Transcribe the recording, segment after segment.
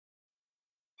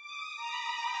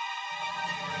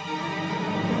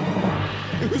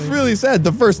was really sad.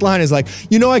 The first line is like,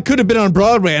 you know, I could have been on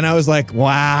Broadway. And I was like,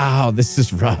 wow, this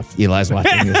is rough. Eli's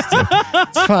watching this too.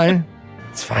 It's fine.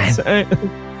 It's fine.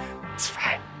 It's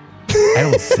fine. I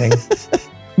don't sing.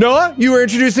 Noah, you were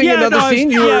introducing another scene.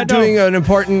 You were doing an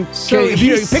important... So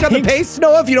pick up the pace,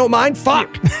 Noah, if you don't mind.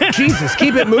 Fuck. Jesus,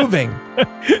 keep it moving.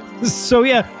 So,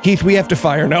 yeah. Keith, we have to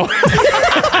fire Noah.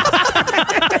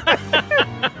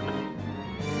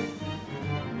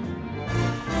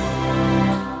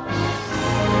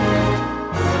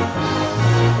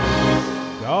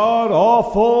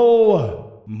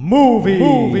 God-Awful Movies.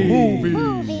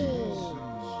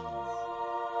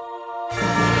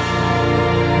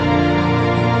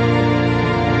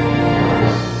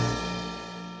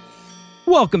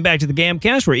 Welcome back to the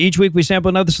GAMcast, where each week we sample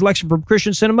another selection from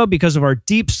Christian cinema because of our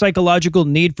deep psychological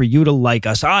need for you to like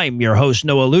us. I'm your host,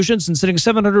 Noah Lugeons, and sitting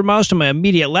 700 miles to my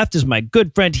immediate left is my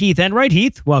good friend Heath Enright.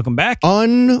 Heath, welcome back.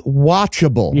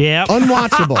 Unwatchable. Yeah.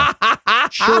 Unwatchable.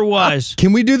 Sure was.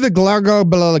 Can we do the glargo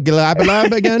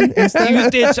blab again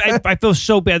instead? I feel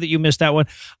so bad that you missed that one.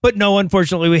 But no,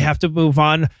 unfortunately, we have to move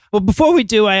on. But before we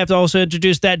do, I have to also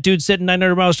introduce that dude sitting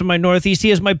 900 miles to my northeast.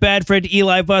 He is my bad friend,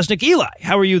 Eli Vosnick. Eli,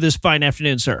 how are you this fine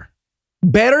afternoon, sir?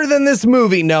 Better than this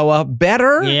movie, Noah.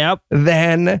 Better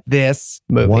than this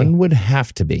movie. One would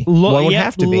have to be. One would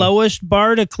have to be. Lowest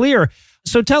bar to clear.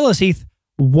 So tell us, Heath,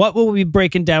 what will we be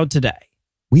breaking down today?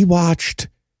 We watched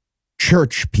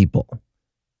Church People,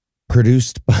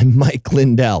 produced by Mike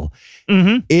Lindell.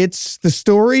 It's the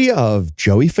story of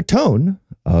Joey Fatone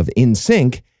of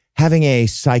NSYNC having a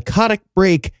psychotic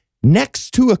break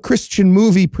next to a Christian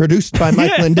movie produced by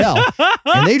Mike Lindell.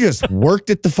 And they just worked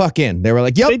it the fuck in. They were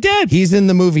like, yep, they did. He's in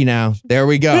the movie now. There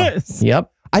we go. Yes.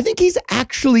 Yep. I think he's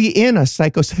actually in a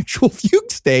psychosexual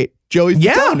fugue state, Joey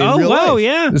Fatone, in real life.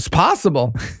 Yeah. It's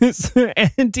possible.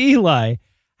 And Eli,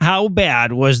 how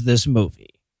bad was this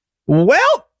movie?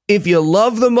 Well, if you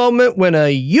love the moment when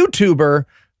a YouTuber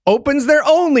opens their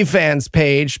OnlyFans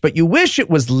page, but you wish it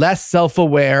was less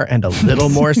self-aware and a little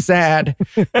more sad,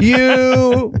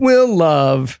 you will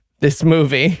love this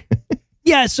movie.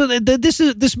 Yeah, so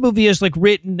this movie is like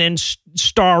written and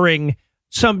starring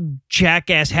some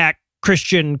jackass hack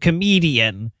Christian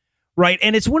comedian, right?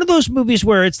 And it's one of those movies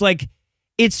where it's like,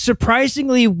 it's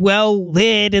surprisingly well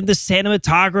lit and the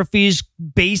cinematography is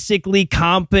basically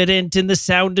competent and the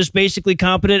sound is basically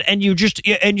competent, and you're just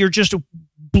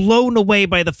blown away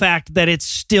by the fact that it's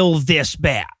still this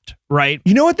bad, right?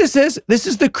 You know what this is? This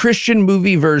is the Christian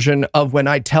movie version of when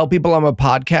I tell people I'm a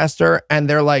podcaster and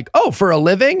they're like, oh, for a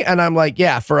living? And I'm like,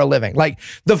 yeah, for a living. Like,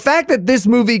 the fact that this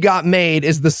movie got made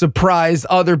is the surprise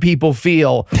other people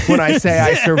feel when I say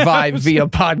I survived via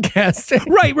podcasting.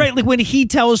 Right. Like when he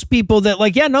tells people that,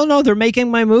 like, yeah, no, they're making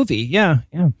my movie. Yeah.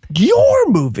 Your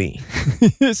movie.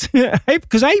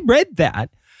 Because I read that.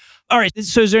 All right,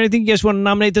 so is there anything you guys want to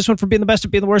nominate this one for being the best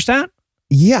at being the worst at?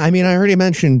 Yeah, I mean, I already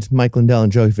mentioned Mike Lindell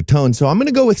and Joey Fatone, so I'm going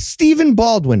to go with Stephen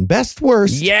Baldwin, best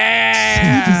worst.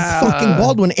 Yeah! Stephen fucking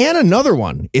Baldwin, and another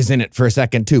one is in it for a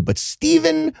second too, but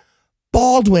Stephen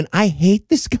Baldwin, I hate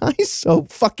this guy so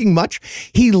fucking much.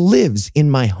 He lives in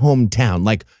my hometown,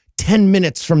 like 10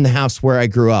 minutes from the house where I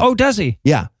grew up. Oh, does he?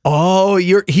 Yeah. Oh,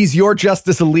 he's your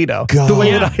Justice Alito. God. The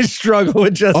way that I struggle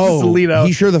with Justice Alito.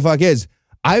 He sure the fuck is.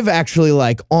 I've actually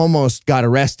like almost got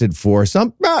arrested for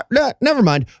some, never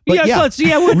mind. But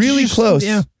we're really just close.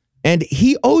 Yeah. And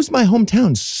he owes my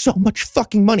hometown so much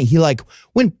fucking money. He like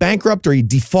went bankrupt or he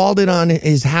defaulted on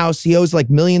his house. He owes like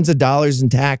millions of dollars in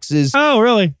taxes. Oh,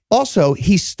 really? Also,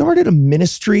 he started a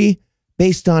ministry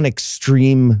based on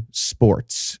extreme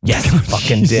sports. Yes, he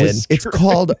fucking did. It's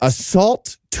called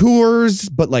Assault Tours,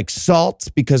 but like salt,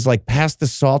 because like past the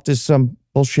salt is some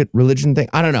bullshit religion thing.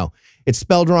 I don't know. It's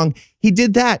spelled wrong. He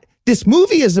did that. This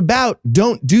movie is about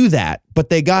don't do that,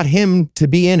 but they got him to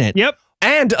be in it. Yep.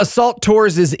 And Assault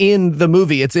Tours is in the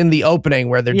movie. It's in the opening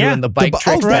where they're doing the bike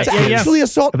trick. Oh, that's actually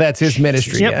Assault. That's his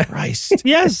ministry. Yep. Yeah. Christ.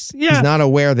 Yes. Yeah. He's not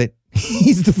aware that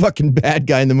he's the fucking bad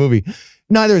guy in the movie.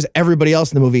 Neither is everybody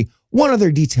else in the movie. One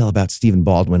other detail about Stephen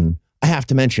Baldwin I have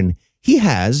to mention. He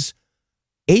has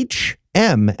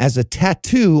HM as a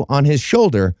tattoo on his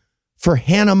shoulder for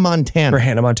Hannah Montana. For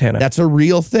Hannah Montana. That's a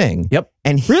real thing. Yep.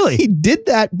 And he did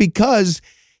that because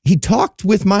he talked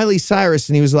with Miley Cyrus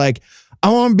and he was like,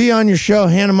 I want to be on your show,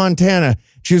 Hannah Montana.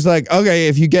 She was like, okay,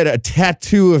 if you get a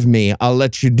tattoo of me, I'll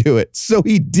let you do it. So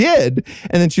he did.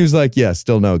 And then she was like, yeah,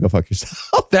 still no, go fuck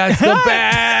yourself. That's the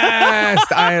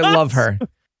best. I love her.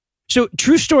 So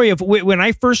true story of when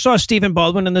I first saw Stephen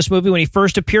Baldwin in this movie, when he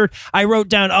first appeared, I wrote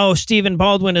down, oh, Stephen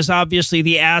Baldwin is obviously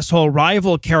the asshole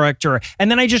rival character.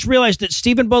 And then I just realized that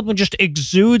Stephen Baldwin just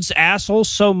exudes asshole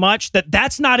so much that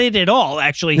that's not it at all,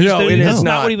 actually. It's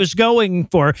not what he was going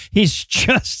for. He's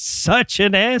just such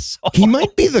an asshole. He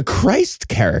might be the Christ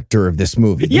character of this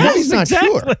movie. Yes, He's not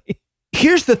exactly. sure.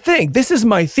 Here's the thing. This is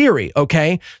my theory,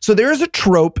 okay? So there is a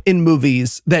trope in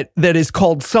movies that is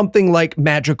called something like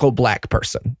magical black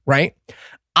person, right?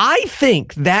 I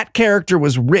think that character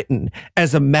was written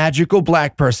as a magical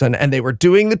black person, and they were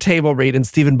doing the table read, and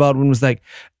Stephen Baldwin was like,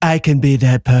 I can be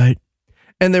that part.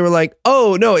 And they were like,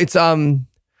 oh, no, it's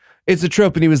a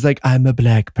trope. And he was like, I'm a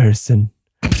black person.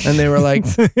 And they were like,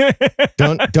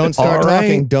 don't start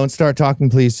talking. Don't start talking,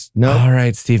 please. No. All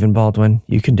right, Stephen Baldwin,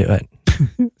 you can do it.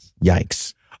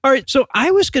 Yikes. All right, so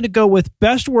I was going to go with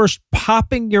best worst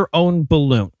popping your own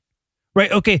balloon.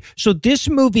 Right, okay, so this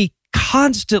movie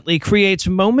constantly creates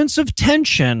moments of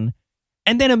tension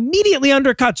and then immediately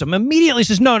undercuts them. Immediately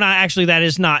says, no, actually, that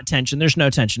is not tension. There's no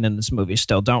tension in this movie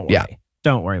still. Don't worry. Yeah.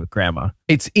 Don't worry with Grandma.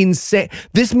 It's insane.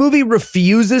 This movie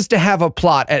refuses to have a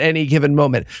plot at any given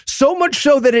moment. So much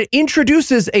so that it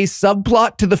introduces a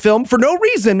subplot to the film for no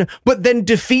reason, but then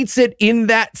defeats it in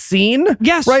that scene.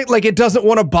 Yes. Right? Like it doesn't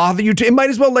want to bother you. It might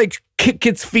as well like kick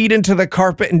its feet into the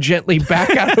carpet and gently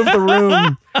back out of the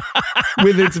room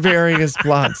with its various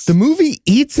plots. The movie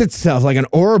eats itself like an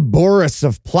Ouroboros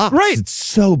of plots. Right. It's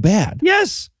so bad.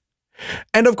 Yes.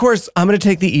 And of course, I'm going to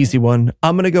take the easy one.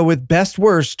 I'm going to go with best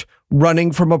worst,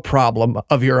 running from a problem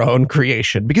of your own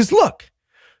creation. Because look,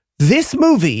 this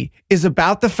movie is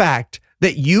about the fact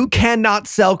that you cannot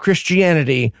sell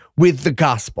Christianity with the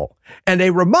gospel. And a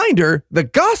reminder, the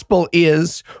gospel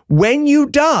is when you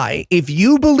die, if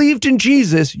you believed in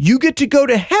Jesus, you get to go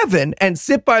to heaven and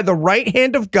sit by the right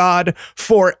hand of God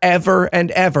forever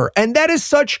and ever. And that is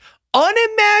such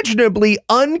unimaginably,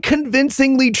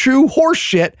 unconvincingly true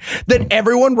horseshit that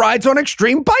everyone rides on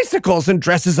extreme bicycles and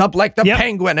dresses up like the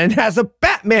Penguin and has a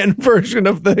Batman version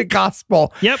of the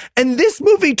gospel. Yep. And this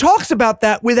movie talks about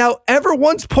that without ever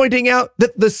once pointing out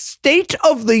that the state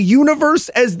of the universe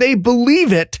as they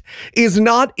believe it is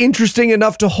not interesting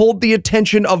enough to hold the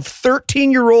attention of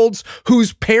 13-year-olds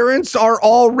whose parents are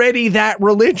already that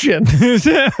religion.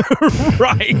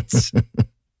 Right.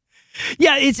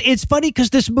 Yeah, it's funny because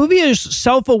this movie is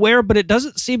self-aware, but it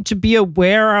doesn't seem to be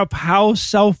aware of how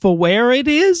self-aware it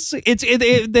is.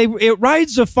 It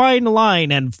rides a fine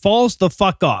line and falls the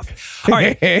fuck off. All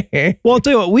right. Well, I'll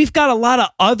tell you what, we've got a lot of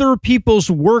other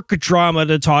people's work drama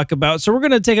to talk about, so we're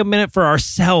going to take a minute for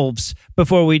ourselves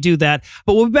before we do that.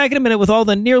 But we'll be back in a minute with all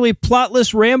the nearly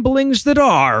plotless ramblings that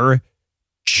are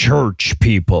church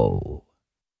people.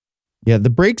 Yeah,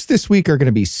 the breaks this week are going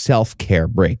to be self-care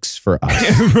breaks for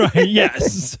us. Right,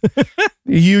 yes.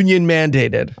 Union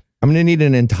mandated. I'm going to need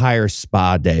an entire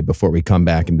spa day before we come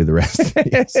back and do the rest of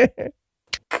these.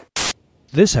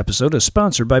 This episode is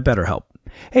sponsored by BetterHelp.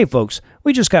 Hey folks,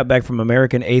 we just got back from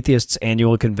American Atheists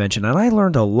Annual Convention, and I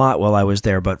learned a lot while I was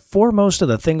there, but foremost of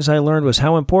the things I learned was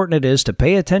how important it is to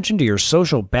pay attention to your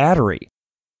social battery.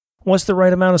 What's the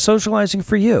right amount of socializing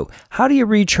for you? How do you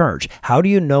recharge? How do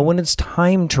you know when it's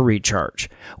time to recharge?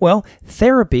 Well,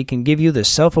 therapy can give you the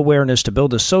self-awareness to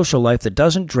build a social life that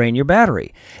doesn't drain your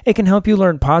battery. It can help you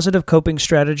learn positive coping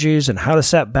strategies and how to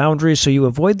set boundaries so you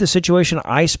avoid the situation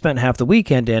I spent half the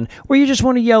weekend in, where you just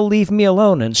want to yell, "Leave me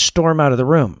alone," and storm out of the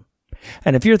room.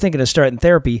 And if you're thinking of starting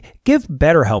therapy, give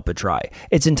BetterHelp a try.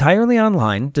 It's entirely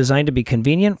online, designed to be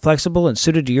convenient, flexible, and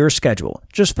suited to your schedule.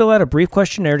 Just fill out a brief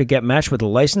questionnaire to get matched with a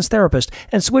licensed therapist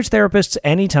and switch therapists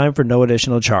anytime for no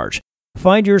additional charge.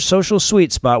 Find your social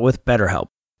sweet spot with BetterHelp.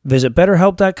 Visit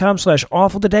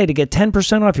BetterHelp.com/awful today to get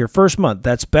 10% off your first month.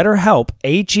 That's BetterHelp,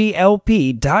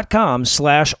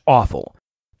 HELP.com/awful.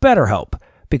 BetterHelp,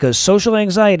 because social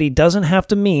anxiety doesn't have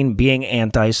to mean being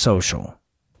antisocial.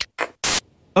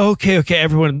 Okay,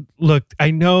 everyone, look,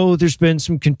 I know there's been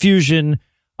some confusion.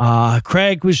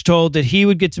 Craig was told that he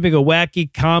would get to make a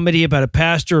wacky comedy about a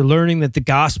pastor learning that the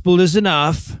gospel is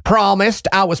enough. Promised.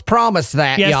 I was promised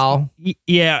that, y'all.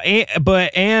 Yeah,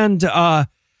 and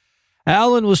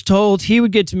Alan was told he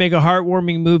would get to make a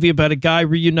heartwarming movie about a guy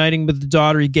reuniting with the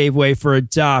daughter he gave away for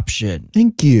adoption.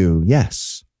 Thank you.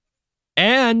 Yes.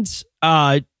 And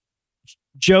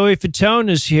Joey Fatone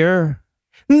is here.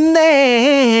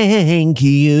 Thank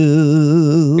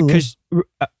you. Because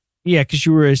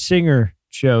you were a singer,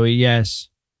 Joey, yes.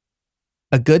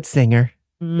 A good singer.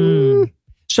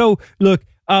 So, look,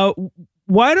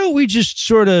 why don't we just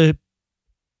sort of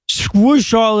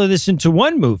swoosh all of this into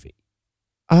one movie?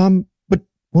 But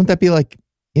won't that be like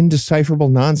indecipherable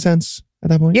nonsense at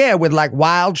that point? Yeah, with like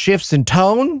wild shifts in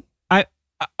tone.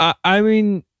 I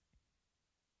mean,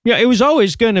 yeah, it was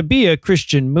always going to be a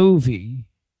Christian movie.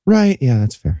 Right. Yeah,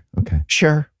 that's fair. Okay.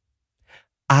 Sure.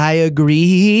 I agree.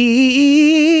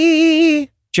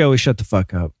 Joey, shut the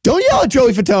fuck up. Don't yell at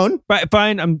Joey Fatone.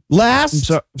 Fine. I'm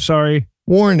sorry.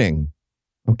 Warning.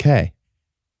 Okay.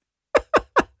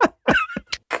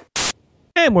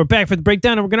 And we're back for the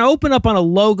breakdown, and we're going to open up on a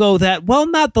logo that, while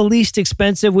not the least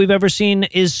expensive we've ever seen,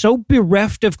 is so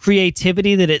bereft of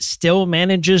creativity that it still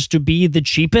manages to be the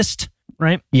cheapest,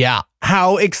 right? Yeah.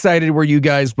 How excited were you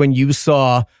guys when you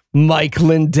saw Mike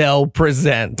Lindell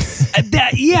Presents?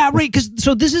 Yeah, right.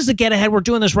 So this is a get ahead. We're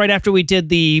doing this right after we did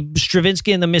the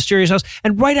Stravinsky and the Mysterious House.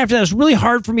 And right after that, it was really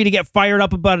hard for me to get fired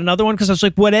up about another one because I was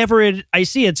like, whatever I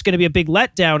see, it's going to be a big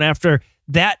letdown after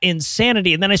that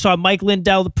insanity. And then I saw Mike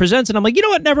Lindell Presents, and I'm like, you know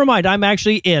what? Never mind. I'm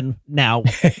actually in now.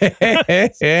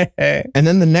 And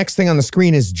then the next thing on the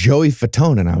screen is Joey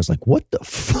Fatone, and I was like, what the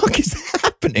fuck is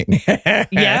happening?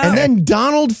 Yeah. And then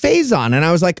Donald Faison, and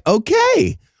I was like,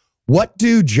 okay. What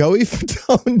do Joey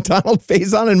Fatone, Donald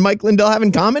Faison, and Mike Lindell have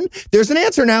in common? There's an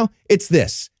answer now. It's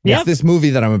this. Yep. It's this movie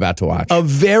that I'm about to watch. A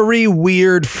very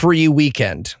weird free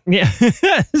weekend. Yeah.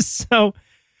 So.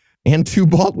 And 2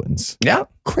 Baldwins. Yeah.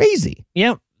 Crazy.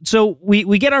 Yeah. So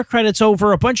we get our credits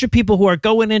over. A bunch of people who are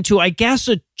going into, I guess,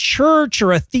 a church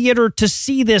or a theater to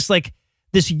see this, like,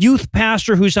 this youth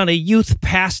pastor who's on a youth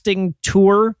pasting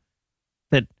tour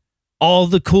that all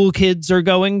the cool kids are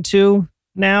going to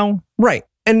now. Right.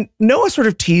 And Noah sort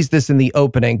of teased this in the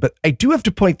opening, but I do have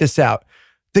to point this out.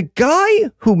 The guy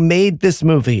who made this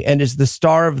movie and is the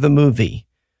star of the movie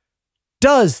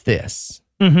does this.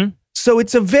 Mm-hmm. So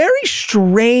it's a very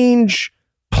strange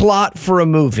plot for a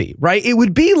movie, right? It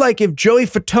would be like if Joey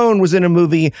Fatone was in a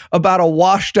movie about a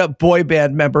washed up boy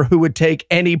band member who would take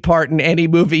any part in any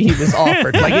movie he was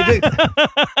offered. Like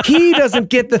he doesn't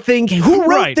get the thing. Who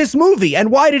wrote this movie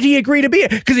and why did he agree to be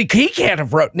it? Because he can't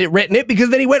have written it because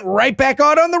then he went right back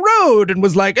on the road and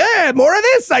was like, more of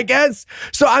this, I guess.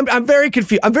 So I'm very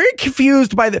confused. I'm very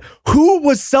confused by who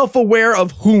was self-aware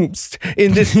of whomst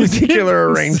in this particular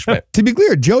arrangement. To be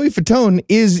clear, Joey Fatone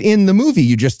is in the movie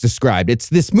you just described. It's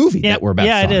this movie that we're about to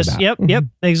talk about. Yeah, it is. Yep,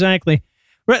 exactly.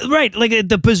 Right. Like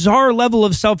the bizarre level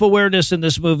of self-awareness in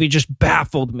this movie just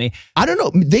baffled me. I don't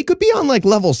know. They could be on like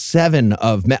level 7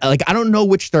 of, like, I don't know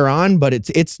which they're on, but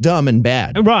it's dumb and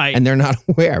bad. Right. And they're not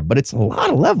aware, but it's a lot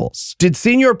of levels. Did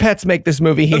Senior Pets make this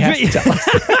movie? He has to tell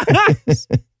us.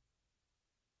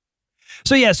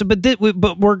 So yeah,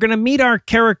 but we're going to meet our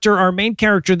main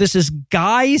character. This is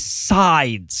Guy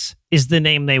Sides is the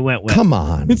name they went with. Come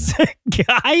on.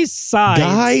 Guy Sides.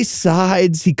 Guy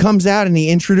Sides. He comes out and he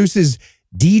introduces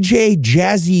DJ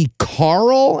Jazzy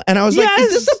Carl. And I was like,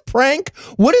 is this a prank?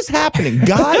 What is happening?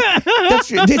 Guy?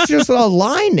 It's just a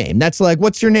line name. That's like,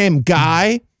 what's your name?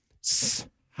 Guy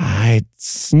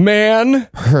Sides. Man.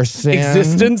 Person.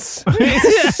 Existence.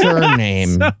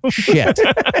 Surname. Shit.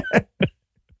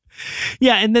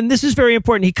 Yeah, and then this is very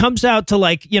important. He comes out to,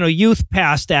 like, youth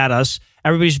passed at us.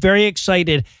 Everybody's very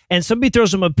excited. And somebody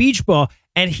throws him a beach ball,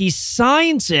 and he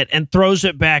signs it and throws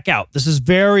it back out. This is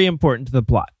very important to the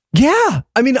plot. Yeah.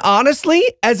 I mean, honestly,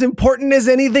 as important as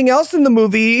anything else in the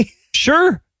movie.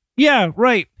 Sure. Yeah,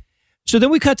 right. So then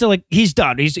we cut to, like, he's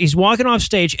done. He's walking off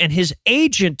stage, and his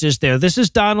agent is there. This is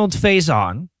Donald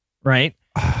Faison, right?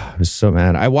 I was so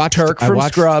mad. I watched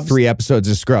Scrubs. 3 episodes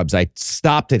of Scrubs. I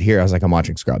stopped it here. I was like, I'm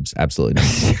watching Scrubs. Absolutely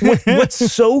not. What's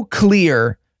so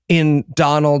clear in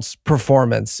Donald's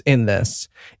performance in this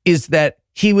is that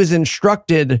he was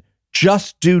instructed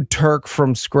just do Turk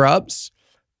from Scrubs,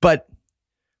 but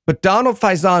Donald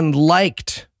Faison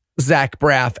liked Zach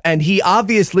Braff, and he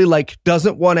obviously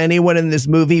doesn't want anyone in this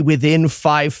movie within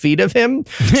 5 feet of him.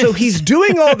 So he's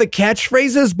doing all the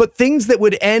catchphrases, but things that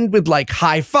would end with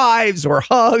high fives or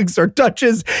hugs or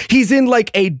touches. He's in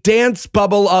a dance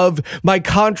bubble of my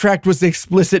contract was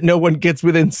explicit. No one gets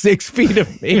within 6 feet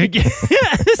of me.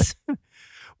 Yes.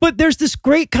 But there's this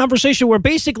great conversation where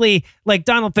basically,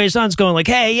 Donald Faison's going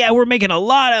hey, yeah, we're making a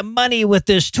lot of money with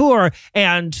this tour.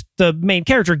 And the main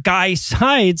character, Guy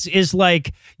Sides, is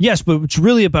like, yes, but it's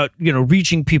really about,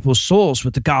 reaching people's souls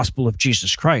with the gospel of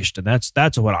Jesus Christ. And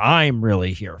that's what I'm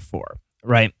really here for,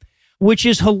 right? Which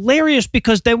is hilarious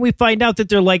because then we find out that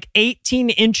they're 18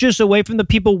 inches away from the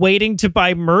people waiting to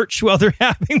buy merch while they're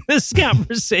having this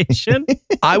conversation.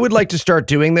 I would like to start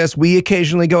doing this. We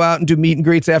occasionally go out and do meet and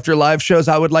greets after live shows.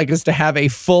 I would like us to have a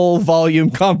full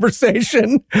volume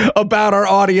conversation about our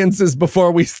audiences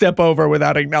before we step over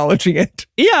without acknowledging it.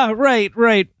 Yeah,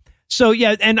 right. So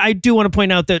yeah, and I do want to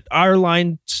point out that our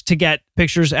lines to get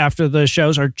pictures after the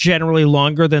shows are generally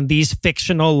longer than these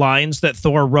fictional lines that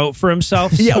Thor wrote for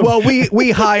himself. So. Yeah, well,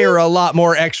 we hire a lot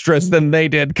more extras than they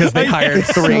did because they hired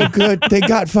 3. So good. They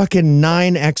got fucking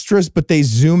 9 extras, but they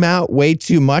zoom out way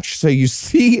too much, so you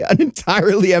see an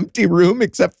entirely empty room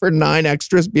except for 9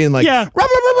 extras being like, yeah,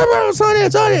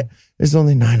 it's on it. There's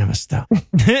only 9 of us, though.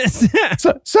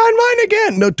 Sign mine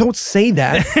again. No, don't say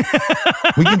that.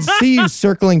 We can see you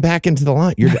circling back into the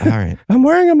line. You're all right. I'm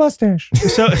wearing a mustache.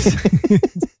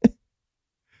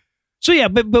 So yeah,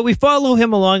 but we follow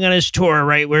him along on his tour,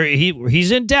 right? Where he's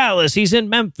in Dallas, he's in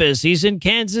Memphis, he's in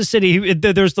Kansas City.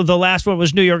 There's the last one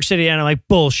was New York City, and I'm like,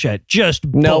 bullshit,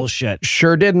 just bullshit.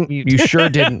 Sure didn't. You sure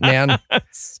didn't, man.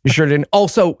 You sure didn't.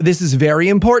 Also, this is very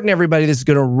important, everybody. This is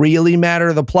going to really matter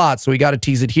to the plot, so we got to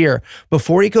tease it here.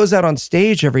 Before he goes out on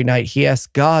stage every night, he asks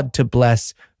God to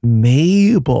bless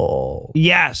Mabel.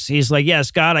 Yes, he's like,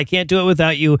 yes, God, I can't do it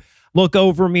without you. Look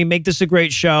over me, make this a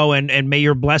great show, and may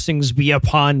your blessings be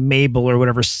upon Mabel, or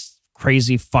whatever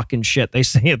crazy fucking shit they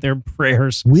say in their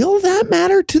prayers. Will that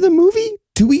matter to the movie?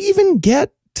 Do we even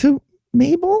get to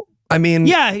Mabel? I mean,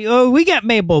 yeah, we get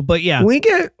Mabel, but yeah, we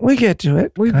get to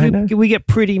it. We get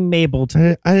pretty Mabel.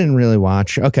 I didn't really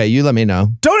watch. Okay, you let me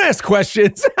know. Don't ask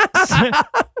questions.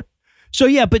 So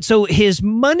yeah, but so his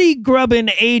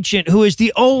money-grubbing agent, who is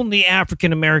the only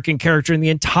African-American character in the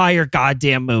entire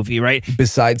goddamn movie, right?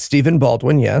 Besides Stephen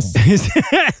Baldwin, yes.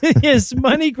 His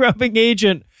money-grubbing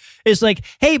agent is like,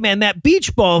 hey man, that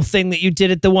beach ball thing that you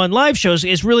did at the one live shows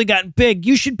has really gotten big.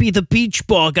 You should be the beach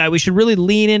ball guy. We should really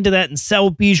lean into that and sell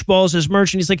beach balls as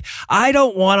merch. And he's like, I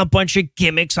don't want a bunch of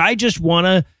gimmicks. I just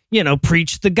want to,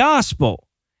 preach the gospel.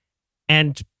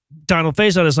 And Donald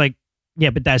Faison is like, yeah,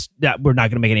 but we're not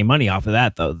going to make any money off of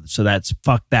that, though. So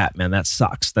fuck that, man. That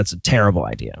sucks. That's a terrible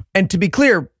idea. And to be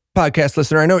clear, podcast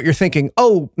listener, I know what you're thinking.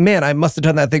 Oh, man, I must have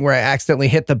done that thing where I accidentally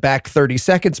hit the back 30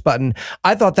 seconds button.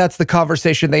 I thought that's the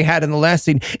conversation they had in the last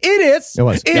scene. It is. It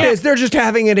was. It is. They're just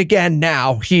having it again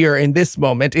now, here, in this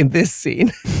moment, in this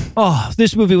scene. Oh,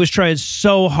 this movie was trying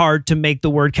so hard to make the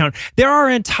word count. There are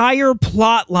entire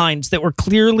plot lines that were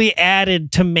clearly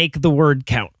added to make the word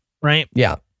count, right?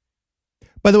 Yeah.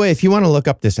 By the way, if you want to look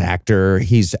up this actor,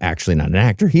 he's actually not an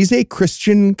actor. He's a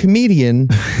Christian comedian.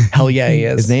 Hell yeah, he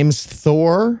is. His name's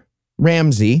Thor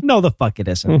Ramsey. No, the fuck it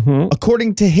isn't.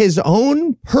 According to his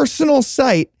own personal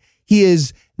site, he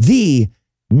is the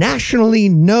nationally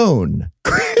known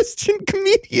Christian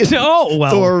comedian. Oh,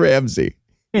 well. Thor Ramsey.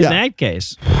 In that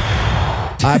case.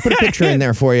 I put a picture in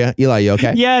there for you. Eli, you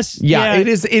okay? Yes. Yeah, it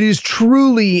is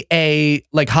truly a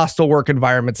hostile work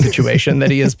environment situation that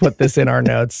he has put this in our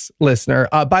notes, listener.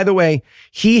 By the way,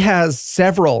 he has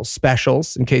several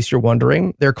specials, in case you're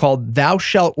wondering. They're called Thou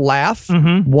Shalt Laugh,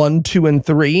 1, 2, and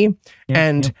 3,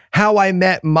 and How I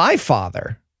Met My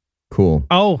Father. Cool.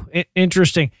 Oh,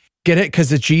 interesting. Get it?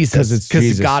 Because it's Jesus.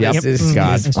 Because God is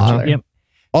God's Father. Yep.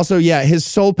 Also, yeah, his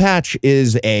soul patch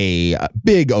is a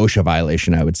big OSHA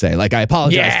violation, I would say. Like, I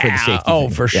apologize for the safety thing.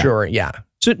 For sure, yeah.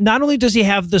 So not only does he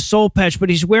have the soul patch, but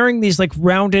he's wearing these like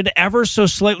rounded, ever so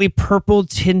slightly purple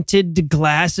tinted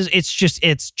glasses. It's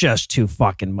just too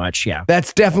fucking much, yeah.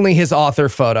 That's definitely his author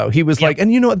photo. He was like, and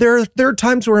there are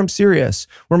times where I'm serious,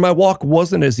 where my walk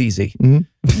wasn't as easy.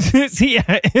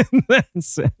 Yeah,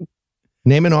 that's it.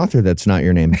 Name an author that's not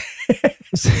your name.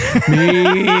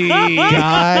 Me.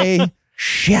 Guy.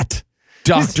 Shit.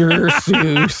 Dr.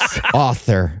 Seuss.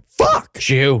 Author. Fuck.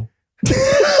 Jew.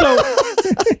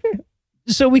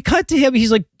 So we cut to him.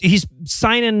 He's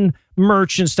signing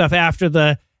merch and stuff after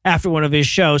one of his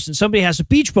shows, and somebody has a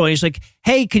beach ball. And he's like,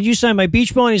 hey, could you sign my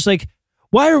beach ball? And he's like,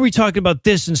 why are we talking about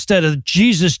this instead of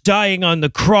Jesus dying on the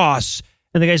cross?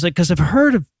 And the guy's like, because I've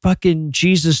heard of fucking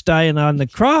Jesus dying on the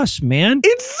cross, man.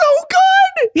 It's so good.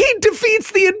 He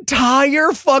defeats the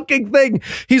entire fucking thing.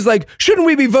 He's like, shouldn't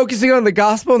we be focusing on the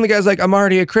gospel? And the guy's like, I'm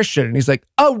already a Christian. And he's like,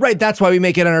 oh, right. That's why we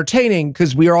make it entertaining,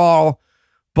 because we are all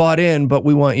bought in, but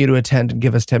we want you to attend and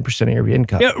give us 10% of your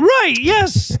income. Yeah, right.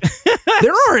 Yes.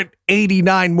 There aren't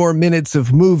 89 more minutes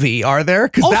of movie, are there?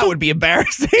 Because that would be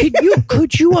embarrassing.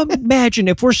 Could you imagine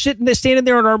if we're standing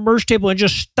there at our merch table and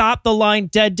just stop the line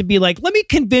dead to be like, let me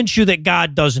convince you that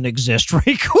God doesn't exist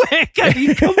right quick. I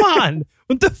mean, come on.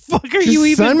 What the fuck are you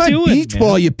even doing? Sign my beach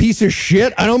ball, you piece of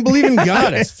shit. I don't believe in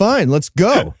God. It's fine. Let's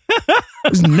go.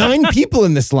 There's 9 people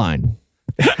in this line.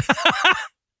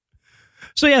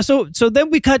 So yeah, so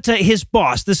then we cut to his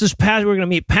boss. This is we're going to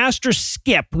meet Pastor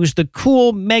Skip, who's the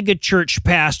cool megachurch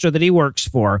pastor that he works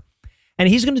for. And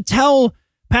he's going to tell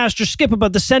Pastor Skip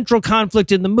about the central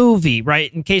conflict in the movie,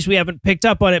 right? In case we haven't picked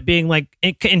up on it being like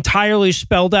entirely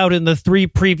spelled out in the 3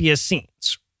 previous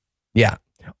scenes. Yeah.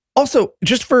 Also,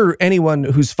 just for anyone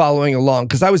who's following along,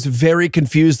 because I was very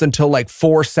confused until like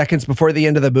 4 seconds before the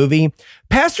end of the movie,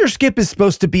 Pastor Skip is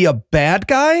supposed to be a bad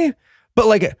guy, but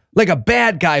like a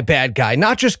bad guy,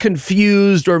 not just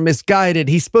confused or misguided.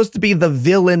 He's supposed to be the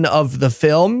villain of the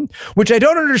film, which I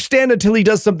don't understand until he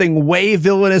does something way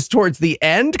villainous towards the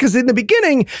end, because in the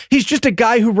beginning, he's just a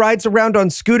guy who rides around on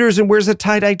scooters and wears a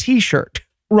tie-dye t-shirt.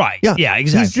 Right. Yeah,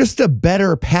 exactly. He's just a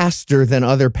better pastor than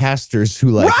other pastors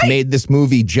who made this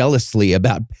movie jealously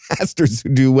about pastors who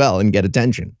do well and get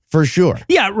attention. For sure.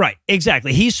 Yeah, right.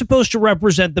 Exactly. He's supposed to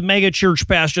represent the megachurch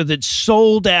pastor that's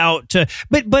sold out to,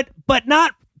 but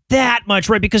not that much,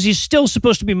 right? Because he's still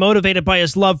supposed to be motivated by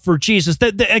his love for Jesus.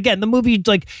 Again, the movie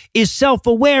like is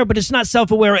self-aware, but it's not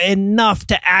self-aware enough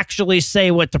to actually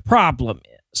say what the problem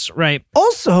is, right?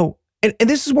 Also, and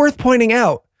this is worth pointing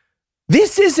out,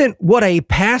 this isn't what a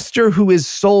pastor who is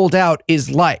sold out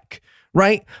is like,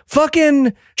 right?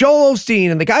 Fucking Joel Osteen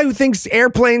and the guy who thinks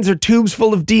airplanes are tubes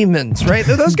full of demons, right?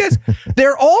 Those guys,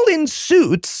 they're all in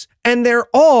suits and they're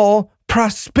all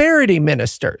prosperity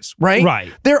ministers, right?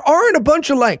 Right. There aren't a bunch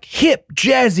of like hip,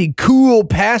 jazzy, cool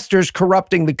pastors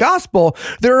corrupting the gospel.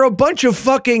 There are a bunch of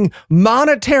fucking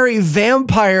monetary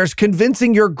vampires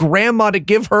convincing your grandma to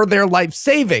give her their life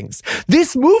savings.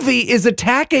 This movie is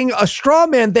attacking a straw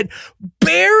man that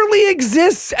barely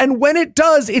exists, and when it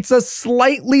does, it's a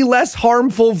slightly less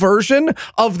harmful version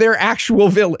of their actual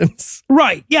villains.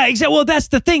 Right. Yeah, exactly. Well, that's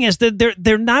the thing is that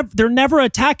they're never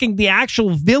attacking the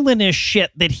actual villainous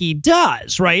shit that he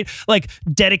does, right? Like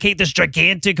dedicate this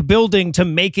gigantic building to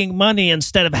making money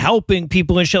instead of helping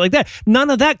people and shit like that.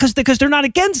 None of that because they're not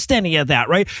against any of that,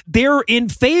 right? They're in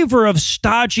favor of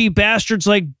stodgy bastards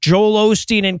like Joel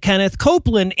Osteen and Kenneth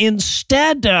Copeland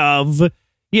instead of,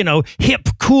 you know, hip,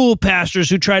 cool pastors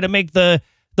who try to make the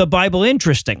Bible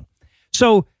interesting.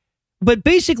 So, but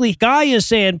basically, Guy is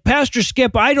saying, Pastor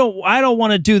Skip, I don't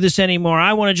want to do this anymore.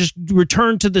 I want to just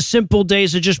return to the simple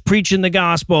days of just preaching the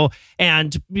gospel.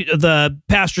 And the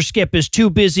Pastor Skip is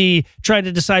too busy trying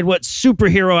to decide what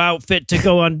superhero outfit to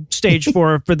go on stage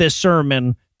for this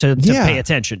sermon to pay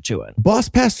attention to it. Boss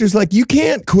pastor's like, you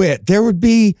can't quit. There would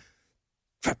be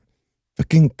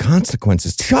fucking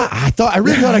consequences. I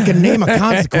really thought I could name a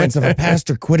consequence of a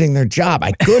pastor quitting their job.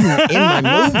 I couldn't in my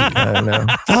movie. I don't know.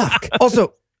 Fuck.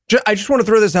 Also, I just want to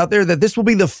throw this out there that this will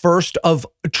be the first of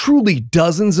truly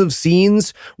dozens of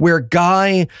scenes where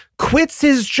Guy quits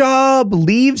his job,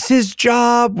 leaves his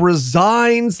job,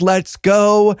 resigns, lets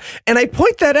go. And I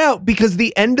point that out because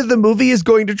the end of the movie is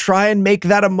going to try and make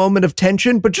that a moment of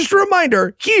tension. But just a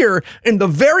reminder, here in the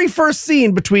very first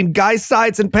scene between Guy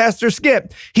Sides and Pastor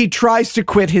Skip, he tries to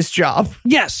quit his job.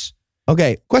 Yes.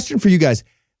 Okay, question for you guys.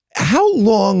 How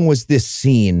long was this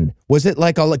scene? Was it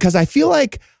like, because I feel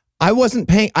like I wasn't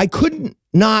paying, I couldn't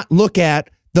not look at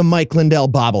the Mike Lindell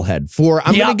bobblehead for,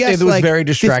 I'm going to guess, it was like very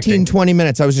distracting. 15, 20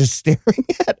 minutes. I was just staring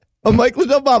at a Mike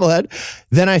Lindell bobblehead.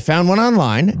 Then I found one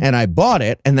online and I bought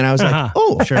it. And then I was like,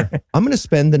 oh, sure. I'm going to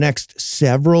spend the next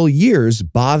several years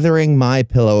bothering My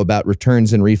Pillow about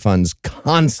returns and refunds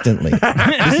constantly.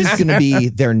 This is going to be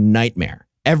their nightmare.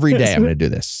 Every day I'm going to do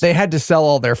this. They had to sell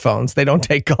all their phones. They don't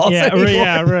take calls anymore.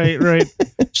 Yeah, right.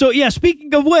 So yeah,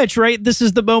 speaking of which, right, this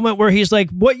is the moment where he's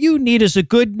like, what you need is a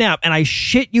good nap. And I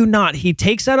shit you not, he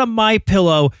takes out a My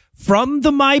Pillow from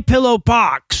the My Pillow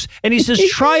box and he says,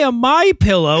 try a My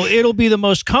Pillow. It'll be the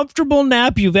most comfortable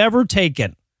nap you've ever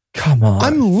taken. Come on.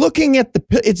 I'm looking at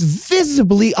it's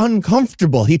visibly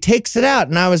uncomfortable. He takes it out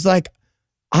and I was like,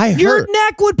 your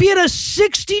neck would be at a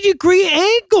 60-degree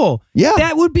angle. Yeah.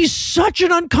 That would be such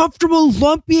an uncomfortable,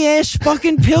 lumpy-ass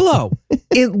fucking pillow.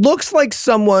 It looks like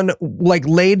someone like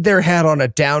laid their head on a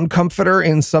down comforter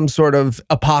in some sort of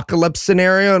apocalypse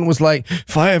scenario and was like,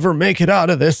 if I ever make it out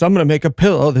of this, I'm going to make a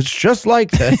pillow that's just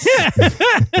like this.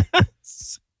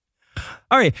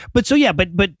 All right, but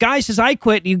Guy says, I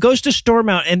quit. He goes to storm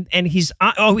out, and he's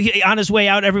on his way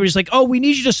out. Everybody's like, oh, we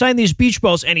need you to sign these beach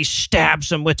balls. And he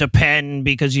stabs him with a pen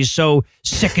because he's so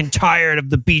sick and tired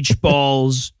of the beach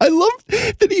balls. I love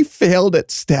that he failed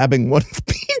at stabbing one of the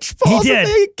beach balls. He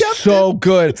did. So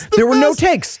good. There were no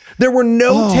takes. There were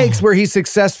no takes where he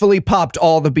successfully popped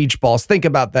all the beach balls. Think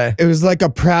about that. It was like a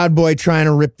Proud Boy trying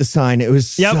to rip the sign. It was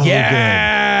so good.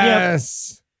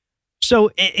 Yes. Yep.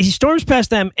 So he storms past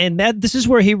them, and this is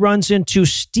where he runs into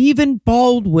Stephen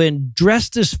Baldwin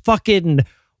dressed as fucking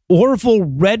Orville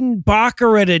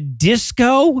Redenbacher at a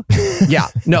disco. Yeah,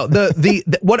 no, the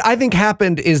what I think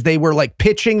happened is they were like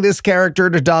pitching this character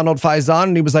to Donald Faison,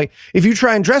 and he was like, if you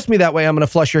try and dress me that way, I'm going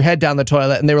to flush your head down the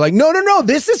toilet. And they were like, no,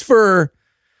 this is for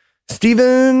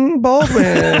Stephen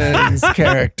Baldwin's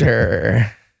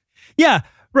character. Yeah,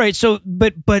 right. So,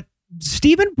 but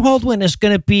Stephen Baldwin is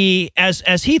going to be, as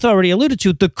Heath already alluded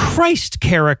to, the Christ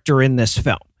character in this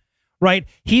film, right?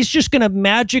 He's just going to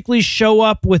magically show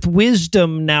up with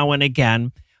wisdom now and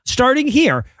again, starting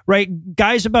here, right?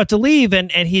 Guy's about to leave,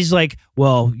 and he's like,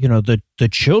 well, you know, the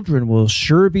children will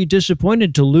sure be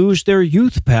disappointed to lose their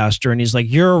youth pastor. And he's like,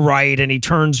 you're right. And he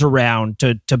turns around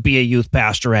to be a youth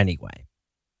pastor anyway.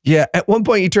 Yeah, at one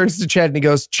point he turns to Chad and he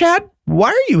goes, Chad, why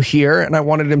are you here? And I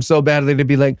wanted him so badly to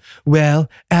be like, well,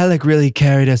 Alec really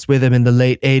carried us with him in the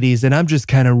late 80s, and I'm just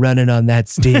kind of running on that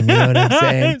steam, you know what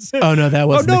I'm saying? Oh, no, that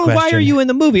wasn't the question. Why are you in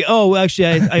the movie? Oh,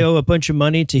 actually, I owe a bunch of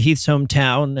money to Heath's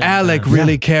hometown. And, Alec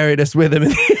really carried us with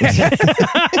him.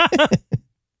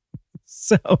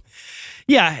 So,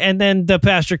 yeah, and then the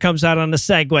pastor comes out on the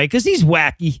Segway because he's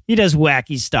wacky. He does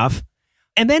wacky stuff.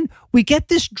 And then we get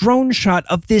this drone shot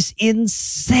of this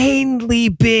insanely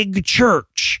big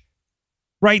church,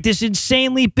 right? This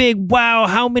insanely big, wow,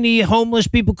 how many homeless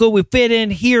people could we fit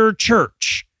in here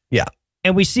church? Yeah.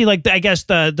 And we see, like, I guess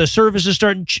the service is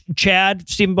starting. Chad,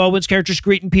 Stephen Baldwin's character's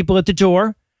greeting people at the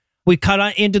door. We cut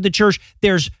on into the church.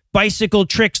 There's bicycle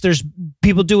tricks. There's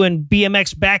people doing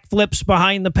BMX backflips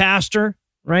behind the pastor.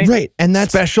 Right. Right. And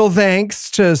that's special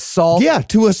thanks to Salt. Yeah,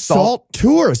 to Assault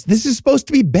Tours. This is supposed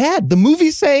to be bad. The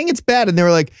movie's saying it's bad. And they were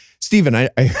like, Steven, I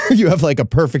heard you have like a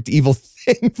perfect evil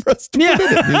thing for us to put in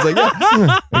it. And he's like,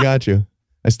 yeah, I got you.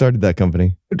 I started that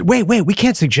company. Wait, we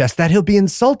can't suggest that. He'll be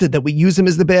insulted that we use him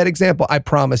as the bad example. I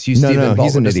promise you, Stephen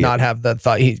Baldwin does not have the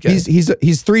thought.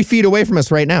 He's 3 feet away from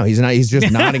us right now. He's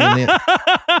just nodding in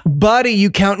the Buddy, you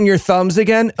counting your thumbs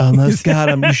again? Almost got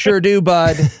him. You sure do,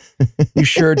 bud. You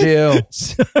sure do.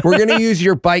 We're going to use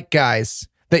your bike guys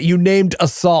that you named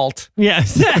Assault.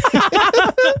 Yes.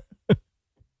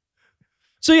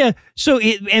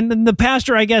 And then the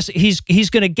pastor, I guess he's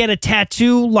going to get a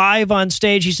tattoo live on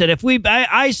stage. He said,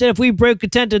 I said if we broke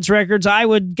attendance records, I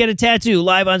would get a tattoo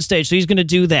live on stage. So he's going to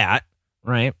do that,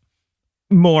 right?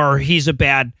 He's a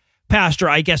bad pastor,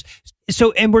 I guess.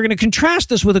 So, and we're going to contrast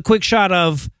this with a quick shot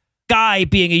of Guy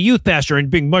being a youth pastor and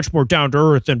being much more down to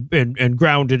earth and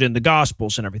grounded in the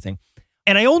Gospels and everything.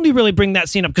 And I only really bring that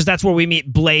scene up because that's where we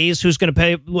meet Blaze, who's going to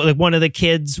play like one of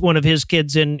his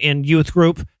kids in youth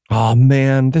group. Oh,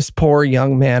 man, this poor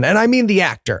young man. And I mean the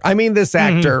actor. I mean this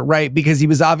actor, right? Because he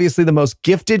was obviously the most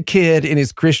gifted kid in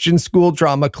his Christian school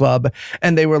drama club.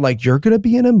 And they were like, you're going to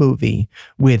be in a movie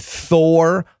with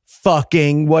Thor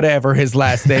fucking whatever his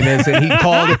last name is. And he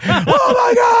called it, oh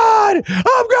my God,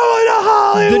 I'm going to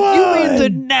Hollywood. You mean the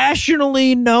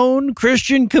nationally known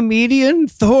Christian comedian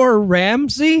Thor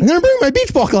Ramsey? I'm going to bring my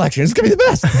beach ball collection. It's going to be the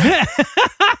best.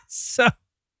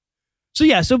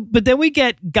 But then we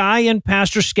get Guy and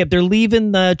Pastor Skip. They're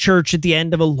leaving the church at the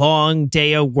end of a long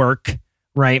day of work,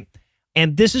 right?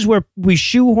 And this is where we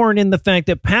shoehorn in the fact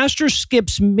that Pastor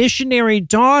Skip's missionary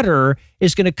daughter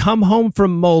is going to come home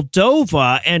from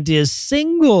Moldova and is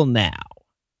single now.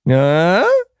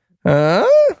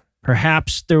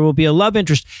 Perhaps there will be a love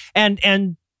interest.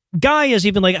 And Guy is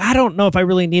even like, I don't know if I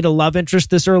really need a love interest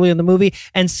this early in the movie.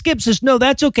 And Skip says, no,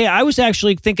 that's okay. I was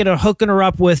actually thinking of hooking her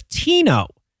up with Tino.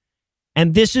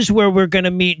 And this is where we're going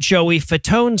to meet Joey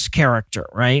Fatone's character,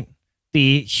 right?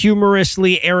 The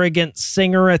humorously arrogant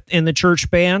singer in the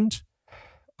church band.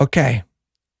 Okay,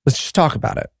 let's just talk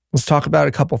about it. Let's talk about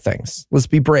a couple things. Let's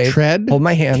be brave. Hold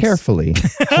my hands. Carefully.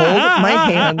 Hold my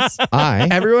hands.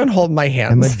 Everyone hold my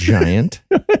hands. I'm a giant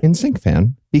NSYNC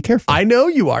fan. Be careful. I know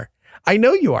you are. I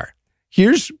know you are.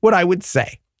 Here's what I would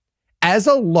say. As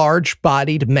a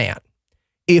large-bodied man,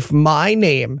 if my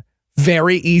name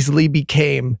very easily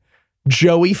became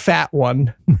Joey Fat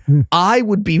One, I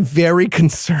would be very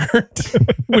concerned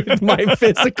with my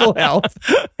physical health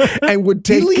and would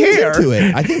take care to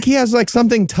it. I think he has like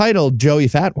something titled Joey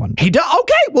Fat One. He does.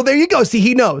 Okay, well there you go. See,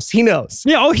 he knows. He knows.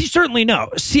 Yeah. Oh, he certainly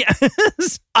knows.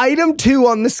 Yes. Item 2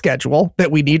 on the schedule that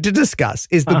we need to discuss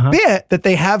is the bit that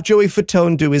they have Joey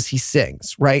Fatone do as he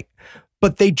sings, right?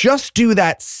 But they just do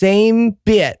that same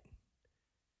bit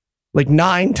like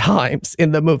 9 times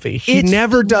in the movie. He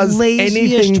never does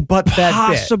anything but that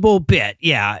possible bit.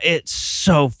 Yeah, it's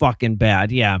so fucking bad.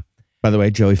 Yeah. By the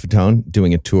way, Joey Fatone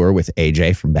doing a tour with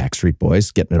AJ from Backstreet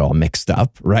Boys, getting it all mixed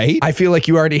up, right? I feel like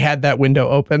you already had that window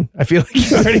open. I feel like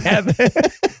you already had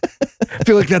that. I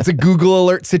feel like that's a Google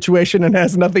alert situation and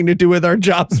has nothing to do with our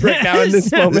jobs right now in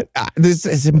this moment. This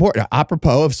is important.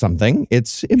 Apropos of something,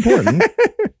 it's important.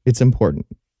 It's important.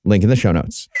 Link in the show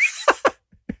notes.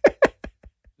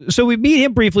 So we meet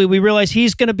him briefly. We realize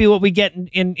he's going to be what we get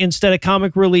instead of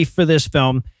comic relief for this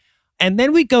film. And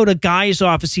then we go to Guy's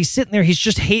office. He's sitting there. He's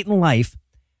just hating life.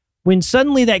 When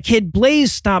suddenly that kid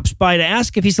Blaze stops by to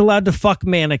ask if he's allowed to fuck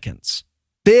mannequins.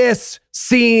 This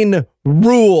scene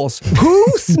rules. Who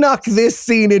snuck this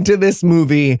scene into this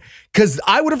movie? Because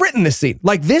I would have written this scene.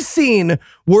 Like this scene,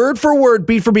 word for word,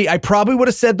 beat for beat, I probably would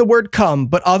have said the word come.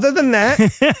 But other than that,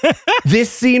 this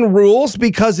scene rules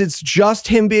because it's just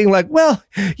him being like, well,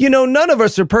 you know, none of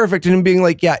us are perfect. And him being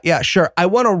like, yeah, sure. I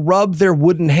want to rub their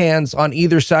wooden hands on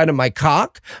either side of my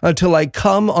cock until I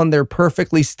come on their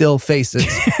perfectly still faces.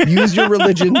 Use your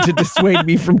religion to dissuade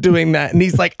me from doing that. And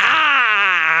he's like,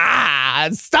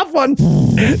 it's a tough one.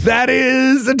 That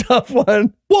is a tough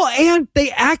one. Well, and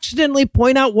they accidentally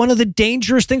point out one of the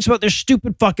dangerous things about their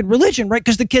stupid fucking religion, right?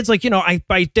 Because the kid's like, you know,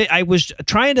 I was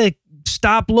trying to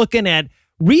stop looking at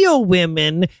real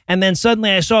women, and then suddenly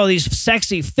I saw these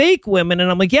sexy fake women, and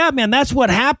I'm like, yeah, man, that's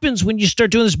what happens when you start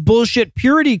doing this bullshit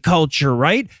purity culture,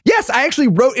 right? Yes, I actually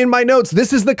wrote in my notes,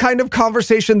 this is the kind of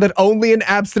conversation that only an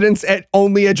abstinence at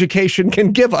only education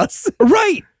can give us.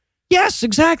 Right. Yes,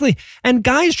 exactly. And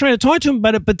Guy's trying to talk to him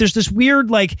about it, but there's this weird,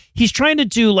 like, he's trying to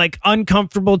do like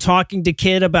uncomfortable talking to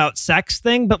kid about sex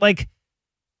thing, but like,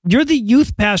 you're the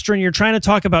youth pastor and you're trying to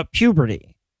talk about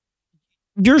puberty.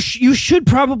 You should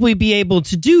probably be able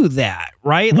to do that,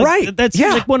 right? Like, right. That's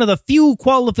like one of the few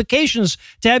qualifications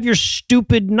to have your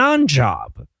stupid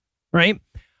non-job, right?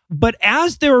 But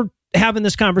as they're having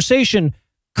this conversation,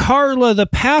 Carla, the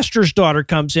pastor's daughter,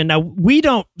 comes in. Now,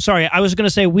 I was going to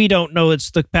say we don't know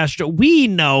it's the pastor. We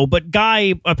know, but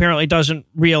Guy apparently doesn't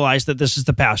realize that this is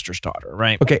the pastor's daughter,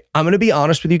 right? Okay, I'm going to be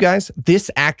honest with you guys. This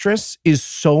actress is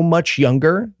so much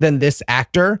younger than this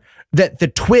actor that the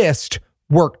twist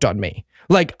worked on me.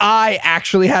 Like, I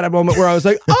actually had a moment where I was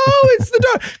like, oh, it's the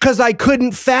daughter. Because I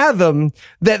couldn't fathom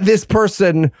that this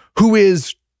person who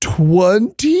is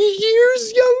 20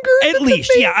 years younger at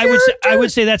least, yeah, I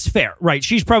would say that's fair, right?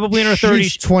 She's probably in her 30s.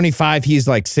 She's 25, he's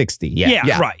like 60.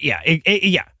 Yeah. Right,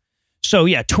 yeah. So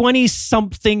yeah,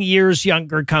 20-something years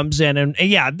younger comes in, and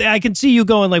yeah, I can see you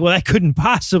going like, well, that couldn't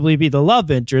possibly be the love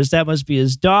interest. That must be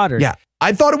his daughter. Yeah,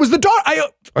 I thought it was the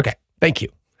daughter. Okay, thank you.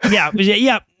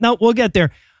 Yeah, no, we'll get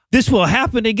there. This will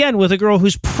happen again with a girl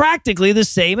who's practically the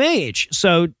same age.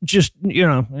 So just, you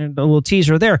know, a little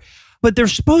teaser there. But they're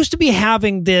supposed to be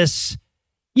having this,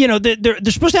 you know, they're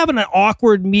supposed to have an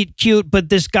awkward meet cute, but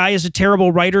this guy is a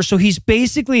terrible writer. So he's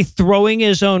basically throwing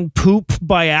his own poop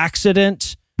by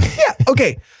accident. Yeah,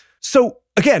 okay. So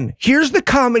again, here's the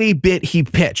comedy bit he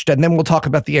pitched, and then we'll talk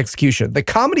about the execution. The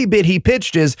comedy bit he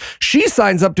pitched is she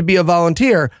signs up to be a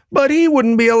volunteer, but he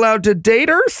wouldn't be allowed to date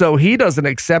her, so he doesn't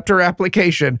accept her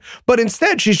application. But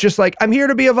instead, she's just like, I'm here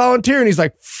to be a volunteer. And he's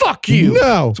like, fuck you.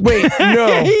 No. Wait,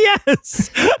 no. Yes.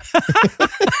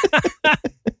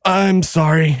 I'm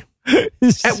sorry.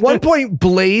 At one point,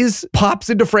 Blaze pops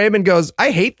into frame and goes,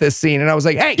 I hate this scene. And I was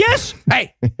like, hey, yes,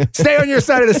 hey, stay on your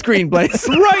side of the screen, Blaze.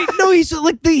 Right. No, he's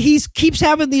like, he keeps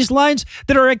having these lines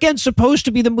that are, again, supposed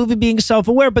to be the movie being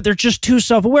self-aware, but they're just too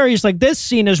self-aware. He's like, this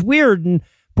scene is weird and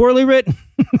poorly written.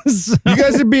 So, you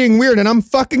guys are being weird, and I'm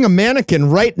fucking a mannequin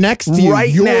right next to you. Right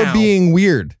You're now. being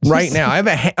weird. Right now. I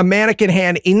have a mannequin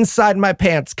hand inside my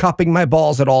pants, cupping my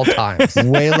balls at all times.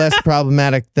 Way less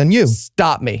problematic than you.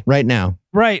 Stop me. Right now.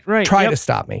 Right. Try to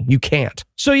stop me. You can't.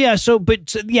 So yeah,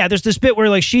 there's this bit where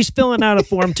like she's filling out a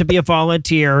form to be a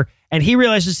volunteer, and he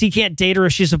realizes he can't date her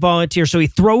if she's a volunteer, so he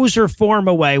throws her form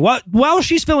away. While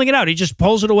she's filling it out, he just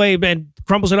pulls it away and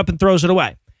crumbles it up and throws it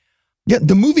away. Yeah,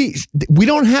 the movie, we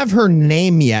don't have her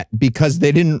name yet because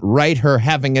they didn't write her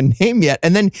having a name yet.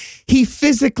 And then he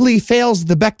physically fails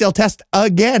the Bechdel test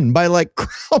again by like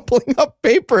crumpling up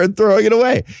paper and throwing it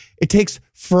away. It takes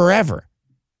forever.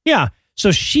 Yeah.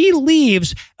 So she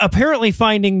leaves, apparently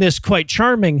finding this quite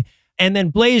charming. And then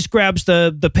Blaze grabs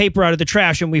the paper out of the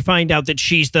trash, and we find out that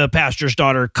she's the pastor's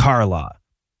daughter, Carla.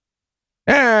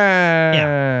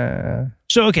 Yeah.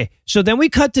 So, okay. So then we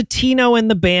cut to Tino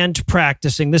and the band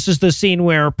practicing. This is the scene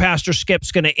where Pastor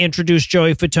Skip's going to introduce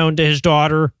Joey Fatone to his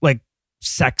daughter, like,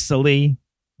 sexily.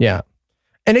 Yeah.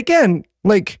 And again,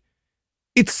 like,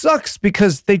 it sucks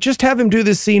because they just have him do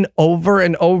this scene over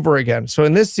and over again. So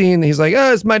in this scene, he's like,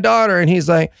 oh, it's my daughter. And he's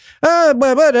like, bear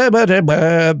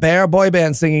boy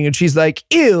band singing. And she's like,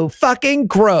 ew, fucking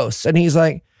gross. And he's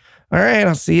like, all right,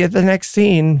 I'll see you at the next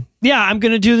scene. Yeah, I'm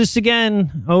going to do this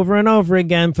again, over and over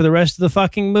again for the rest of the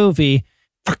fucking movie.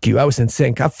 Fuck you. I was in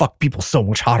sync. I fucked people so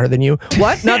much hotter than you.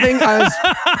 What? Nothing?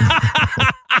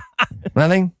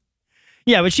 Nothing?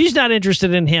 Yeah, but she's not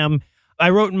interested in him. I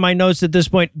wrote in my notes at this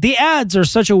point, the ads are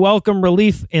such a welcome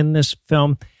relief in this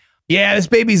film. Yeah, this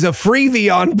baby's a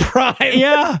freebie on Prime.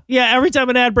 Yeah. Every time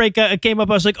an ad break came up,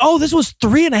 I was like, oh, this was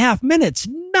 3.5 minutes.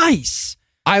 Nice.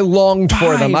 I longed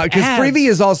for them because Freebie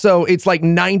is also, it's like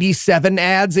 97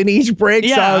 ads in each break.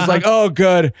 Yeah. So I was like, oh,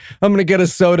 good. I'm going to get a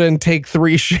soda and take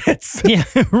 3 shits.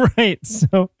 Yeah,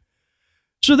 right.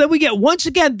 So then we get, once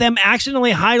again, them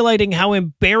accidentally highlighting how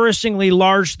embarrassingly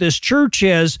large this church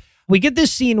is. We get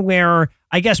this scene where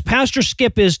I guess Pastor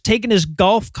Skip is taking his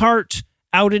golf cart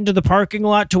out into the parking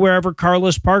lot to wherever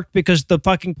Carla's parked because the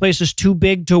fucking place is too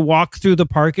big to walk through the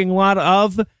parking lot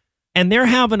of. And they're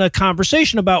having a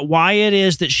conversation about why it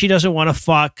is that she doesn't want to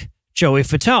fuck Joey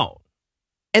Fatone.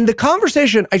 And the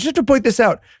conversation, I just have to point this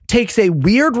out, takes a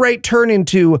weird right turn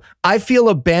into, I feel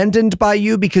abandoned by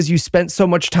you because you spent so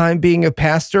much time being a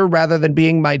pastor rather than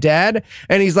being my dad.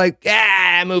 And he's like,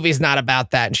 the movie's not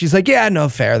about that. And she's like, yeah, no,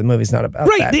 fair. The movie's not about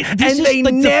that. And they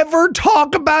like never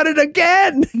talk about it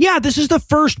again. Yeah, this is the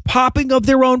first popping of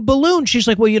their own balloon. She's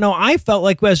like, well, you know, I felt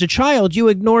like as a child, you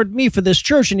ignored me for this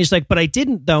church. And he's like, but I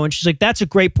didn't, though. And she's like, that's a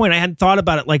great point. I hadn't thought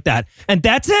about it like that. And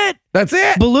that's it. That's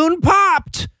it. Balloon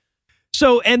popped.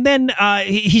 So, and then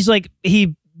he's like,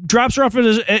 he drops her off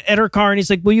at her car and he's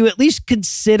like, will you at least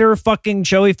consider fucking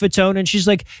Joey Fatone? And she's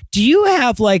like, do you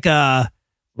have like a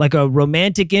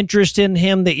romantic interest in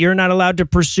him that you're not allowed to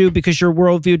pursue because your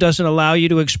worldview doesn't allow you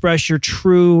to express your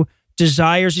true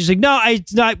desires? He's like, no,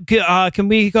 it's not. Can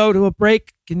we go to a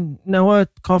break? Can Noah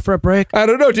call for a break? I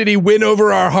don't know. Did he win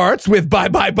over our hearts with bye,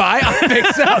 bye, bye? I think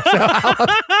so.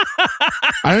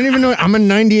 I don't even know. I'm a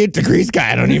 98 degrees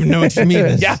guy. I don't even know what you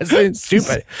mean. Yeah, it's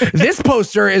stupid. This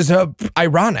poster is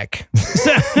ironic. It's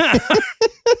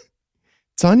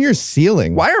on your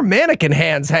ceiling. Why are mannequin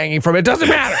hands hanging from it? Doesn't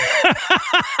matter.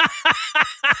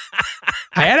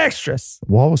 I had extras.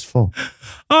 The wall was full.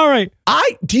 All right.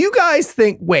 Do you guys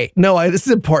think, wait, no, this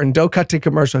is important. Don't cut to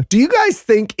commercial. Do you guys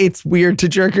think it's weird to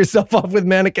jerk yourself off with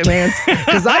mannequin hands?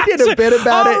 Because I did a bit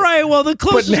about it. All right. Well, the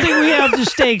closest thing we have to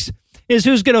stakes is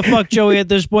who's going to fuck Joey at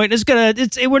this point.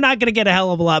 We're not going to get a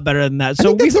hell of a lot better than that.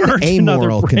 So we've earned another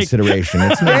break. Consideration.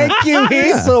 It's not, thank you,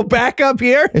 Heath. So back up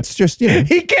here. It's just, you know.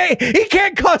 He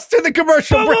can't cost to the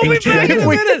commercial break. We'll be back in a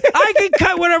minute. I can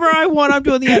cut whatever I want. I'm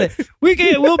doing the edit.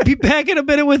 We'll be back in a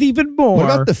minute with even more. What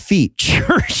about the feet?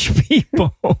 Church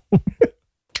people.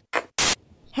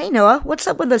 Hey, Noah. What's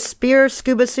up with the spear,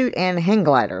 scuba suit, and hang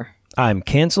glider? I'm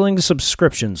canceling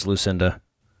subscriptions, Lucinda.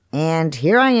 And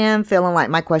here I am feeling like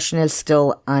my question is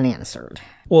still unanswered.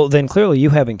 Well, then clearly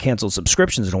you haven't canceled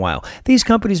subscriptions in a while. These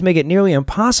companies make it nearly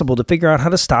impossible to figure out how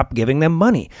to stop giving them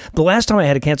money. The last time I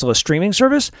had to cancel a streaming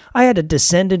service, I had to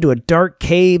descend into a dark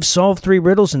cave, solve 3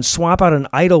 riddles, and swap out an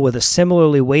idol with a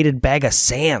similarly weighted bag of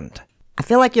sand. I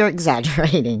feel like you're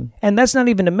exaggerating. And that's not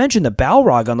even to mention the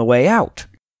Balrog on the way out.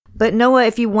 But Noah,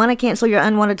 if you want to cancel your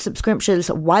unwanted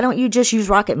subscriptions, why don't you just use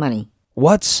Rocket Money?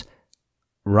 What's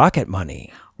Rocket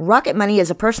Money? Rocket Money is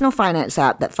a personal finance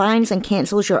app that finds and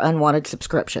cancels your unwanted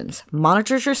subscriptions,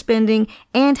 monitors your spending,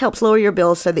 and helps lower your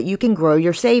bills so that you can grow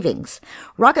your savings.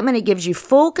 Rocket Money gives you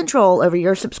full control over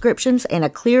your subscriptions and a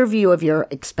clear view of your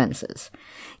expenses.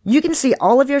 You can see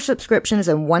all of your subscriptions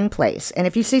in one place, and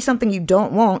if you see something you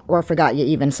don't want or forgot you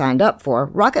even signed up for,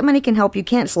 Rocket Money can help you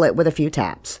cancel it with a few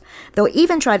taps. They'll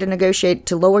even try to negotiate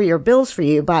to lower your bills for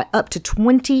you by up to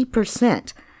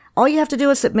 20%. All you have to do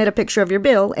is submit a picture of your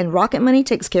bill, and Rocket Money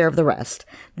takes care of the rest.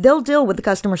 They'll deal with the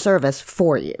customer service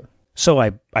for you. So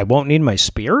I won't need my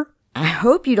spear? I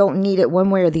hope you don't need it one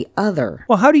way or the other.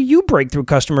 Well, how do you break through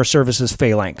customer service's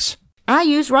phalanx? I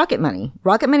use Rocket Money.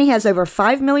 Rocket Money has over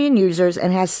 5 million users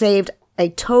and has saved a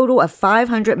total of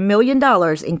 $500 million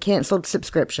in canceled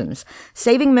subscriptions,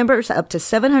 saving members up to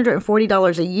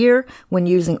 $740 a year when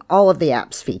using all of the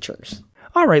app's features.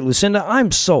 All right, Lucinda,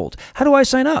 I'm sold. How do I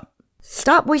sign up?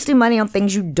 Stop wasting money on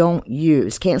things you don't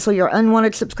use. Cancel your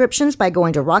unwanted subscriptions by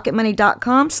going to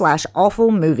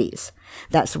rocketmoney.com/awfulmovies.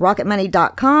 That's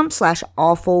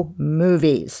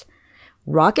rocketmoney.com/awfulmovies.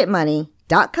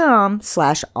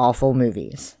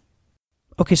 rocketmoney.com/awfulmovies.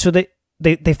 Okay, so they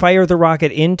fire the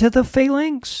rocket into the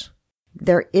phalanx?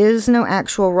 There is no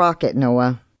actual rocket,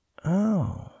 Noah.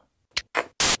 Oh.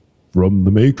 From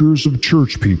the makers of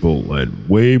Church People and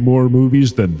way more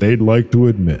movies than they'd like to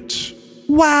admit.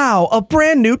 Wow, a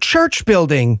brand new church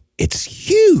building. It's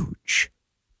huge.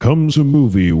 Comes a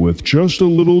movie with just a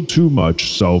little too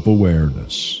much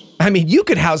self-awareness. I mean, you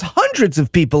could house hundreds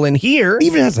of people in here. It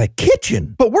even has a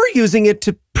kitchen. But we're using it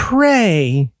to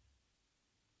pray.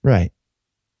 Right.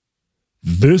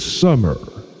 This summer,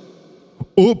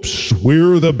 oops,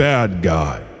 we're the bad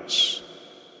guys.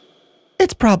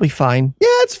 It's probably fine. Yeah,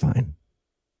 it's fine.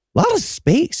 A lot of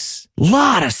space.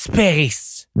 Lot of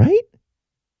space. Right?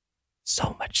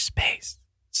 So much space.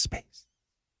 Space.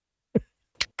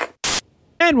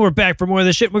 And we're back for more of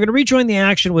this shit. We're going to rejoin the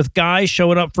action with Guy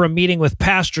showing up for a meeting with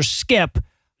Pastor Skip,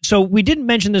 So we didn't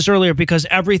mention this earlier because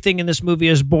everything in this movie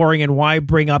is boring and why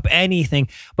bring up anything.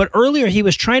 But earlier he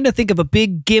was trying to think of a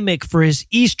big gimmick for his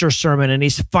Easter sermon, and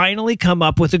he's finally come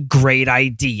up with a great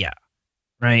idea,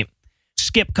 right?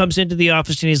 Skip comes into the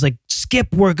office and he's like,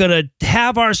 Skip, we're going to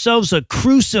have ourselves a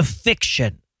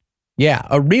crucifixion. Yeah,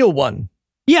 a real one.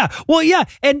 Yeah, well, yeah.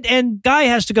 And Guy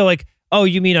has to go like, oh,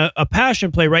 you mean a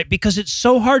passion play, right? Because it's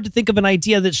so hard to think of an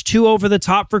idea that's too over the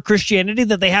top for Christianity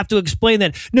that they have to explain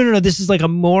that, no, this is like a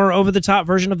more over the top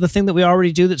version of the thing that we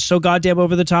already do that's so goddamn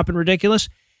over the top and ridiculous.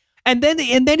 And then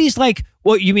he's like,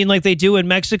 what, you mean like they do in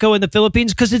Mexico and the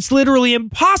Philippines? Because it's literally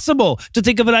impossible to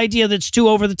think of an idea that's too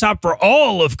over the top for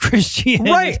all of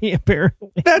Christianity, right? Apparently.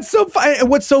 That's so funny.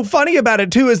 What's so funny about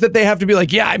it, too, is that they have to be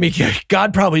like, yeah, I mean,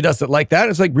 God probably doesn't like that.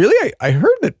 It's like, really? I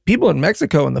heard that people in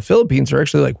Mexico and the Philippines are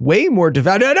actually like way more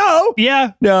devout. No.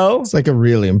 Yeah. No. It's like a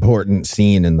really important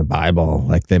scene in the Bible.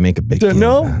 Like they make a big deal.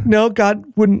 No, God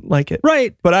wouldn't like it.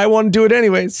 Right. But I want to do it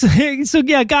anyways. So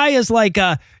yeah, Guy is like,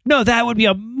 no, that would be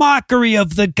a mockery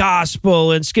of the gospel.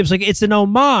 And Skip's like, it's an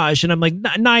homage. And I'm like,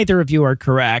 neither of you are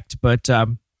correct, but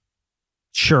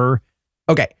sure.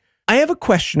 Okay. I have a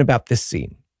question about this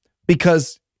scene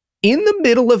because in the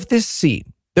middle of this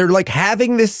scene, they're like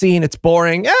having this scene. It's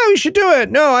boring. Oh, we should do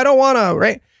it. No, I don't want to.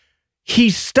 Right. He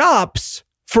stops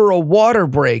for a water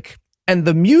break and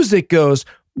the music goes,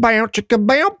 yeah,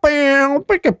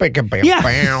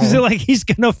 so like he's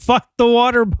gonna fuck the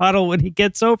water bottle when he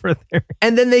gets over there.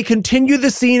 And then they continue the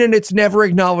scene and it's never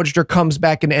acknowledged or comes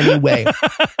back in any way.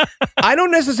 I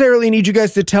don't necessarily need you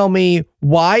guys to tell me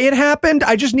why it happened.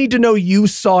 I just need to know you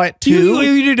saw it too.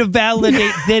 You need to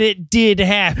validate that it did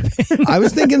happen. I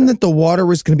was thinking that the water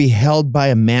was going to be held by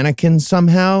a mannequin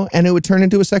somehow and it would turn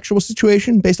into a sexual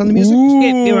situation based on the music.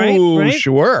 Ooh, right?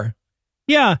 Sure.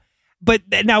 Yeah. But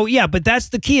now, yeah, but that's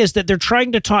the key is that they're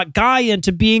trying to talk Guy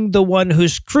into being the one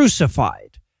who's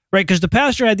crucified, right? Because the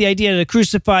pastor had the idea to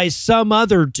crucify some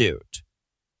other dude.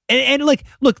 And like,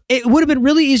 look, it would have been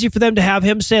really easy for them to have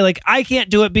him say, like, I can't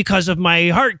do it because of my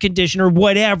heart condition or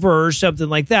whatever or something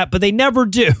like that. But they never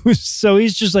do. So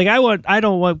he's just like, I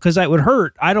don't want, because that would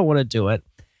hurt. I don't want to do it.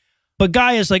 But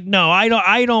Guy is like, no, I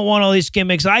don't want all these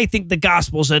gimmicks. I think the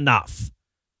gospel's enough.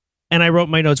 And I wrote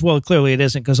my notes, well, clearly it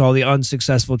isn't because all the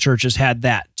unsuccessful churches had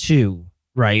that too,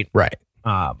 right? Right.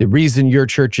 The reason your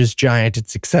church is giant and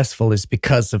successful is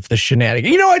because of the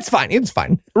shenanigans. You know, it's fine. It's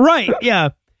fine. Right,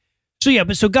 yeah.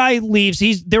 So Guy leaves.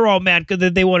 They're all mad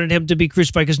because they wanted him to be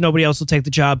crucified because nobody else will take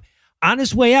the job. On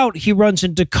his way out, he runs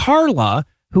into Carla,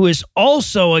 who is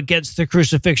also against the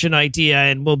crucifixion idea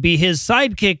and will be his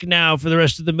sidekick now for the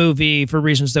rest of the movie for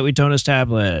reasons that we don't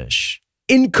establish.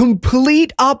 In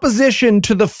complete opposition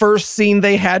to the first scene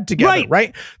they had together,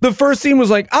 right? The first scene was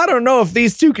like, I don't know if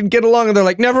these two can get along. And they're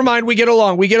like, never mind, we get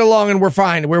along and we're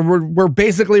fine. We're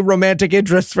basically romantic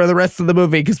interests for the rest of the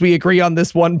movie because we agree on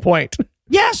this one point.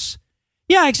 Yes.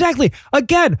 Yeah, exactly.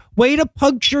 Again, way to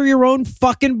puncture your own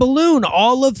fucking balloon.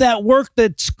 All of that work,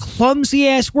 that's clumsy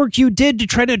ass work you did to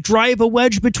try to drive a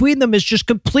wedge between them is just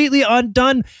completely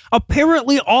undone,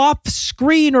 apparently off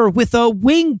screen or with a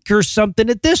wink or something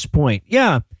at this point.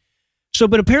 Yeah. So,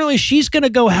 but apparently she's going to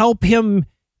go help him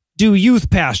do youth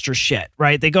pastor shit,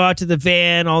 right? They go out to the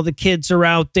van, all the kids are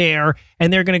out there,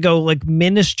 and they're going to go like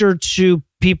minister to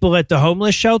people at the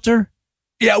homeless shelter.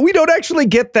 Yeah, we don't actually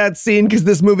get that scene because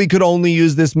this movie could only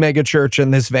use this mega church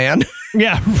and this van.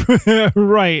 Yeah,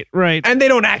 right. And they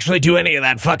don't actually do any of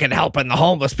that fucking helping the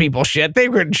homeless people shit. They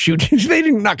were shoot.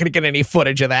 They're not going to get any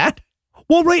footage of that.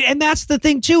 Well, right, and that's the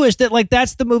thing too, is that like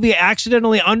that's the movie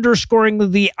accidentally underscoring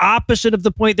the opposite of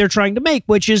the point they're trying to make,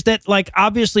 which is that like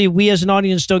obviously we as an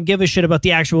audience don't give a shit about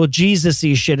the actual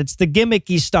Jesus-y shit. It's the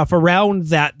gimmicky stuff around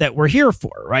that we're here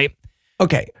for, right?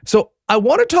 Okay, so I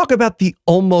want to talk about the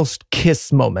almost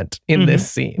kiss moment in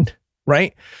this scene,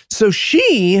 right? So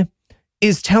she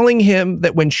is telling him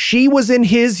that when she was in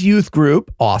his youth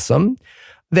group, awesome,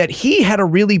 that he had a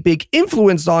really big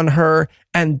influence on her,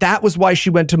 and that was why she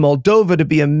went to Moldova to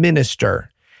be a minister.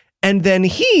 And then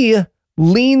he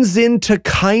leans in to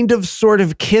kind of sort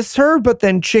of kiss her, but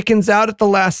then chickens out at the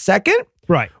last second.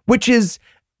 Right. Which is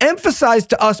emphasized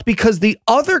to us because the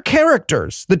other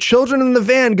characters, the children in the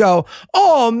van, go,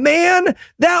 oh man,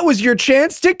 that was your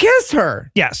chance to kiss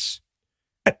her. Yes.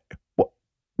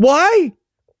 Why?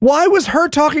 Why was her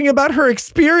talking about her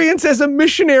experience as a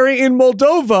missionary in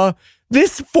Moldova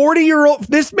this 40-year-old,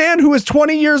 this man who is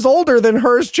 20 years older than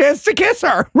her's chance to kiss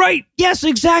her? Right. Yes,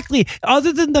 exactly.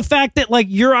 Other than the fact that like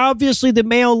you're obviously the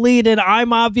male lead and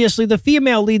I'm obviously the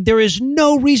female lead, there is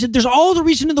no reason. There's all the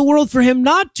reason in the world for him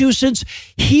not to, since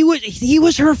he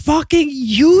was her fucking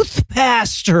youth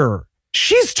pastor.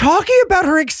 She's talking about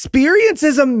her experience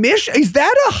as a mission. Is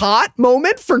that a hot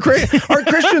moment for Are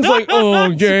Christians like,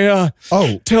 oh, yeah.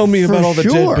 Oh, tell me about all the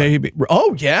sure. dead baby.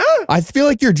 Oh, yeah? I feel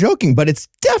like you're joking, but it's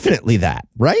definitely that,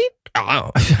 right?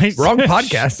 Oh, wrong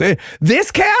podcast.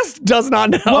 This cast does not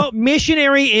know. Well,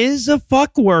 missionary is a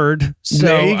fuck word. So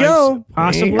there you go.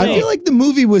 Possibly. I feel like the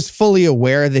movie was fully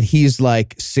aware that he's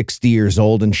like 60 years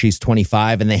old and she's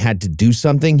 25 and they had to do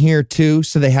something here too.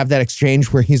 So they have that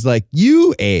exchange where he's like,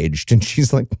 you aged. And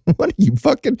she's like, what are you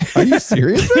are you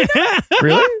serious?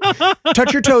 Really?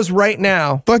 Touch your toes right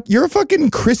now. Fuck, you're a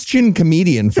fucking Christian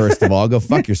comedian, first of all. Go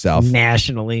fuck yourself.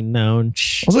 Nationally known.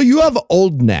 Also, you have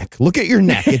old neck. Look at your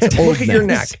neck. It's old Look at your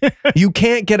neck. You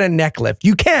can't get a neck lift.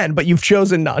 You can, but you've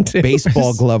chosen not to.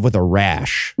 Baseball glove with a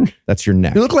rash. That's your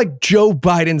neck. You look like Joe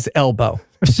Biden's elbow.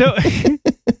 So,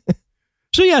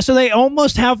 so they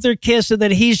almost have their kiss, and then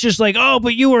he's just like, oh,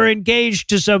 but you were engaged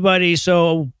to somebody,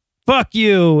 so fuck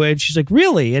you. And she's like,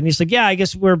 really? And he's like, yeah, I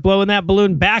guess we're blowing that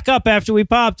balloon back up after we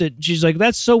popped it. And she's like,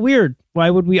 that's so weird. Why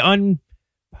would we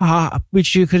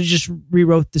which you could have just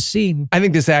rewrote the scene. I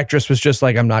think this actress was just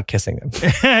like, I'm not kissing them.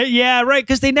 Yeah, right,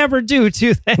 because they never do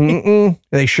they?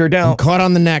 They sure I'm don't. caught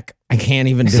on the neck. I can't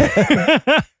even do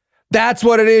it. That's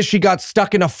what it is. She got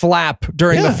stuck in a flap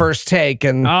during the first take,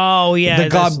 and oh yeah, the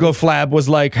Gobgo flab was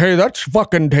like, hey, that's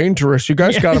fucking dangerous. You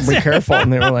guys got to be careful.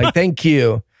 And they were like, thank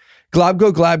you.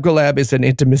 Globgo Glab is an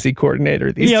intimacy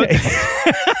coordinator these days.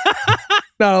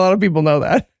 Not a lot of people know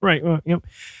that. Right. Well, yep.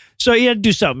 So he had to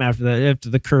do something after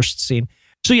the cursed scene.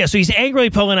 So yeah, so he's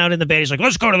angrily pulling out in the van. He's like,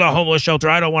 let's go to the homeless shelter.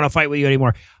 I don't want to fight with you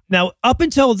anymore. Now, up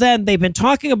until then, they've been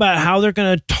talking about how they're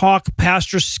going to talk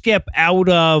Pastor Skip out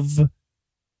of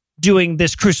doing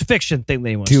this crucifixion thing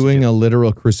they want to do. Doing a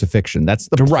literal crucifixion. That's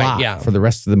the plot for the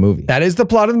rest of the movie. That is the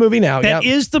plot of the movie now. That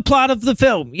is the plot of the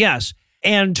film, yes.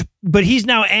 But he's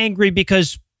now angry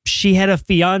because she had a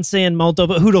fiance in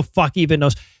Moldova. Who the fuck even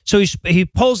knows? So he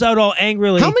pulls out all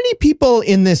angrily. How many people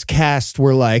in this cast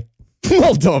were like,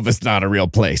 Moldova's not a real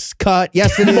place? Cut.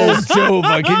 Yes, it is.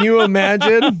 Moldova. Can you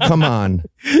imagine? Come on.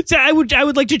 So I would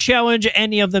like to challenge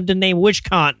any of them to name which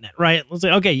continent, right? Let's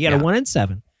say, okay, you got a 1 in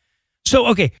 7. So,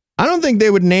 okay. I don't think they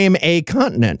would name a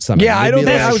continent somehow. Yeah, I don't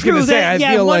think I was going to say. I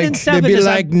feel 1 like in 7 they'd be is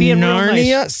like being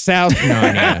Narnia, nice. South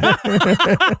Narnia.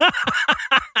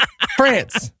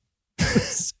 France.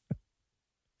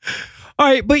 All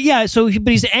right, but yeah,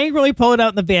 but he's angrily pulling out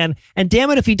in the van, and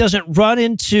damn it if he doesn't run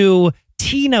into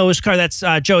Tino's car. That's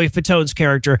Joey Fatone's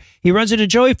character. He runs into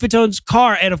Joey Fatone's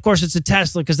car, and of course it's a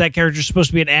Tesla because that character's supposed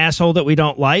to be an asshole that we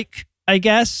don't like, I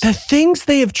guess. The things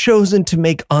they have chosen to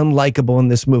make unlikable in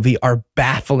this movie are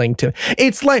baffling to me.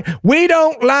 It's like, we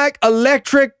don't like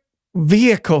electric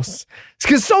vehicles.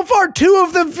 Because so far, 2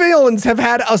 of the villains have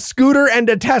had a scooter and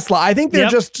a Tesla. I think they're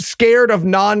just scared of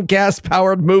non-gas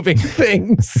powered moving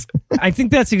things. I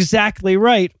think that's exactly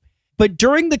right. But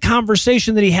during the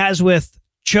conversation that he has with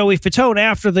Joey Fatone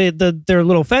after their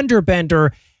little fender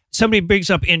bender, somebody brings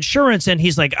up insurance, and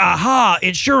he's like, aha,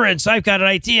 insurance. I've got an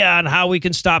idea on how we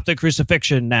can stop the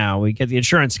crucifixion now. We get the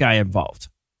insurance guy involved,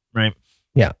 right?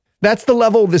 Yeah. That's the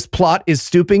level this plot is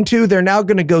stooping to. They're now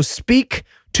going to go speak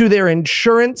to their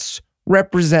insurance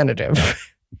representative.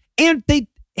 And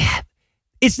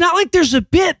it's not like there's a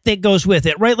bit that goes with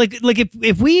it, right? Like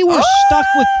if we were stuck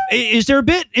with, is there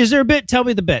a bit? Tell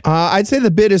me the bit. I'd say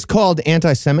the bit is called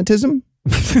anti-Semitism.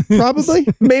 Probably.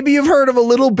 Maybe you've heard of a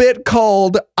little bit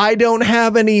called I Don't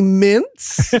Have Any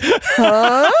Mints.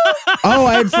 Huh? Oh,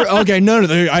 I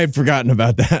had forgotten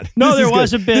about that. No, there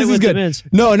was a bit with the mints.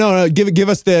 No. Give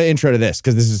us the intro to this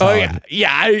because this is solid.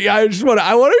 I just want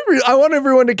I want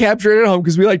everyone to capture it at home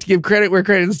because we like to give credit where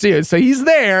credit's due. So he's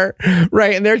there,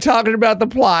 right, and they're talking about the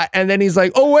plot, and then he's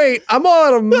like, "Oh wait, I'm all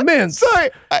out of mints." Sorry,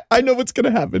 I know what's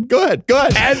gonna happen. Go ahead.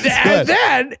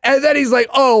 And then he's like,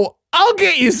 "Oh, I'll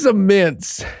get you some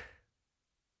mints."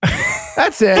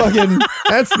 That's it.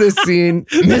 That's this scene.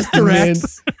 Mr.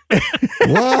 X.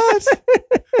 What?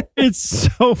 It's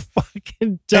so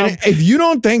fucking dumb. And if you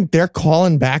don't think they're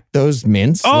calling back those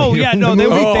mints. Oh, yeah. No,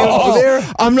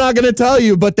 I'm not going to tell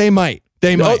you, but they might.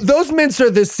 They might. Those mints are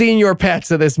the senior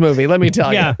pets of this movie, let me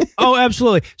tell you. Yeah. Oh,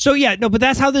 absolutely. So, yeah, no, but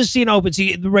that's how this scene opens.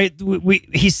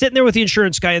 He's sitting there with the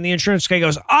insurance guy, and the insurance guy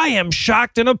goes, I am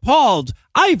shocked and appalled.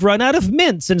 I've run out of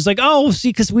mints. And it's like, oh, see,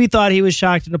 because we thought he was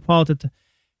shocked and appalled at the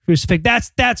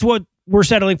crucifix. That's what we're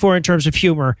settling for in terms of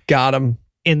humor. Got him.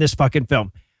 In this fucking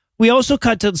film. We also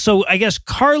cut to, so I guess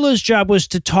Carla's job was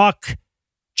to talk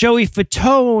Joey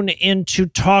Fatone into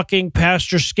talking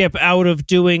Pastor Skip out of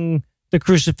doing the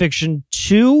crucifixion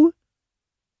too,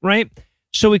 right?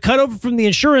 So we cut over from the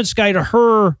insurance guy to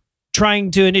her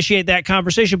trying to initiate that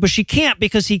conversation, but she can't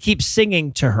because he keeps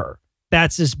singing to her.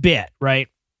 That's his bit, right?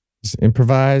 Just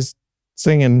improvised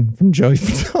singing from Joey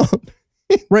Fatone.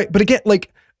 Right. But again,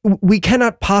 like, we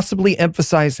cannot possibly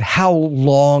emphasize how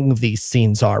long these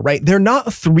scenes are, right? They're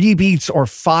not 3 beats or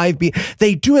 5 beats.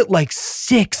 They do it like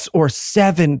 6 or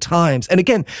 7 times. And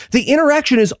again, the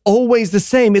interaction is always the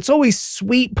same. It's always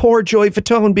sweet, poor Joey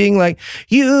Fatone being like,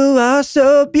 you are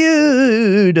so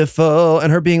beautiful.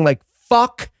 And her being like,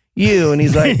 fuck you. And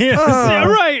he's like, Yes, yeah,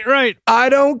 right. I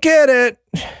don't get it.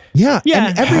 Yeah. Yeah.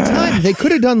 And every time they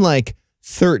could have done like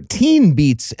 13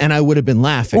 beats and I would have been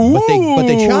laughing, but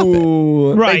they chop it.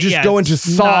 Right, They just yeah, go into it's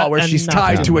Saw not where she's enough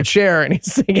tied of to a it. chair and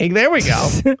he's singing. There we go.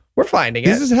 We're finding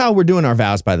This it. is how we're doing our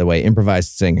vows, by the way,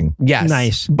 improvised singing. Yes.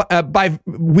 Nice. By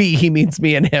we, he means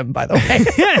me and him, by the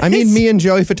way. I mean, me and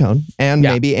Joey Fatone and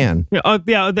Yeah. maybe Anne.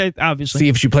 Obviously. See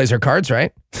if she plays her cards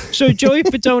right. So Joey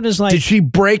Fatone is like, Did she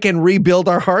break and rebuild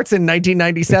our hearts in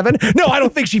 1997? No, I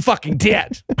don't think she fucking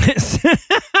did.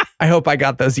 I hope I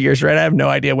got those years right. I have no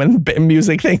idea when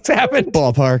music things happened.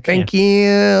 Ballpark. Thank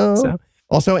you. So,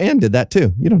 Also, Anne did that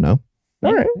too. You don't know.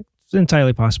 All right. it's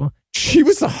entirely possible. She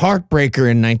was a heartbreaker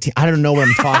in 19. I don't know what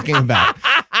I'm talking about.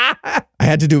 I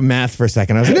had to do math for a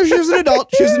second. I was like, no, she was an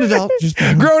adult. She was an adult. Just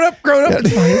Grown up.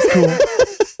 It's fine. It's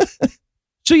cool.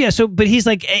 So yeah, but he's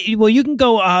like, well, you can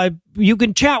go, you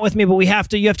can chat with me, but you have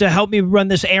to help me run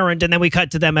this errand. And then we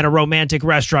cut to them at a romantic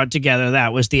restaurant together.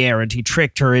 That was the errand. He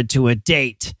tricked her into a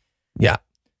date. Yeah.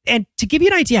 And to give you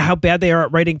an idea how bad they are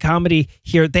at writing comedy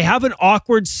here, they have an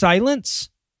awkward silence.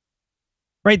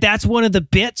 Right? That's one of the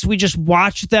bits. We just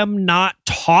watch them not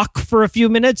talk for a few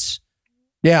minutes.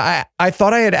 Yeah. I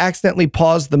thought I had accidentally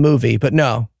paused the movie, but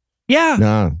no. Yeah.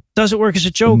 no. Doesn't work as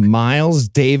a joke. Miles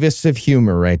Davis of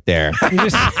humor right there.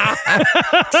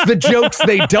 It's the jokes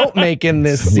they don't make in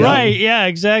this. Right. Yeah,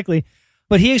 exactly.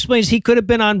 But he explains he could have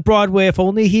been on Broadway if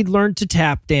only he'd learned to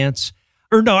tap dance.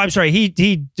 Or no, I'm sorry. He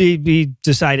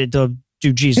decided to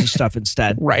do Jesus stuff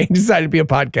instead. Right. He decided to be a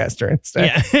podcaster instead.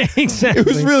 Yeah, exactly. It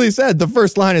was really sad. The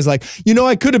first line is like,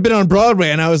 I could have been on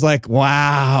Broadway. And I was like,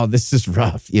 wow, this is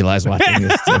rough. Eli's watching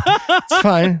this too. It's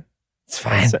fine. It's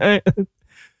fine.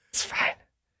 It's fine.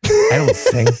 I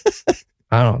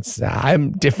don't sing.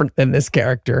 I'm different than this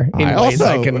character in I ways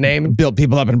also I can name. built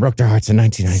people up and broke their hearts in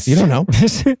 1990. You don't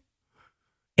know.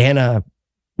 Anna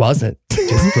wasn't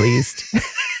displeased.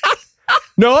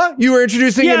 Noah, you were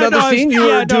introducing another scene. You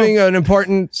were doing an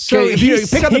important. So if you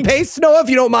pick up the pace, Noah, if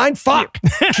you don't mind. Fuck.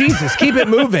 Jesus, keep it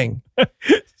moving.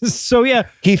 So yeah,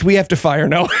 Keith, we have to fire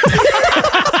Noah.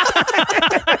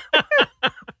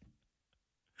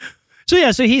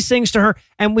 So he sings to her,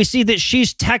 and we see that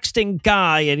she's texting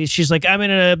Guy, and she's like, I'm in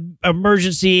an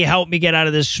emergency. Help me get out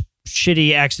of this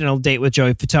shitty accidental date with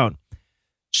Joey Fatone.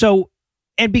 So,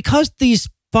 and because these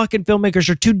fucking filmmakers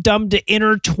are too dumb to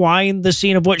intertwine the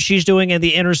scene of what she's doing and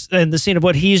the scene of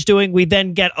what he's doing, we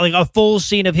then get like a full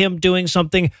scene of him doing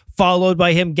something followed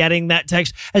by him getting that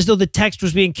text, as though the text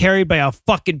was being carried by a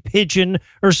fucking pigeon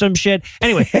or some shit.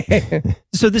 Anyway,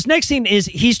 so this next scene is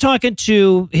he's talking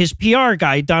to his PR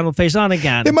guy, Donald Faison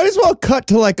again. They might as well cut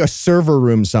to like a server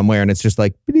room somewhere and it's just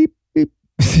like beep, beep,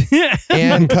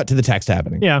 and cut to the text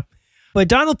happening. Yeah. But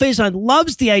Donald Faison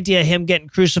loves the idea of him getting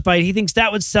crucified. He thinks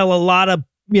that would sell a lot of,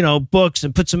 books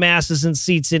and put some asses and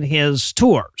seats in his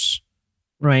tours.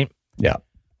 Right? Yeah.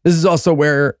 This is also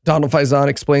where Donald Faison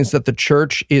explains that the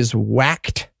church is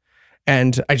whacked.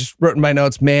 And I just wrote in my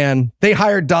notes, man, they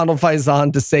hired Donald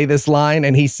Faison to say this line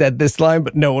and he said this line,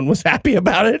 but no one was happy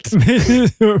about it.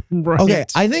 Right. Okay,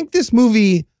 I think this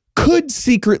movie could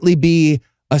secretly be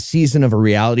a season of a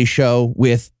reality show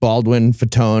with Baldwin,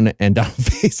 Fatone, and Donald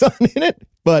Faison in it,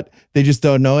 but they just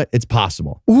don't know it. It's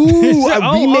possible. Ooh,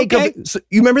 a remake okay. of... So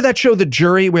you remember that show, The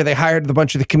Jury, where they hired a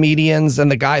bunch of the comedians and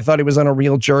the guy thought he was on a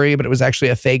real jury, but it was actually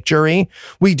a fake jury?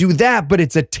 We do that, but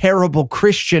it's a terrible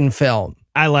Christian film.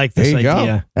 I like this There you go.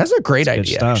 idea. That's a great That's good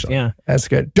idea, stuff, actually. yeah. That's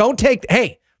good. Don't take...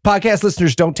 Hey, podcast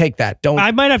listeners, don't take that. Don't... I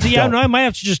might have to, don't. I might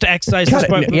have to just excise Cut this it.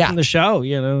 part Yeah. from the show,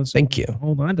 so Thank you.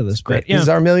 hold on to this. Great. But, yeah. This is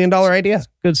our $1 million idea.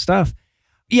 Good stuff.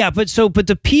 Yeah, but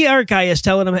the PR guy is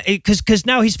telling him, because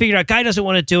now he's figured out Guy doesn't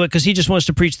want to do it because he just wants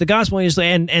to preach the gospel.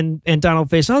 And Donald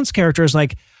Faison's character is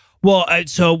like, well,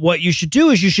 so what you should do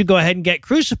is you should go ahead and get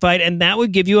crucified, and that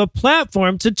would give you a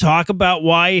platform to talk about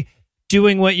why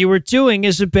doing what you were doing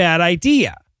is a bad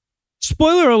idea.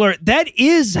 Spoiler alert, that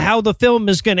is how the film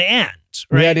is going to end.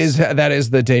 Right? That is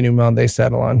the denouement they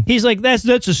settle on. He's like, that's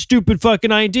a stupid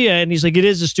fucking idea. And he's like, it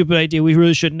is a stupid idea. We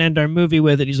really shouldn't end our movie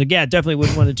with it. He's like, yeah, definitely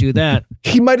wouldn't want to do that.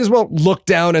 He might as well look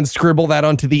down and scribble that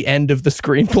onto the end of the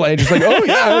screenplay. Just like, oh,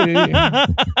 yeah.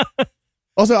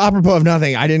 Also, apropos of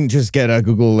nothing, I didn't just get a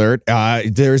Google alert.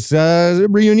 There's a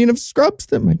reunion of Scrubs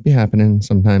that might be happening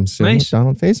sometime soon Nice. with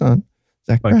Donald Faison.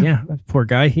 Zach But Braff. yeah, that poor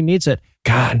guy, he needs it.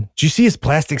 God, did you see his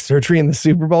plastic surgery in the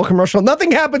Super Bowl commercial?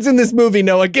 Nothing happens in this movie,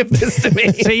 Noah. Give this to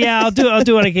me. So yeah, I'll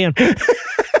do what I can.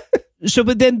 So,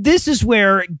 but then this is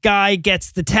where Guy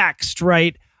gets the text,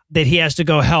 right? That he has to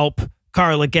go help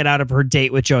Carla get out of her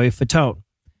date with Joey Fatone.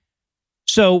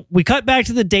 So we cut back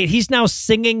to the date. He's now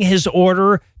singing his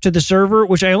order to the server,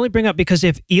 which I only bring up because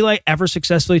if Eli ever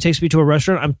successfully takes me to a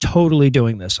restaurant, I'm totally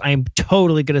doing this. I am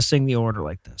totally going to sing the order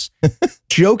like this.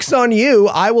 Joke's on you.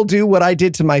 I will do what I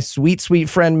did to my sweet, sweet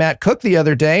friend Matt Cook the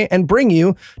other day and bring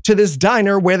you to this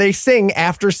diner where they sing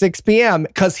after 6 p.m.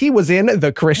 because he was in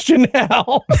the Christian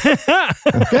hell.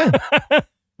 Okay. It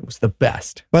was the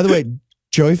best. By the way,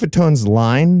 Joey Fatone's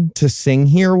line to sing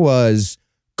here was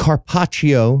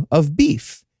carpaccio of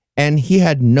beef. And he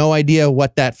had no idea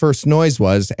what that first noise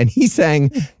was. And he sang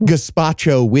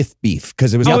gazpacho with beef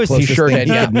because it was the he closest sure thing did,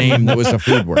 he yeah. could name that was a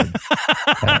food word.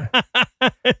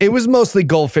 It was mostly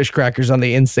goldfish crackers on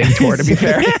the NSYNC tour, to be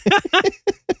fair.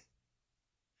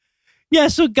 Yeah,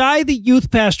 so Guy, the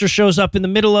youth pastor, shows up in the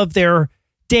middle of their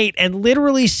date and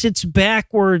literally sits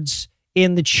backwards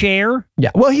in the chair.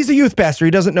 Yeah. Well, he's a youth pastor.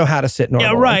 He doesn't know how to sit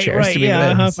normal Yeah, right, on chairs. right. To be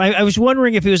Yeah, honest. I was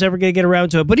wondering if he was ever going to get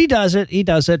around to it, but he does it. He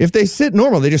does it. If they sit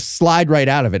normal, they just slide right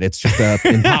out of it. It's just an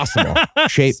impossible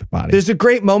shape body. There's a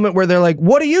great moment where they're like,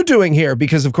 what are you doing here?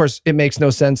 Because, of course, it makes no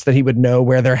sense that he would know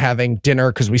where they're having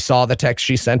dinner because we saw the text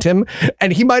she sent him.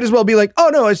 And he might as well be like, oh,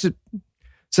 no, it's a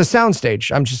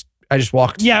soundstage. I just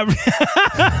walked Yeah.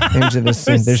 into this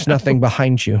scene. There's nothing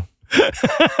behind you.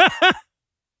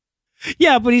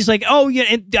 Yeah, but he's like, oh, yeah,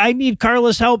 and I need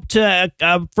Carla's help to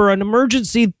for an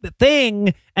emergency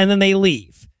thing, and then they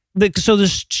leave. So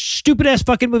this stupid-ass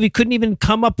fucking movie couldn't even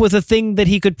come up with a thing that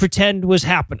he could pretend was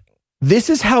happening.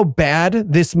 This is how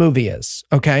bad this movie is,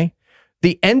 okay?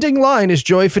 The ending line is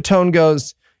Joey Fatone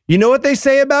goes, you know what they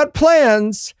say about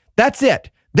plans? That's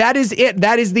it. That is it.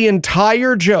 That is the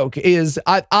entire joke is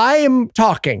I am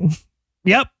talking.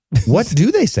 Yep. What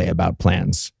do they say about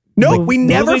plans? No, Like, we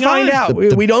never moving find on. out.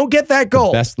 The We don't get that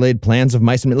goal. Best laid plans of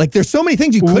mice and men. Like, there's so many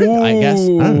things you couldn't, I guess. I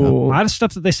don't A know. lot of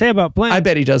stuff that they say about plants. I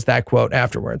bet he does that quote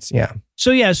afterwards. Yeah.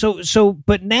 So yeah,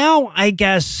 but now I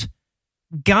guess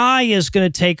Guy is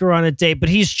going to take her on a date, but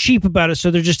he's cheap about it,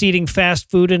 so they're just eating fast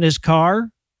food in his car.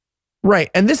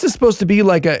 Right. And this is supposed to be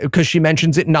like because she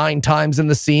mentions it 9 times in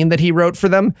the scene that he wrote for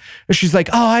them. She's like,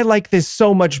 oh, I like this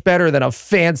so much better than a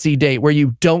fancy date where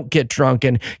you don't get drunk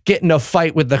and get in a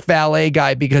fight with the valet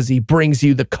guy because he brings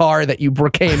you the car that you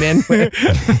came in with.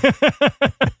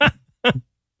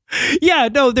 Yeah,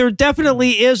 no, there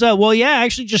definitely is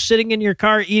actually just sitting in your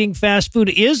car eating fast food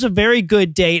is a very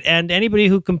good date, and anybody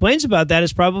who complains about that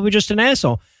is probably just an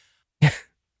asshole.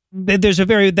 There's a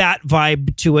very that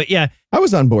vibe to it. Yeah. I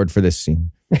was on board for this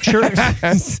scene. Sure.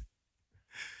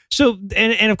 So,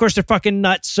 and of course they're fucking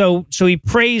nuts. So he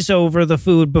prays over the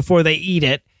food before they eat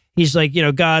it. He's like,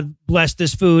 God bless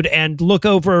this food and look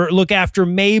after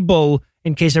Mabel,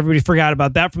 in case everybody forgot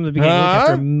about that from the beginning. Look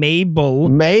after Mabel.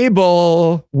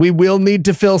 Mabel, we will need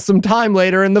to fill some time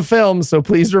later in the film, so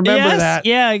please remember that.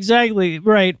 Yeah, exactly.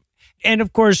 Right. And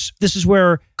of course, this is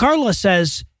where Carla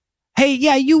says, hey,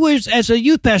 yeah, you as a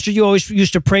youth pastor, you always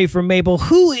used to pray for Mabel.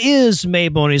 Who is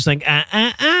Mabel? And he's like,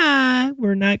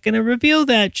 we're not going to reveal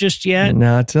that just yet.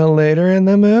 Not till later in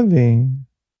the movie.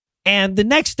 And the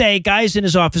next day, Guy's in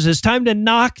his office. It's time to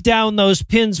knock down those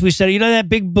pins we said. That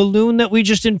big balloon that we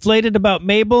just inflated about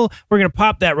Mabel? We're going to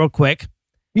pop that real quick.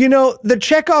 The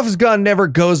Chekhov's gun never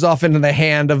goes off into the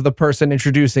hand of the person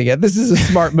introducing it. This is a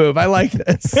smart move. I like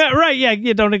this. Yeah, right. Yeah,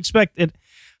 you don't expect it.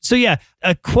 So yeah,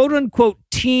 a quote-unquote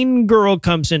teen girl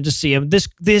comes in to see him.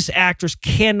 This actress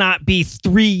cannot be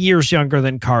 3 years younger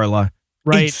than Carla,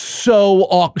 right? It's so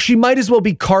awkward. She might as well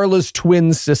be Carla's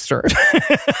twin sister.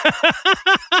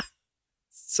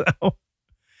 So,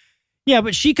 yeah,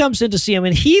 but she comes in to see him,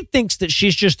 and he thinks that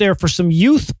she's just there for some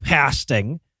youth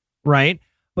pasting, right?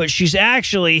 But she's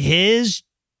actually his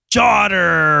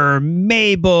daughter,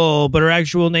 Mabel, but her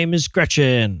actual name is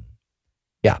Gretchen.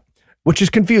 Yeah, which is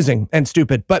confusing and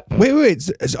stupid. But Wait.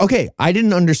 Okay, I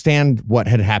didn't understand what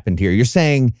had happened here. You're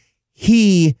saying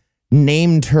he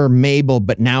named her Mabel,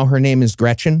 but now her name is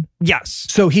Gretchen? Yes.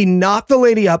 so he knocked the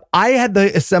lady up. I had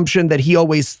the assumption that he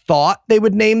always thought they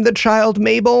would name the child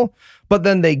Mabel, but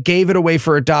then they gave it away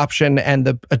for adoption, and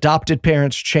the adopted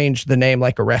parents changed the name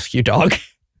like a rescue dog.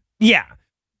 Yeah.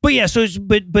 But yeah,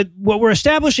 but what we're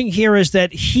establishing here is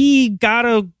that he got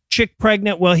a chick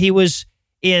pregnant while he was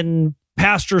in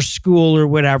pastor school or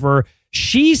whatever.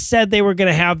 She said they were going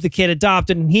to have the kid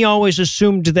adopted, and he always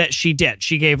assumed that she did.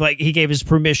 He gave his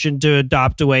permission to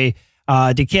adopt away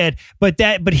the kid, but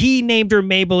he named her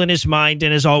Mabel in his mind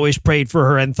and has always prayed for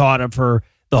her and thought of her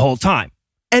the whole time.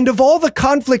 And of all the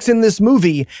conflicts in this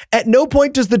movie, at no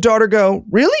point does the daughter go,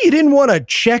 really? You didn't want to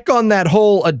check on that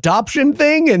whole adoption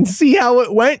thing and see how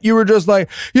it went? You were just like,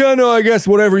 yeah, no, I guess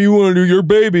whatever you want to do, your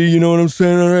baby, you know what I'm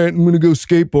saying? All right, I'm going to go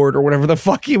skateboard or whatever the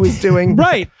fuck he was doing.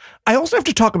 Right. I also have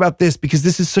to talk about this because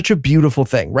this is such a beautiful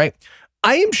thing, right?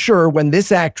 I am sure when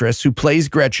this actress who plays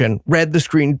Gretchen read the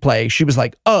screenplay, she was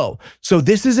like, oh, so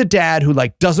this is a dad who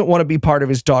like doesn't want to be part of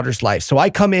his daughter's life. So I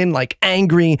come in like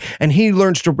angry and he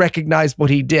learns to recognize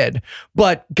what he did.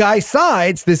 But Guy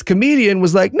Sides, this comedian,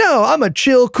 was like, no, I'm a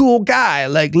chill, cool guy.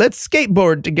 Like, let's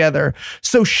skateboard together.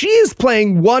 So she is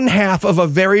playing one half of a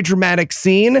very dramatic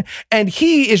scene and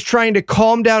he is trying to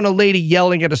calm down a lady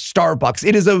yelling at a Starbucks.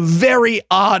 It is a very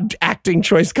odd acting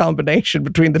choice combination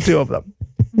between the two of them.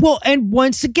 Well, and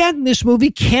once again, this movie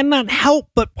cannot help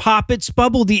but pop its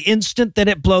bubble the instant that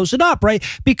it blows it up, right?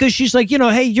 Because she's like, you know,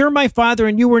 hey, you're my father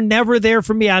and you were never there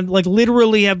for me. I like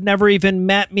literally have never even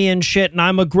met me and shit. And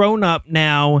I'm a grown up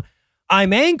now.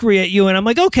 I'm angry at you. And I'm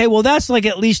like, okay, well, that's like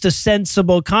at least a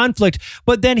sensible conflict.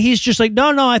 But then he's just like,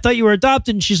 no, I thought you were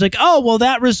adopted. And she's like, oh, well,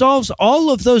 that resolves all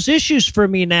of those issues for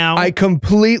me now. I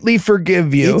completely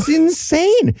forgive you. It's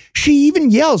insane. She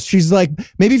even yells. She's like,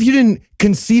 maybe if you didn't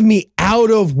conceive me out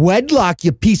of wedlock,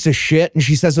 you piece of shit. And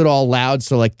she says it all loud.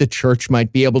 So like the church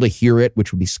might be able to hear it,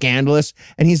 which would be scandalous.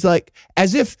 And he's like,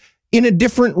 as if in a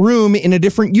different room, in a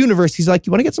different universe, he's like,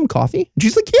 you want to get some coffee? And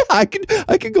she's like, yeah,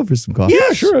 I could go for some coffee.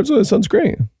 Yeah, sure. Absolutely. That sounds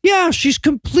great. Yeah, she's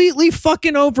completely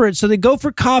fucking over it. So they go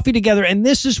for coffee together. And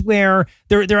this is where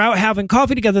they're out having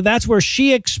coffee together. That's where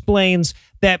she explains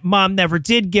that mom never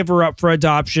did give her up for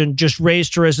adoption, just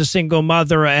raised her as a single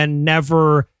mother and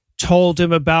never told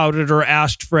him about it or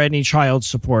asked for any child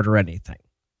support or anything.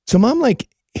 So mom like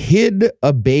hid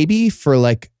a baby for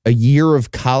like a year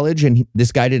of college and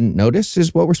this guy didn't notice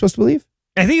is what we're supposed to believe?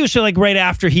 I think it was like right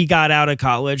after he got out of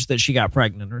college that she got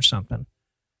pregnant or something.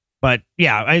 But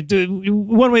yeah, I do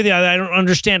one way or the other. I don't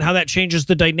understand how that changes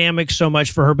the dynamic so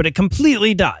much for her, but it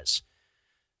completely does.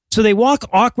 So they walk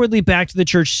awkwardly back to the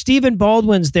church. Stephen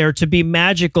Baldwin's there to be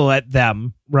magical at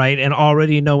them, right? And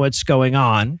already know what's going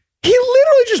on. He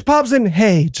literally just pops in,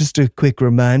 hey, just a quick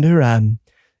reminder, I'm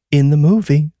in the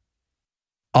movie.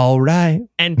 All right.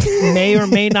 And may or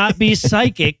may not be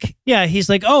psychic. Yeah, he's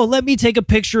like, oh, let me take a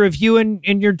picture of you and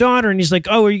your daughter. And he's like,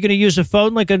 oh, are you going to use a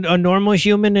phone like a normal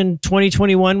human in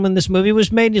 2021 when this movie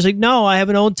was made? And he's like, no, I have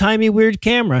an old-timey weird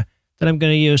camera that I'm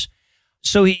going to use.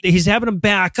 So he's having him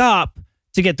back up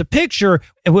to get the picture,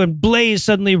 and when Blaze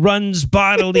suddenly runs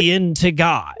bodily into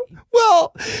Guy.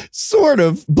 Well, sort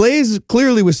of. Blaze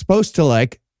clearly was supposed to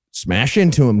like smash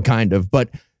into him kind of, but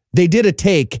they did a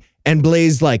take and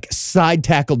Blaze like side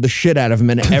tackled the shit out of him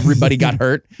and everybody got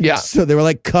hurt. Yeah. So they were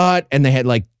like cut and they had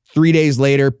like 3 days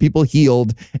later, people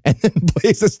healed and then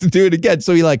Blaze has to do it again.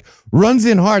 So he like runs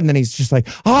in hard and then he's just like,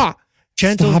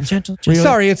 Gentle. Really?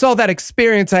 Sorry, it's all that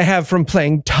experience I have from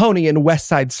playing Tony in West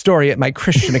Side Story at my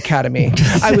Christian academy.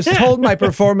 I was told my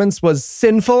performance was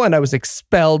sinful and I was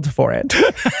expelled for it.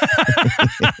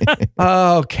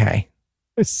 Okay.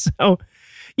 So,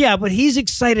 yeah, but he's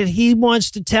excited. He wants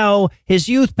to tell his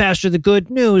youth pastor the good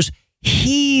news.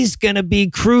 He's going to be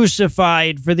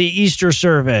crucified for the Easter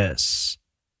service.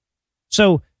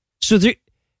 So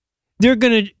they're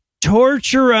going to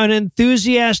torture an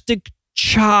enthusiastic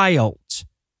child.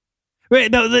 Right,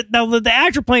 now, the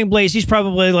actor playing Blaze, he's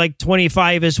probably like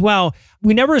 25 as well.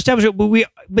 We never established it,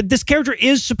 but this character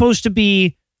is supposed to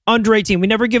be under 18. We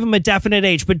never give him a definite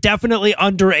age, but definitely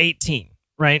under 18,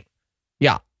 right?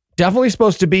 Yeah, definitely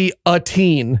supposed to be a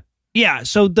teen. Yeah,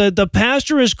 so the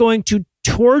pastor is going to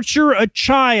torture a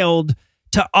child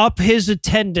to up his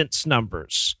attendance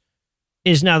numbers,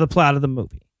 is now the plot of the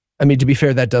movie. I mean, to be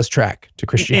fair, that does track to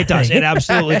Christianity. It does. It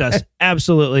absolutely does.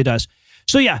 Absolutely does.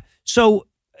 So yeah, so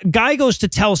Guy goes to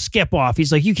tell Skip off.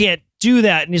 He's like, you can't do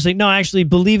that. And he's like, no, actually,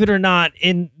 believe it or not,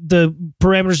 in the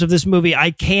parameters of this movie,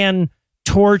 I can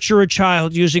torture a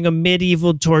child using a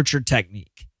medieval torture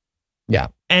technique. Yeah.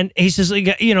 And he says,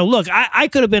 you know, look, I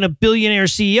could have been a billionaire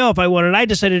CEO if I wanted. I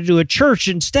decided to do a church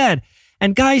instead.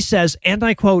 And Guy says, and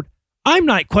I quote, I'm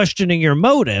not questioning your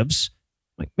motives.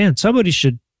 I'm like, man, somebody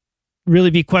should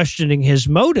really be questioning his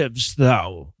motives,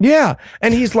 though. Yeah.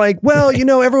 And he's like, well, you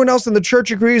know, everyone else in the church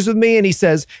agrees with me. And he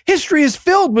says, history is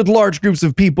filled with large groups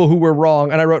of people who were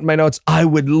wrong. And I wrote in my notes, I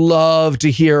would love to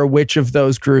hear which of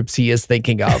those groups he is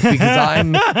thinking of, because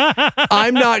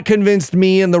I'm not convinced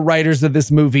me and the writers of this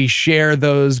movie share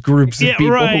those groups of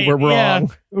people who were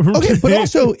wrong. Yeah. Okay, but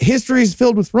also history is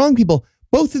filled with wrong people.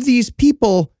 Both of these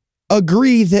people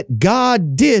agree that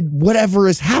God did whatever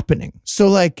is happening. So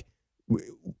like,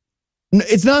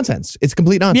 it's nonsense. It's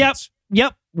complete nonsense.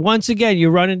 Yep. Once again, you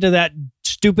run into that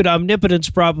stupid omnipotence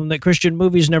problem that Christian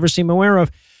movies never seem aware of.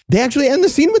 They actually end the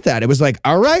scene with that. It was like,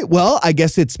 all right, well, I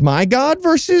guess it's my God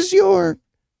versus your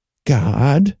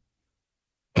God.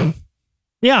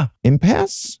 Yeah.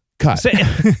 Impasse? Cut.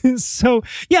 So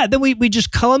yeah, then we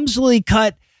just clumsily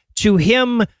cut to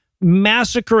him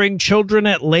massacring children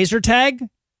at laser tag.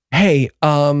 Hey,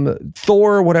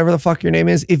 Thor, whatever the fuck your name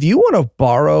is, if you want to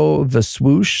borrow the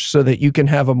swoosh so that you can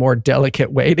have a more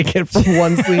delicate way to get from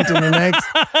one scene to the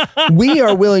next, we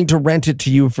are willing to rent it to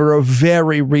you for a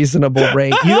very reasonable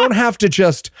rate. You don't have to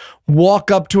just walk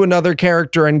up to another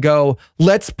character and go,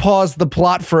 let's pause the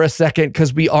plot for a second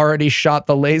because we already shot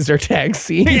the laser tag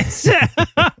scene.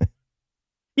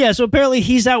 Yeah, so apparently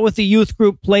he's out with the youth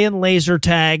group playing laser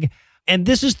tag. And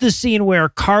this is the scene where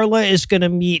Carla is going to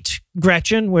meet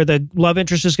Gretchen, where the love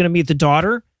interest is going to meet the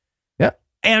daughter. Yeah.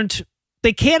 And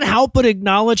they can't help but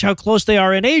acknowledge how close they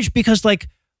are in age because, like,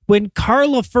 when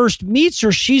Carla first meets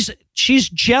her, she's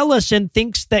jealous and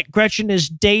thinks that Gretchen is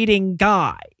dating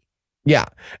Guy. Yeah.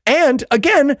 And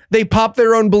again, they pop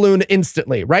their own balloon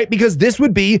instantly, right? Because this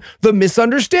would be the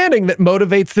misunderstanding that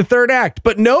motivates the third act.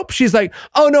 But nope, she's like,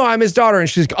 oh no, I'm his daughter. And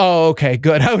she's like, oh, okay,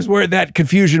 good. I was worried that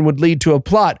confusion would lead to a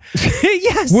plot.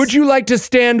 Yes. Would you like to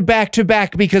stand back to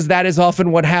back? Because that is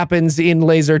often what happens in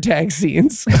laser tag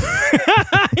scenes.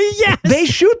 Yes.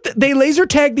 They laser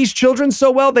tag these children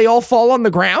so well, they all fall on the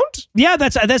ground? Yeah,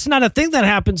 that's not a thing that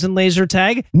happens in laser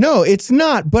tag. No, it's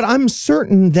not. But I'm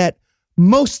certain that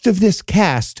most of this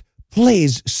cast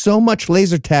plays so much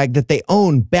laser tag that they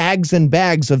own bags and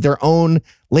bags of their own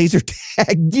laser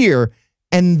tag gear,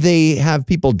 and they have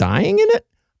people dying in it.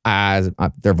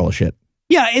 They're full of shit.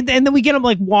 Yeah, and then we get them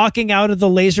like walking out of the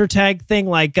laser tag thing,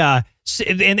 like and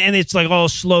it's like all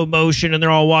slow motion, and they're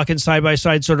all walking side by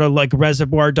side, sort of like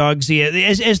Reservoir Dogsy,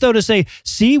 as though to say,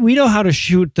 "See, we know how to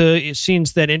shoot the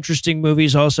scenes that interesting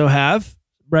movies also have."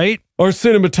 Right? Our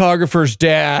cinematographer's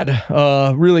dad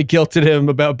really guilted him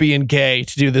about being gay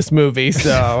to do this movie,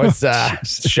 so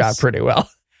it's shot pretty well.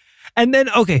 And then,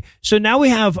 okay, so now we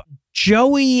have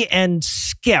Joey and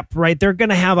Skip, right? They're going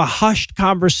to have a hushed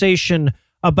conversation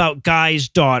about Guy's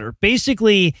daughter.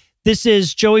 Basically, this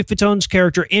is Joey Fatone's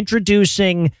character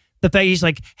introducing the fact he's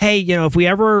like, hey, you know, if we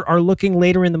ever are looking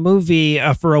later in the movie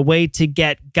for a way to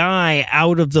get Guy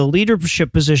out of the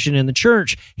leadership position in the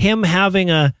church, him having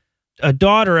a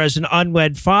daughter as an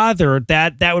unwed father,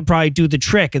 that would probably do the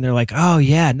trick. And they're like, oh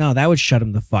yeah, no, that would shut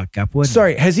him the fuck up, wouldn't it?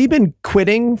 Sorry, has he been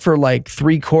quitting for like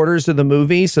 3/4 of the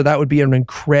movie? So that would be an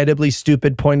incredibly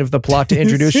stupid point of the plot to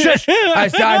introduce. Shush,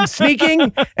 I'm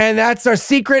sneaking, and that's our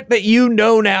secret that you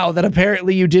know now that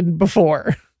apparently you didn't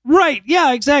before. Right,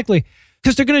 yeah, exactly.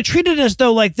 Because they're going to treat it as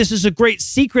though like this is a great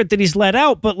secret that he's let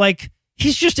out, but like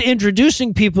he's just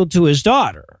introducing people to his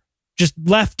daughter. Just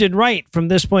left and right from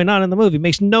this point on in the movie.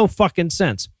 Makes no fucking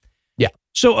sense. Yeah.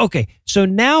 So, okay. So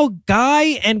now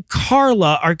Guy and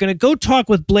Carla are going to go talk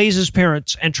with Blaze's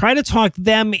parents and try to talk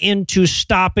them into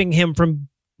stopping him from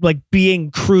like being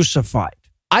crucified.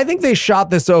 I think they shot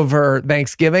this over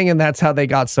Thanksgiving, and that's how they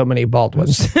got so many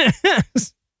Baldwins.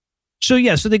 So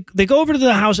yeah, so they go over to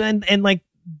the house and like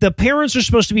the parents are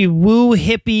supposed to be woo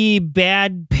hippie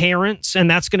bad parents,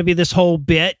 and that's going to be this whole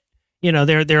bit. You know,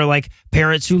 they're like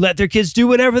parents who let their kids do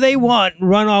whatever they want and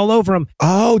run all over them.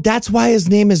 Oh, that's why his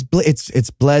name is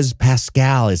it's Blaise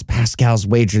Pascal. Is Pascal's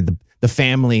wager. The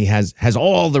family has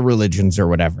all the religions or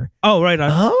whatever. Oh, right on.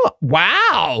 Oh,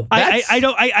 wow.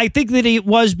 I think that it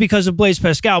was because of Blaise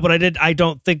Pascal, but I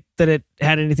don't think that it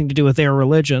had anything to do with their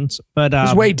religions. But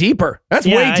it's way deeper. That's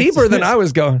way deeper than I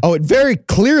was going. Oh, it very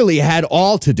clearly had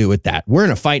all to do with that. We're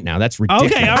in a fight now. That's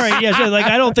ridiculous. Okay, all right. Yeah, so like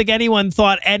I don't think anyone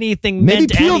thought anything Maybe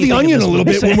meant peel the onion a little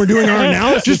bit when we're doing our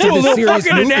analysis. Just do a of this little serious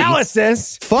fucking movie.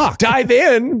 analysis. Fuck. Dive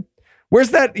in.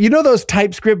 Where's that? You know those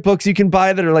TypeScript books you can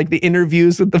buy that are like the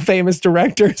interviews with the famous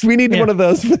directors? We need one of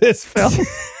those for this film.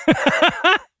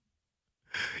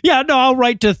 Yeah, no, I'll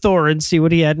write to Thor and see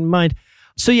what he had in mind.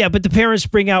 So yeah, but the parents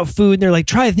bring out food and they're like,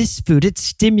 try this food. It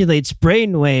stimulates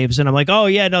brain waves. And I'm like, oh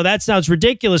yeah, no, that sounds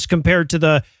ridiculous compared to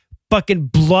the fucking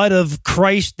blood of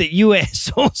Christ that you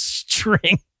assholes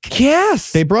drink.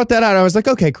 Yes. They brought that out. I was like,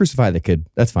 okay, crucify the kid.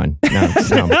 That's fine. Now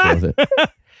I'm cool with it.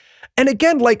 And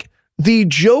again, like, the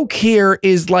joke here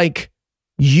is like,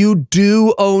 you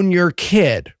do own your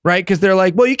kid, right? Because they're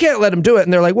like, well, you can't let him do it.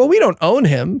 And they're like, well, we don't own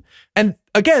him. And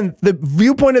again, the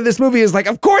viewpoint of this movie is like,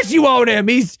 of course you own him.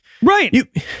 He's right.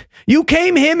 You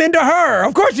came him into her.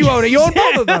 Of course you own it. You own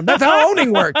both of them. That's how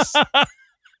owning works.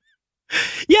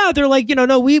 Yeah, they're like,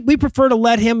 no, we prefer to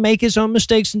let him make his own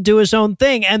mistakes and do his own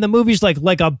thing. And the movie's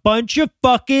like a bunch of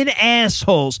fucking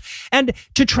assholes. And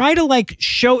to try to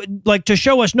show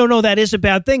us, no, that is a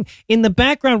bad thing. In the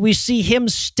background, we see him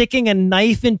sticking a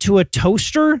knife into a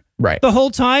toaster the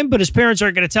whole time, but his parents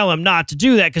aren't going to tell him not to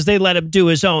do that because they let him do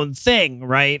his own thing,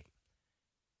 right?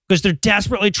 Because they're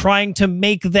desperately trying to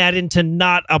make that into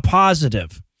not a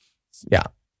positive. Yeah.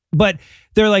 But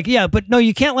they're like, yeah, but no,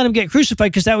 you can't let him get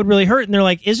crucified because that would really hurt. And they're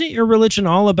like, isn't your religion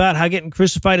all about how getting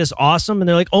crucified is awesome? And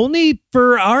they're like, only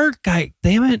for our guy.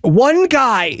 Damn it. One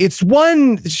guy. It's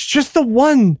just the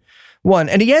one.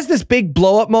 And he has this big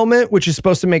blow up moment, which is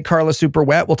supposed to make Carla super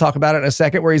wet. We'll talk about it in a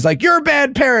second, where he's like, you're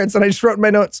bad parents. And I just wrote in my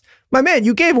notes, my man,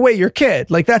 you gave away your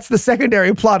kid. Like, that's the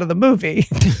secondary plot of the movie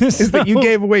is that you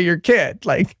gave away your kid.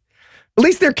 Like, at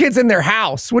least their kid's in their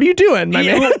house. What are you doing, my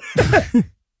man?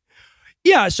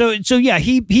 Yeah, so yeah,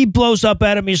 he blows up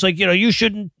at him. He's like, you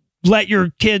shouldn't let your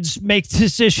kids make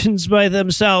decisions by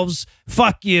themselves.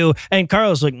 Fuck you. And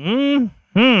Carla's like, and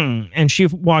she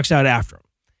walks out after him.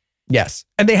 Yes.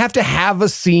 And they have to have a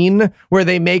scene where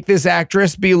they make this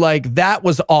actress be like, that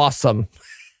was awesome.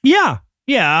 Yeah.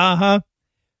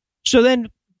 So then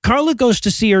Carla goes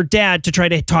to see her dad to try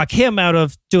to talk him out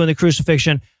of doing the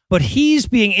crucifixion. But he's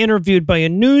being interviewed by a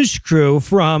news crew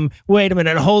from, wait a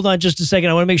minute, hold on just a second.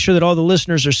 I want to make sure that all the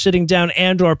listeners are sitting down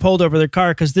and or pulled over their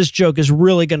car because this joke is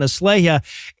really going to slay you.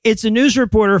 It's a news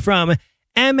reporter from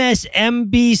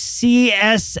MSNBCSN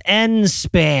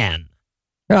Span.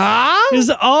 Is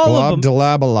all of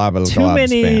them. Too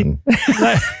many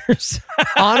letters.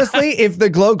 Honestly, if the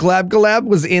Glow Glab Galab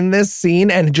was in this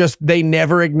scene and just they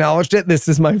never acknowledged it, this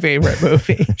is my favorite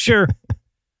movie. Sure.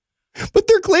 But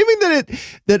they're claiming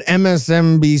that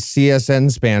MSNBCSN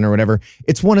Span or whatever,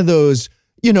 it's one of those,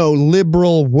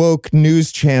 liberal woke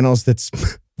news channels that's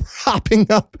propping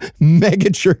up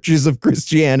mega churches of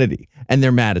Christianity. And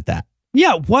they're mad at that.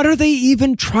 Yeah. What are they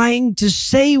even trying to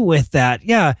say with that?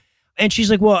 Yeah. And she's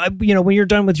like, well, when you're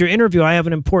done with your interview, I have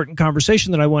an important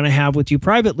conversation that I want to have with you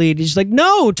privately. And he's like,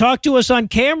 no, talk to us on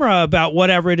camera about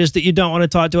whatever it is that you don't want to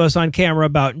talk to us on camera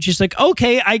about. And she's like,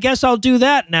 okay, I guess I'll do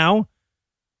that now.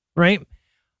 Right.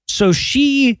 So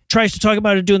she tries to talk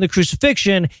about it doing the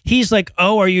crucifixion. He's like,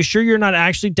 oh, are you sure you're not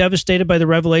actually devastated by the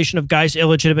revelation of Guy's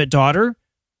illegitimate daughter?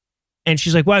 And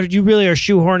she's like, wow, you really are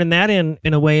shoehorning that in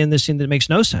a way in this scene that makes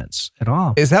no sense at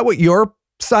all. Is that what your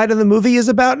side of the movie is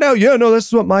about now? Yeah, no, this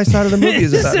is what my side of the movie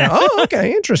is about now. Oh,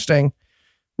 okay. Interesting.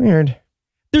 Weird.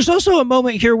 There's also a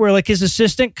moment here where his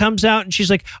assistant comes out and she's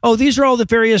like, oh, these are all the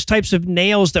various types of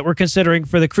nails that we're considering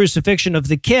for the crucifixion of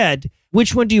the kid.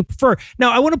 Which one do you prefer?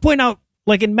 Now, I want to point out,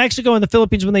 in Mexico and the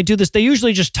Philippines, when they do this, they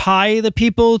usually just tie the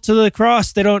people to the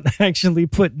cross. They don't actually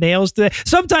put nails to it.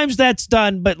 Sometimes that's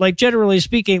done, but generally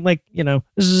speaking, this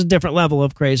is a different level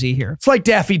of crazy here. It's like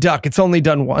Daffy Duck. It's only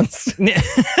done once.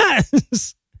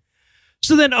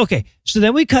 So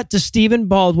then we cut to Stephen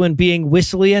Baldwin being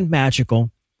whistly and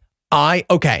magical.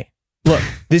 Look,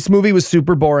 this movie was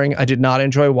super boring. I did not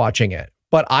enjoy watching it.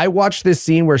 But I watched this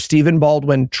scene where Stephen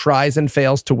Baldwin tries and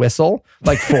fails to whistle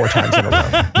 4 times in a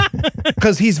row.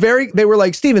 Because they were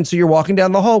like, Stephen, so you're walking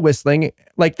down the hall whistling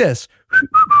like this.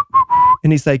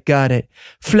 And he's like, got it.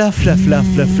 Fluff, fluff, fluff,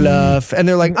 fluff, fluff. And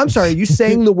they're like, I'm sorry, are you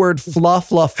saying the word fluff,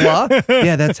 fluff, fluff?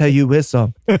 Yeah, that's how you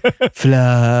whistle.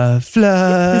 Fluff, fluff,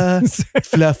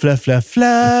 fluff, fluff, fluff,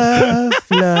 fluff,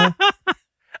 fluff.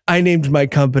 I named my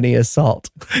company Assault.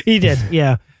 He did,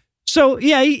 yeah. So,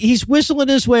 yeah, he's whistling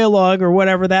his way along or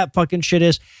whatever that fucking shit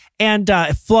is and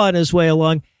flooding his way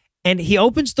along. And he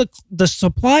opens the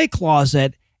supply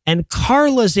closet and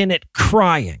Carla's in it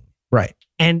crying. Right.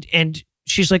 And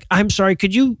she's like, I'm sorry,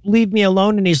 could you leave me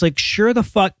alone? And he's like, sure the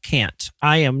fuck can't.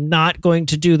 I am not going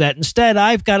to do that. Instead,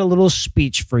 I've got a little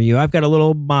speech for you. I've got a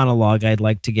little monologue I'd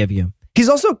like to give you. He's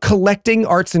also collecting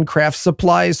arts and crafts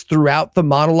supplies throughout the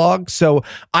monologue. So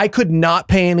I could not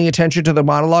pay any attention to the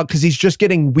monologue because he's just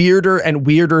getting weirder and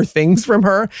weirder things from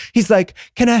her. He's like,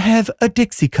 can I have a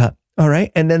Dixie cup? All right.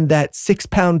 And then that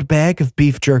 6-pound bag of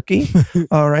beef jerky.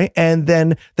 All right. And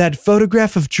then that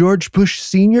photograph of George Bush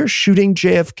Sr. shooting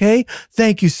JFK.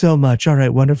 Thank you so much. All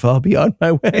right. Wonderful. I'll be on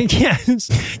my way. Yes.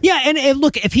 Yeah. And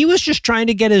look, if he was just trying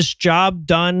to get his job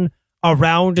done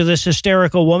around this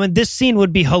hysterical woman, this scene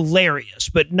would be hilarious.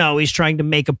 But no, he's trying to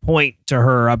make a point to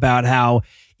her about how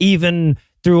even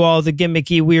through all the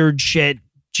gimmicky weird shit,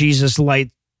 Jesus'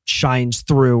 light shines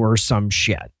through or some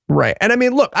shit. Right. And I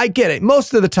mean, look, I get it.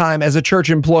 Most of the time as a church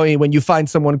employee, when you find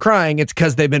someone crying, it's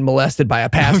because they've been molested by a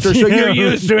pastor. So you're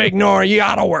used to ignoring. You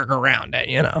got to work around it,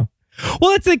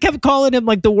 Well, they kept calling him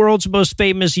like the world's most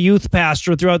famous youth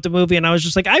pastor throughout the movie, and I was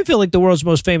just like, I feel like the world's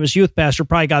most famous youth pastor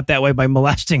probably got that way by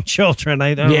molesting children.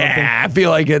 I feel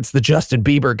like it's the Justin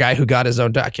Bieber guy who got his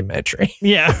own documentary.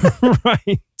 Yeah,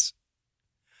 right.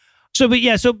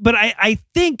 But I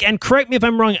think, and correct me if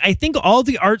I'm wrong, I think all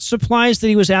the art supplies that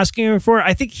he was asking her for,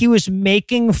 I think he was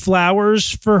making flowers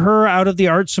for her out of the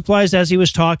art supplies as he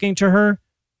was talking to her.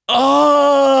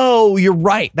 Oh, you're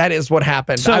right. That is what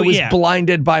happened. So, I was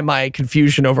blinded by my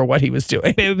confusion over what he was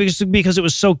doing. Because it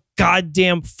was so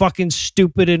goddamn fucking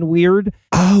stupid and weird.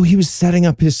 Oh, he was setting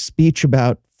up his speech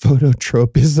about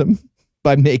phototropism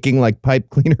by making like pipe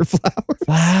cleaner flowers.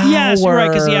 Yes, right,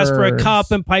 because he asked for a cup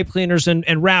and pipe cleaners and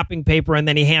wrapping paper, and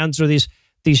then he hands her these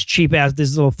cheap ass,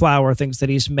 these little flower things that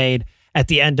he's made at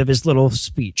the end of his little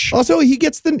speech. Also, he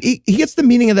gets the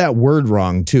meaning of that word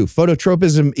wrong too.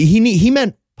 Phototropism. He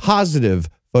meant positive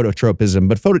phototropism,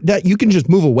 but that you can just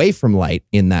move away from light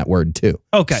in that word too.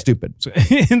 Okay, stupid.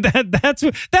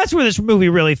 That's where this movie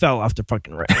really fell off the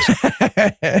fucking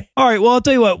rails. All right, well, I'll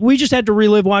tell you what, we just had to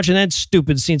relive watching that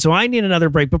stupid scene, so I need another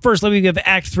break. But first, let me give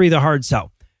Act 3 the hard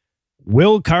sell.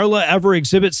 Will Carla ever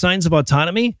exhibit signs of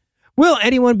autonomy? Will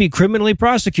anyone be criminally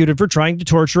prosecuted for trying to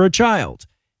torture a child?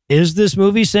 Is this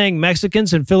movie saying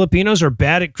Mexicans and Filipinos are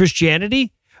bad at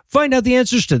Christianity? Find out the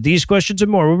answers to these questions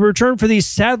and more when we return for the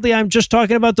sadly I'm just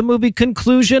talking about the movie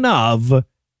conclusion of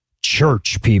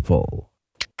Church People.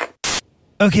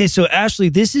 Okay, so Ashley,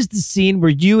 this is the scene where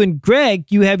you and Greg,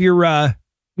 you have your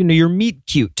your meet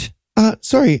cute.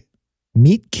 Sorry,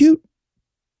 meet cute?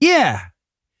 Yeah.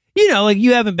 Like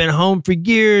you haven't been home for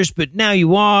years, but now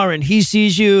you are, and he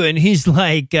sees you and he's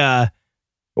like, wowie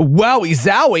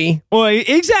zowie. Well,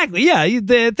 exactly. Yeah.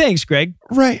 Thanks, Greg.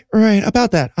 Right.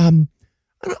 About that.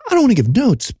 I don't want to give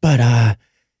notes, but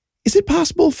is it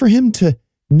possible for him to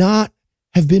not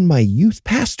have been my youth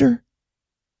pastor?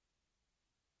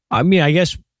 I mean, I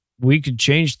guess we could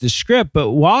change the script, but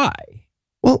why?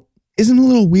 Well, isn't it a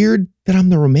little weird that I'm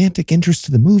the romantic interest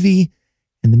of the movie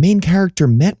and the main character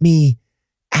met me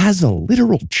as a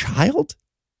literal child?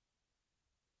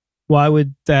 Why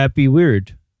would that be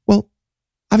weird? Well,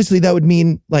 obviously that would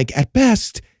mean, like, at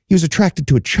best, he was attracted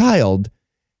to a child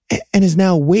and is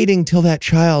now waiting till that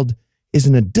child is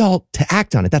an adult to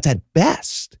act on it. That's at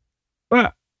best.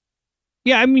 Well,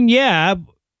 yeah, I mean, yeah.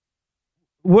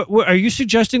 What are you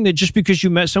suggesting that just because you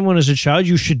met someone as a child,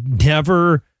 you should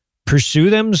never pursue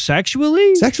them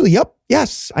sexually? Sexually, yep.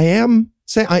 Yes, I am.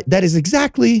 That is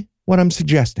exactly what I'm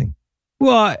suggesting.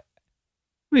 Well, I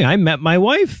mean, I met my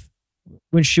wife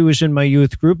when she was in my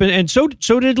youth group, and so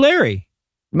did Larry.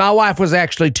 My wife was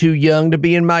actually too young to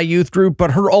be in my youth group,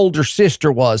 but her older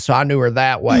sister was, so I knew her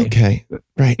that way. Okay,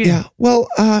 right, yeah. Well,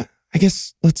 I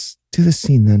guess let's do the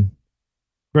scene then.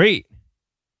 Great.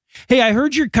 Hey, I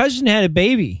heard your cousin had a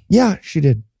baby. Yeah, she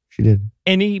did.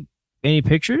 Any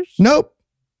pictures? Nope.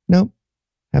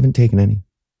 Haven't taken any.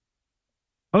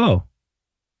 Oh,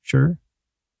 sure.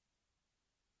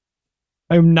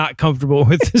 I'm not comfortable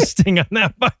with this thing on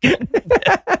that bucket.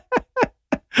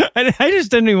 I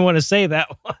just didn't even want to say that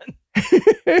one.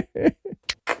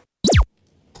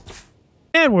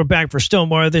 And we're back for still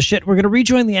more of this shit. We're going to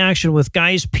rejoin the action with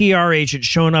Guy's PR agent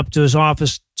showing up to his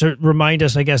office to remind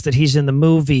us, I guess, that he's in the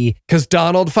movie. Because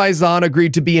Donald Faison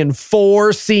agreed to be in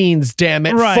 4 scenes, damn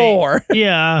it, right. 4.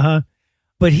 Yeah.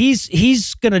 But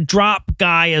he's going to drop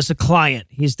Guy as a client.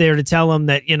 He's there to tell him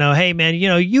that, hey, man,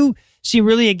 you seem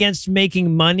really against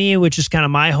making money, which is kind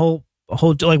of my whole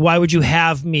like, why would you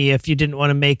have me if you didn't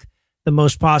want to make the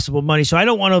most possible money? So I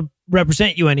don't want to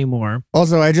represent you anymore.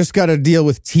 Also, I just got to deal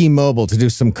with T-Mobile to do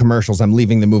some commercials. I'm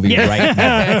leaving the movie right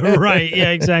now. Right. Yeah,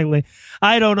 exactly.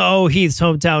 I don't owe Heath's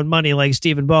hometown money like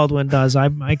Stephen Baldwin does. I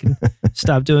can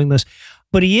stop doing this.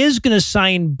 But he is going to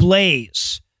sign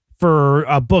Blaze for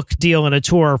a book deal and a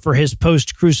tour for his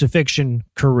post-crucifixion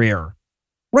career.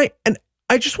 Right. And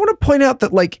I just want to point out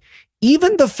that, like,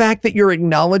 even the fact that you're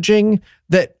acknowledging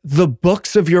that the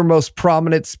books of your most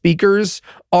prominent speakers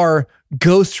are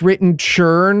ghost-written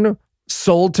churn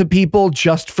sold to people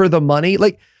just for the money,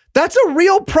 like, that's a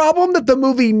real problem that the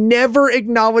movie never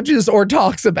acknowledges or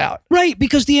talks about. Right,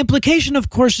 because the implication,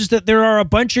 of course, is that there are a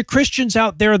bunch of Christians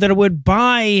out there that would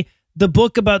buy the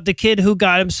book about the kid who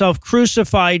got himself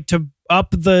crucified to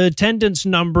up the attendance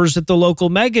numbers at the local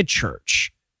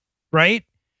megachurch, right?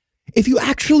 If you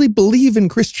actually believe in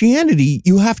Christianity,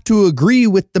 you have to agree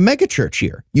with the megachurch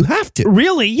here. You have to.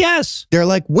 Really? Yes. They're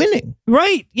like winning.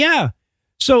 Right. Yeah.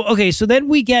 So, okay. So then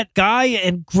we get Guy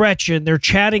and Gretchen. They're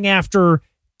chatting after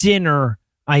dinner,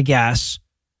 I guess.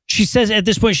 She says at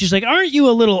this point, she's like, aren't you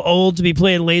a little old to be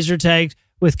playing laser tag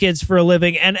with kids for a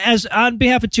living. And as on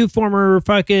behalf of two former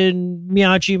fucking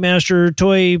Miyachi master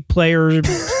toy players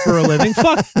for a living,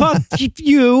 fuck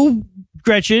you,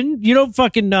 Gretchen. You don't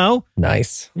fucking know.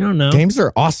 Nice. You don't know. Games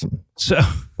are awesome. So,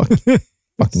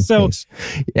 Fucking so face.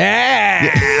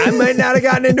 Yeah, I might not have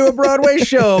gotten into a Broadway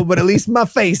show, but at least my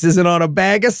face isn't on a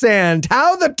bag of sand.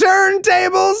 How the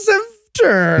turntables have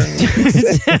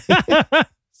turned.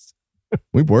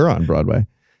 We were on Broadway.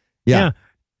 Yeah.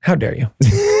 How dare you?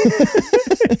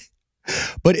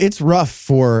 But it's rough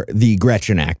for the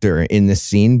Gretchen actor in this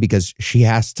scene because she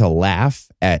has to laugh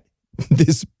at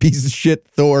this piece of shit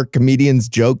Thor comedian's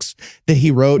jokes that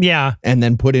he wrote and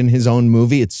then put in his own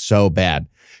movie. It's so bad.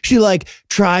 She like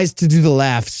tries to do the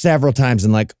laugh several times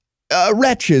and like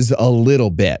retches a little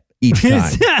bit each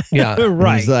time.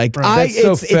 Right. He's like, Right.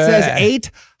 it says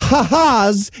 8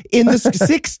 ha-has in the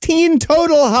 16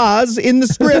 total ha's in the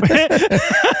script.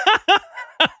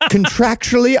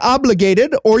 Contractually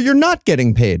obligated or you're not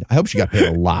getting paid. I hope she got paid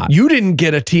a lot. You didn't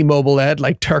get a T-Mobile ad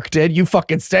like Turk did. You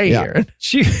fucking stay here.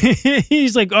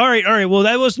 He's like, all right. Well,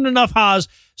 that wasn't enough ha's.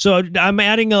 So I'm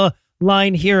adding a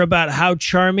line here about how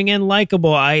charming and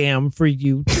likable I am for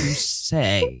you to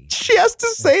say. She has to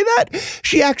say that?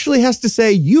 She actually has to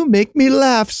say, you make me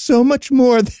laugh so much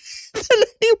more than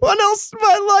anyone else in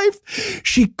my life.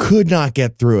 She could not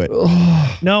get through it.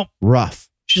 No. Rough.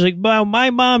 She's like, well, my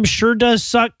mom sure does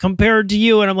suck compared to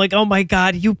you. And I'm like, oh my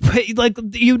God, you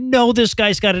know this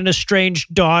guy's got an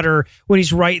estranged daughter when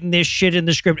he's writing this shit in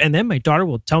the script. And then my daughter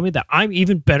will tell me that I'm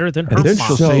even better than her And then mom.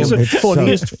 she'll say, So- I'm it's the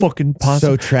funniest so- fucking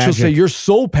possible. so tragic. She'll say, your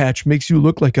soul patch makes you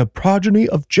look like a progeny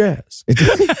of jazz.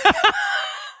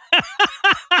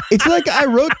 It's like I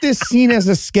wrote this scene as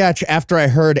a sketch after I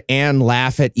heard Anne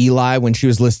laugh at Eli when she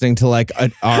was listening to like our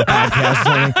podcast or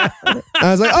something.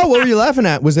 I was like, oh, what were you laughing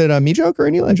at? Was it a me joke or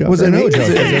an Eli joke? Was Or it an me?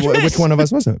 Noah joke? Which one of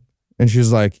us was it? And she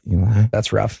was like, Eli.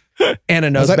 That's rough. Anna I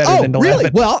knows was like, better oh, than to really? laugh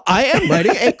at. Well, I am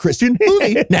writing a Christian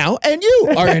movie now, and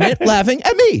you are in it laughing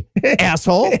at me,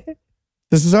 asshole.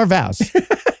 This is our vows.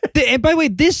 And by the way,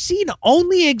 this scene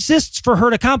only exists for her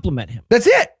to compliment him. That's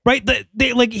it. Right?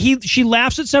 She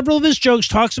laughs at several of his jokes,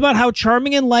 talks about how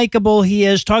charming and likable he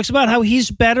is, talks about how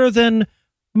he's better than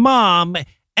mom,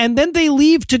 and then they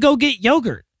leave to go get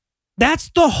yogurt. That's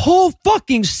the whole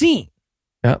fucking scene.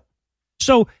 Yep.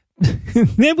 So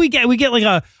then we get like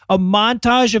a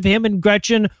montage of him and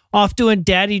Gretchen off doing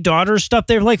daddy-daughter stuff.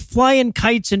 They're like flying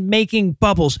kites and making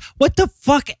bubbles. What the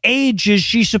fuck age is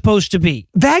she supposed to be?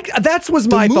 That's was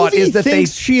my The thought movie is that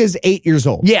thinks she is 8 years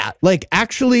old. Yeah. Like,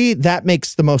 actually, that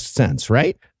makes the most sense,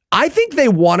 right? I think they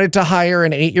wanted to hire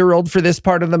an 8-year-old for this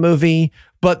part of the movie,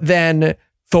 but then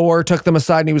Thor took them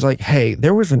aside and he was like, hey,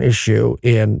 there was an issue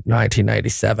in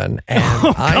 1997 and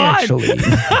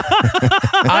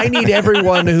I need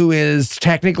everyone who is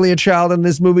technically a child in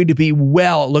this movie to be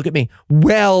look at me,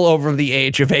 well over the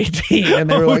age of 18. And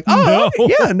they were like, oh,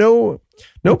 yeah, no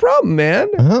problem, man.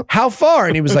 How far?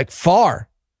 And he was like, far.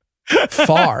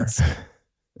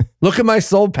 Look at my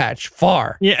soul patch,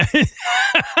 far. Yeah.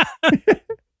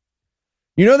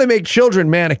 You know they make children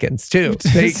mannequins too.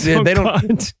 They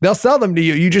don't. They'll sell them to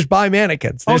you. You just buy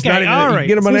mannequins. There's not even, all you right. can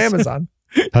get them on Amazon.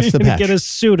 Touch the You're gonna patch. get a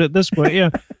suit at this point, yeah.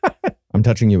 I'm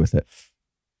touching you with it.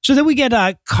 So then we get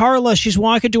Carla. She's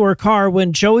walking to her car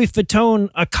when Joey Fatone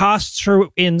accosts her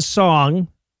in song.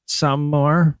 Some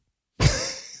more.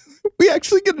 We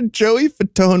actually get a Joey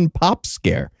Fatone pop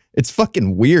scare. It's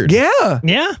fucking weird. Yeah.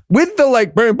 Yeah. With the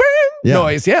like bang, bang Yeah.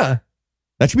 noise. Yeah.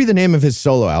 That should be the name of his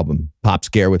solo album, Pop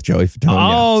Scare with Joey Fatone.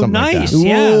 Oh, something like nice. that.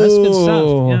 Yeah, that's good Ooh.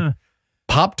 stuff. Yeah.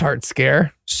 Pop-Tart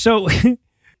scare. So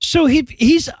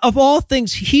he's of all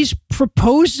things, he's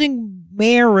proposing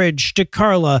marriage to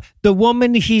Carla, the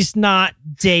woman he's not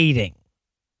dating,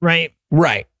 right?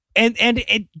 Right. And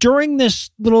during this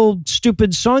little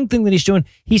stupid song thing that he's doing,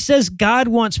 he says, God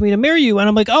wants me to marry you. And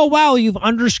I'm like, oh, wow, you've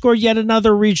underscored yet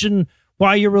another reason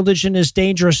why your religion is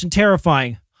dangerous and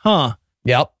terrifying. Huh.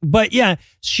 Yep. But yeah,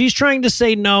 she's trying to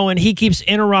say no, and he keeps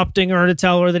interrupting her to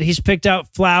tell her that he's picked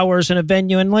out flowers and a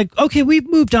venue. And like, okay, we've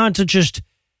moved on to just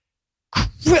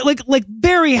like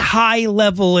very high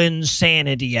level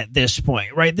insanity at this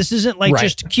point, right? This isn't like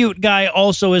just cute guy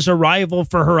also is a rival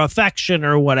for her affection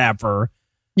or whatever.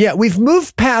 Yeah, we've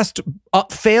moved past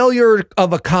failure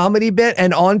of a comedy bit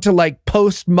and on to like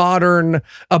postmodern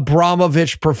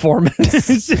Abramovich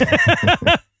performance.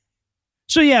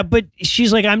 So yeah, but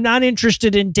she's like, I'm not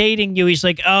interested in dating you. He's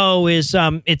like, oh, it's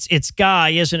Guy,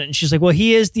 isn't it? And she's like, well,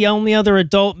 he is the only other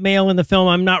adult male in the film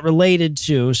I'm not related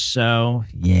to. So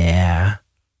yeah.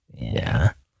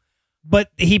 But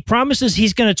he promises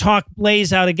he's going to talk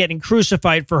Blaze out of getting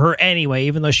crucified for her anyway,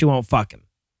 even though she won't fuck him,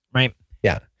 right?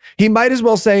 Yeah. He might as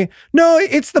well say, no,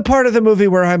 it's the part of the movie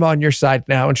where I'm on your side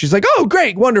now. And she's like, oh,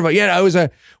 great, wonderful. Yeah, I was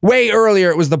way earlier.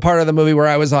 It was the part of the movie where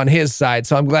I was on his side.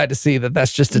 So I'm glad to see that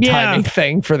that's just a timing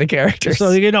thing for the characters.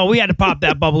 So, we had to pop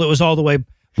that bubble. It was all the way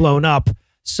blown up.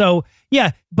 So,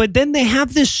 yeah. But then they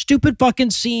have this stupid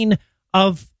fucking scene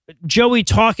of Joey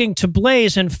talking to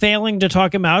Blaze and failing to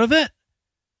talk him out of it.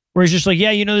 Where he's just like,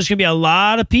 yeah, there's going to be a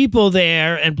lot of people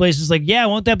there. And Blaze is like, yeah,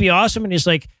 won't that be awesome? And he's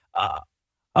like,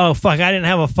 oh, fuck, I didn't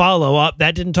have a follow-up.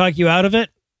 That didn't talk you out of it?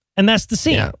 And that's the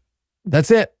scene. Yeah. That's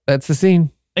it. That's the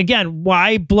scene. Again,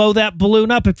 why blow that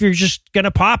balloon up if you're just going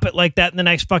to pop it like that in the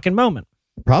next fucking moment?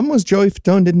 The problem was Joey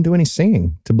Fatone didn't do any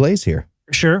singing to Blaze here.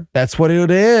 Sure. That's what it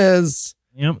is.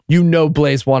 Yep.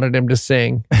 Blaze wanted him to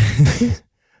sing.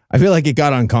 I feel like it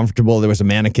got uncomfortable. There was a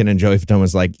mannequin and Joey Fatone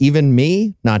was like, even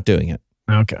me, not doing it.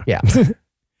 Okay. Yeah.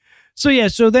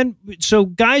 So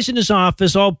Guy's in his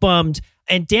office all bummed,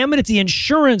 and damn it if the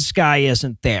insurance guy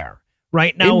isn't there.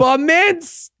 Right now. He bought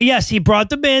mints. Yes, he brought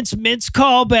the mints. Mints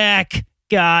callback,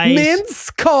 guys. Mints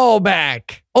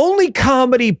callback. Only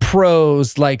comedy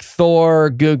pros like Thor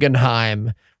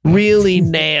Guggenheim really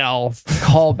nail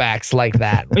callbacks like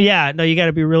that. Yeah, no, you got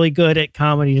to be really good at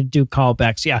comedy to do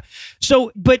callbacks. Yeah.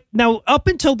 So, but now up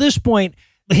until this point,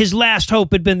 his last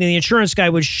hope had been the insurance guy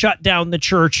would shut down the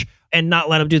church and not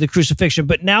let him do the crucifixion.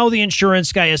 But now the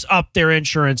insurance guy has upped their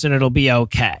insurance and it'll be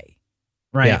okay.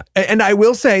 Right. Yeah. And I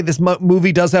will say this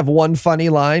movie does have one funny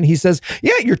line. He says,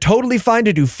 yeah, you're totally fine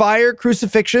to do fire,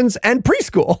 crucifixions, and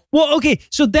preschool. Well, okay.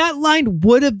 So that line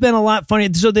would have been a lot funnier.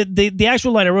 So the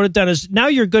actual line, I wrote it down, is now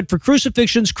you're good for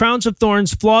crucifixions, crowns of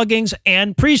thorns, floggings,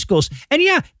 and preschools. And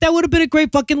yeah, that would have been a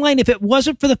great fucking line if it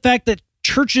wasn't for the fact that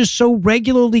churches so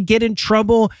regularly get in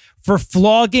trouble for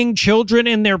flogging children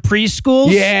in their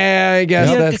preschools. Yeah, I guess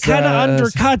it kind of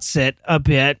undercuts it a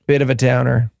bit. Bit of a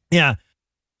downer. Yeah.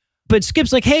 But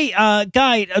Skip's like, hey,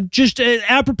 Guy, just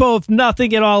apropos of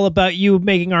nothing at all about you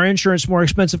making our insurance more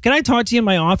expensive, can I talk to you in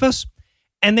my office?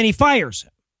 And then he fires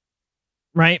him.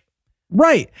 Right?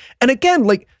 Right. And again,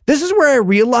 like, this is where I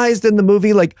realized in the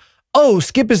movie, like, oh,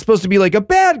 Skip is supposed to be like a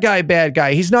bad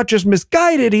guy. He's not just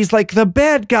misguided. He's like the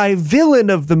bad guy villain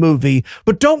of the movie.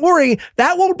 But don't worry,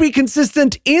 that won't be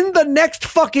consistent in the next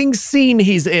fucking scene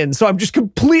he's in. So I'm just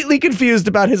completely confused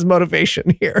about his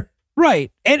motivation here.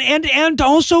 Right. And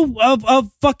also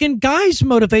of fucking Guy's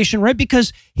motivation, right?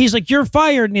 Because he's like, you're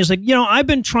fired. And he's like, I've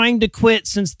been trying to quit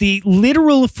since the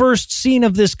literal first scene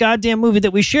of this goddamn movie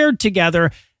that we shared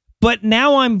together. But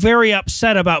now I'm very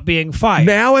upset about being fired.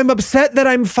 Now I'm upset that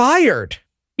I'm fired.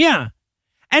 Yeah.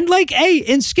 And like, hey,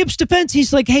 in Skip's defense,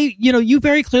 he's like, hey, you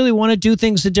very clearly want to do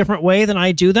things a different way than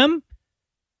I do them.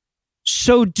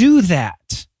 So do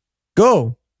that.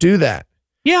 Go do that.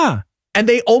 Yeah. And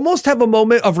they almost have a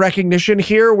moment of recognition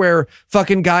here where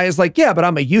fucking Guy is like, yeah, but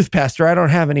I'm a youth pastor. I don't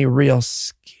have any real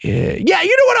skill. Yeah,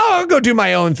 you know what? I'll go do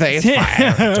my own thing.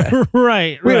 It's fine.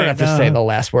 Right. We don't have to say the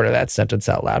last word of that sentence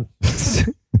out loud.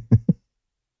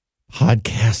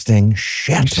 Podcasting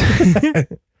shit.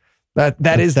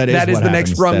 that is the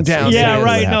next rung down. Yeah,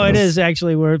 right. No, it is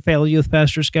actually where failed youth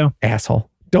pastors go.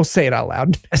 Asshole. Don't say it out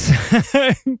loud.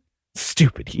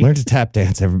 Stupid. Learn to tap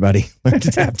dance, everybody. Learn to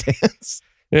tap dance.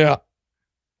 Yeah.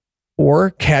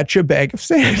 Or catch a bag of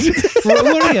sand.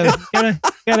 Gotta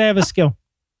have a skill.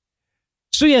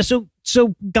 So yeah,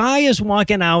 so Guy is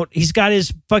walking out. He's got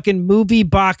his fucking movie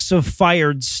box of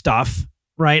fired stuff,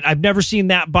 right? I've never seen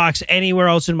that box anywhere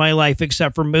else in my life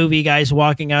except for movie guys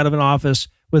walking out of an office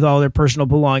with all their personal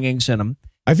belongings in them.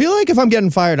 I feel like if I'm getting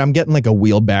fired, I'm getting like a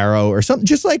wheelbarrow or something.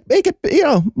 Just like make it,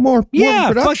 more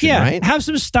production, fuck yeah. Right? Have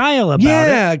some style about it.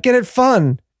 Yeah, get it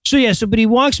fun. So yeah, but he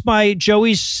walks by,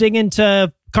 Joey's singing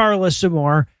to Carla some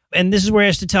more, and this is where he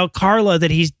has to tell Carla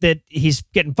that he's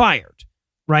getting fired,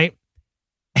 right?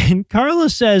 And Carla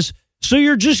says, so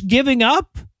you're just giving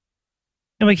up?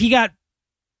 I'm like, he got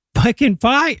fucking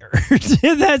fired.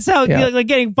 That's how, like,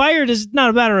 getting fired is not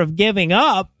a matter of giving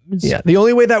up. Yeah, the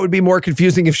only way that would be more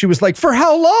confusing if she was like, for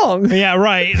how long? Yeah,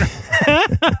 right.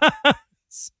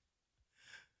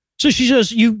 So she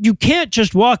says, you can't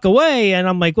just walk away. And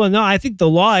I'm like, well, no, I think the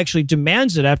law actually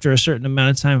demands it after a certain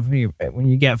amount of time when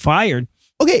you get fired.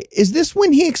 Okay, is this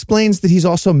when he explains that he's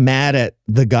also mad at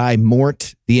the guy,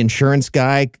 Mort, the insurance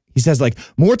guy? He says, like,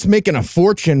 Mort's making a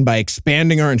fortune by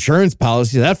expanding our insurance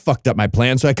policy. That fucked up my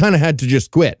plan, so I kind of had to just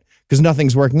quit because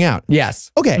nothing's working out.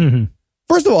 Yes. Okay. Mm-hmm.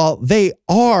 First of all, they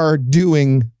are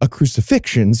doing a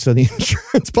crucifixion, so the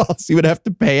insurance policy would have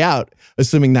to pay out,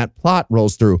 assuming that plot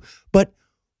rolls through. But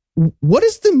what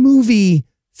does the movie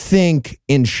think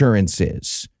insurance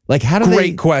is? Like, how do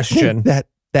Great question. think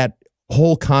that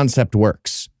whole concept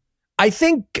works? I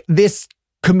think this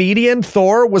comedian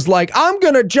Thor was like, I'm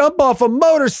going to jump off a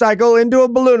motorcycle into a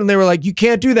balloon. And they were like, you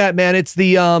can't do that, man. It's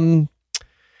the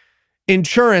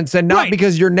insurance, and not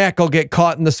because your neck will get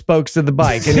caught in the spokes of the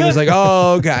bike. And he was like,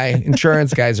 oh, okay.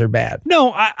 Insurance guys are bad.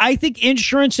 No, I think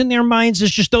insurance in their minds is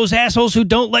just those assholes who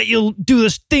don't let you do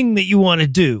this thing that you want to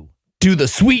do. Do the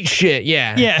sweet shit,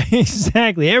 yeah. Yeah,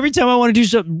 exactly. Every time I want to do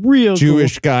something real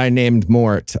Jewish guy named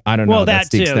Mort. I don't know. Well, That's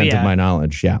the extent of my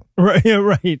knowledge. Yeah. Right,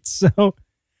 right. So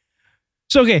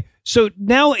okay. So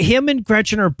now him and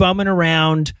Gretchen are bumming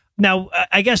around. Now,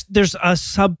 I guess there's a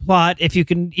subplot, if you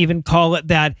can even call it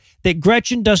that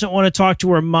Gretchen doesn't want to talk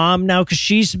to her mom now because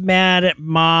she's mad at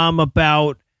mom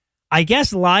about, I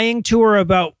guess, lying to her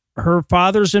about her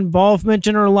father's involvement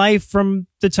in her life from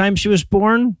the time she was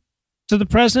born to the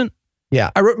present. Yeah,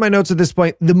 I wrote my notes at this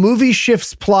point. The movie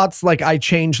shifts plots like I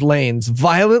change lanes,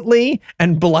 violently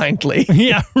and blindly.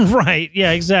 Yeah, right.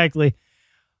 Yeah, exactly.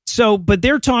 So, but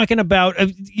they're talking about,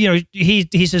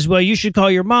 he says, well, you should call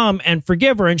your mom and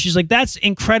forgive her. And she's like, that's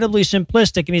incredibly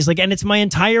simplistic. And he's like, and it's my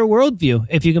entire worldview,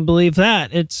 if you can believe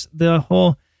that. It's the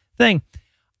whole thing.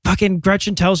 Fucking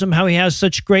Gretchen tells him how he has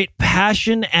such great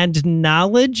passion and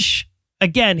knowledge.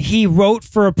 Again, he wrote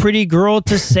for a pretty girl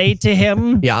to say to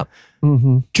him. Yeah.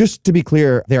 Mm-hmm. Just to be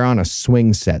clear, they're on a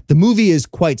swing set. The movie is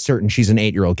quite certain she's an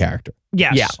 8-year-old character.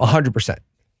 Yes. Yeah, 100%.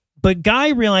 But Guy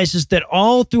realizes that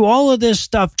all through all of this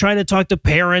stuff, trying to talk the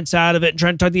parents out of it and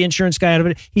trying to talk the insurance guy out of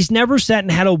it, he's never sat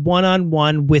and had a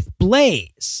one-on-one with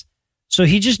Blaze. So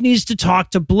he just needs to talk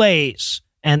to Blaze,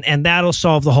 and that'll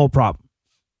solve the whole problem.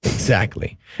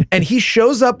 Exactly. And he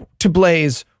shows up to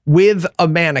Blaze with a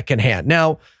mannequin hand.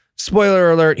 Now,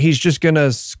 spoiler alert, he's just going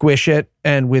to squish it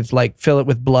and fill it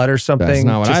with blood or something. That's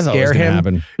not what I thought was going to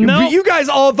happen. No. You guys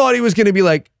all thought he was going to be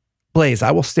like, Blaze,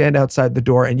 I will stand outside the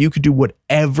door and you could do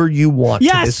whatever you want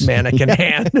to this mannequin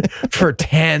hand for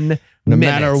 10 minutes. No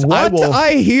matter what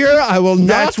I hear, I will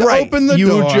not open the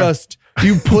door.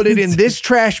 You put it in this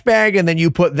trash bag and then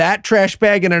you put that trash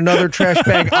bag in another trash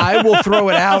bag. I will throw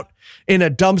it out in a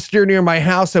dumpster near my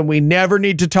house and we never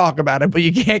need to talk about it, but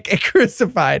you can't get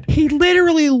crucified. He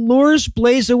literally lures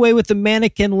Blaze away with the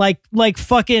mannequin like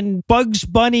fucking Bugs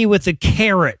Bunny with a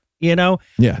carrot, you know?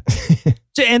 Yeah.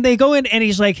 And they go in and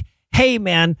he's like, hey,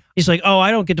 man. He's like, oh,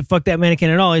 I don't get to fuck that mannequin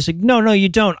at all. He's like, no, you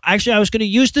don't. Actually, I was going to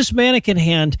use this mannequin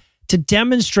hand to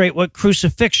demonstrate what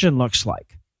crucifixion looks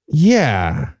like.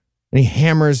 Yeah. And he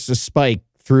hammers a spike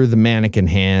through the mannequin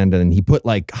hand, and he put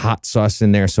like hot sauce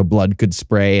in there so blood could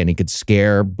spray and he could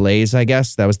scare Blaze, I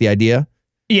guess. That was the idea.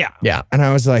 Yeah. Yeah. And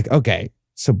I was like, okay,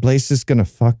 so Blaze is going to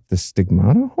fuck the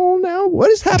stigmata hole now? What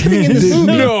is happening in this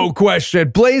movie? No question.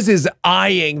 Blaze is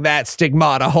eyeing that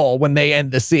stigmata hole when they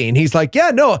end the scene. He's like, yeah,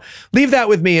 no, leave that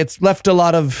with me. It's left a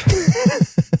lot of...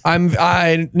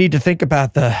 I need to think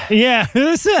about the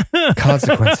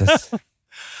consequences.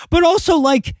 But also,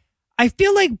 like, I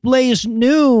feel like Blaze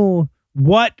knew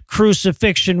what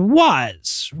crucifixion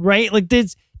was, right? Like,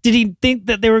 did he think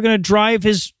that they were going to drive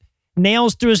his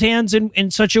nails through his hands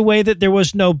in such a way that there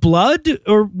was no blood?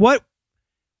 Or what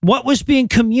was being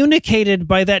communicated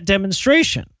by that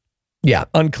demonstration? Yeah,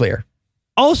 unclear.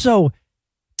 Also,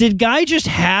 did Guy just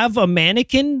have a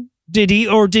mannequin? Did he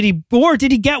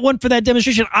get one for that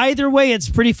demonstration? Either way, it's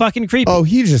pretty fucking creepy. Oh,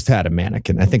 he just had a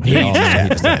mannequin. I think we all know he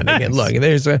just had a mannequin.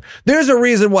 Look, there's a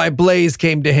reason why Blaze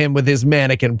came to him with his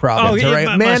mannequin problems,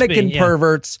 right? Mannequin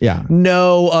perverts. Yeah.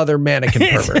 No other mannequin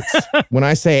perverts. When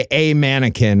I say a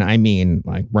mannequin, I mean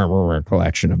like a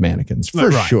collection of mannequins for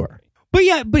sure. But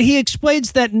yeah, but he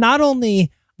explains that not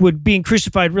only would being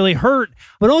crucified really hurt,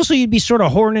 but also you'd be sort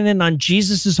of horning in on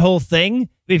Jesus's whole thing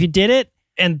if you did it.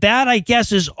 And that, I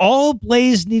guess, is all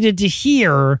Blaze needed to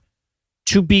hear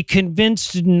to be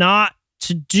convinced not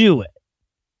to do it.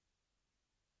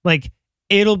 Like,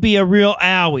 it'll be a real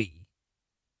owie.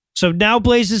 So now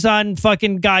Blaze is on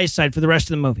fucking Guy's side for the rest of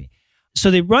the movie. So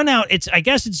they run out. I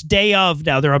guess it's day of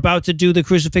now. They're about to do the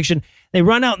crucifixion. They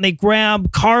run out and they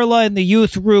grab Carla and the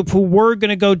youth group who were going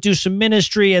to go do some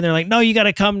ministry. And they're like, no, you got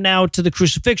to come now to the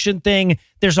crucifixion thing.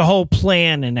 There's a whole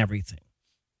plan and everything.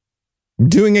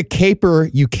 Doing a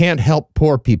caper, you can't help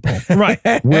poor people. Right.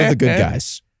 We're the good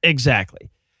guys.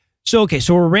 Exactly. So, okay,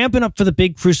 so we're ramping up for the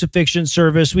big crucifixion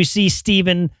service. We see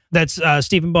Stephen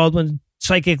Baldwin,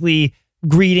 psychically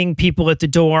greeting people at the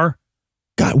door.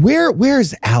 God,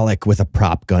 where's Alec with a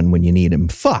prop gun when you need him?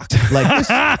 Fuck. Like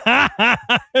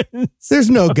this, there's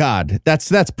no God.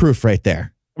 That's proof right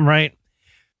there. Right.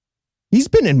 He's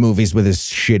been in movies with his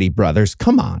shitty brothers.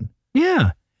 Come on.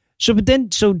 Yeah. So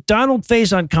Donald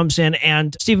Faison comes in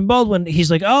and Stephen Baldwin,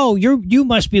 he's like, oh, you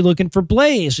must be looking for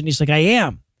Blaze. And he's like, I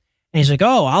am. And he's like,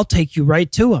 oh, I'll take you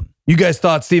right to him. You guys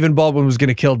thought Stephen Baldwin was going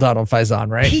to kill Donald Faison,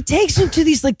 right? He takes him to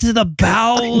these, like, to the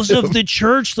bowels of the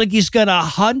church, like he's going to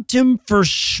hunt him for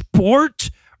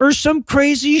sport or some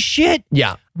crazy shit.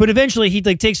 Yeah. But eventually he,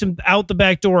 like, takes him out the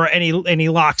back door and he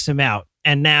locks him out.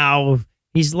 And now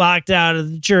he's locked out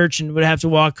of the church and would have to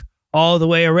walk all the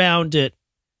way around it.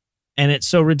 And it's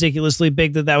so ridiculously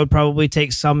big that would probably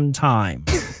take some time.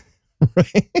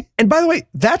 Right. And by the way,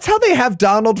 that's how they have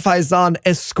Donald Faison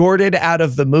escorted out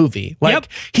of the movie. Like,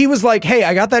 he was like, hey,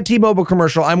 I got that T-Mobile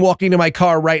commercial. I'm walking to my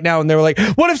car right now. And they were like,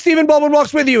 what if Stephen Baldwin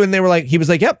walks with you? And he was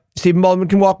like, yep, Stephen Baldwin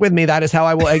can walk with me. That is how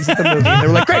I will exit the movie. And they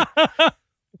were like, great,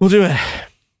 we'll do it.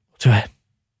 We'll do it.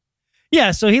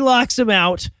 Yeah, so he locks him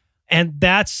out, and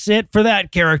that's it for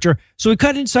that character. So we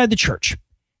cut inside the church.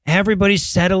 Everybody's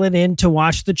settling in to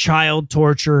watch the child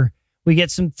torture. We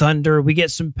get some thunder. We get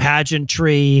some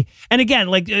pageantry. And again,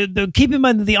 like, keep in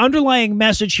mind that the underlying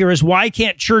message here is, why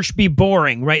can't church be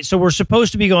boring, right? So we're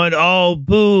supposed to be going, oh,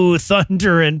 boo,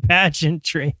 thunder and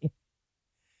pageantry.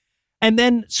 And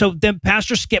then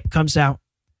Pastor Skip comes out,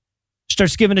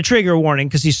 starts giving a trigger warning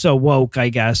because he's so woke, I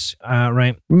guess,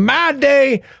 right? My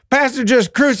day, pastor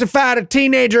just crucified a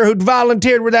teenager who'd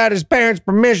volunteered without his parents'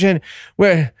 permission.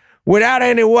 Without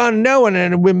anyone knowing,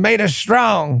 and we made us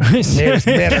strong. It's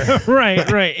better.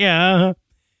 Right, yeah.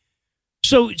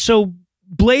 So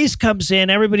Blaze comes in,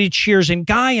 everybody cheers, and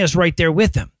Guy is right there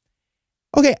with him.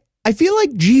 Okay, I feel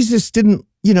like Jesus didn't,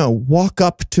 walk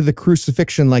up to the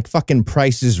crucifixion like fucking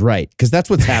Price is Right, because that's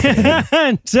what's happening.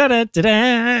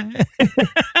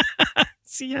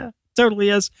 Yeah, totally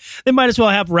is. They might as well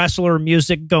have wrestler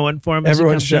music going for him.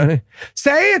 Everyone's shouting,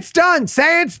 say it's done,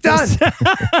 say it's done.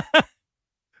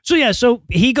 So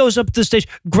he goes up to the stage.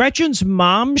 Gretchen's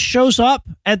mom shows up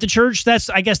at the church.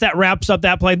 I guess that wraps up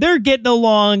that play. They're getting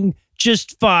along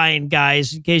just fine,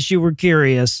 guys, in case you were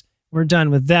curious. We're done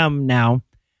with them now.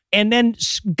 And then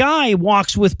Guy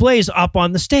walks with Blaze up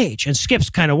on the stage, and Skip's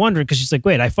kind of wondering because he's like,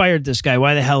 wait, I fired this guy.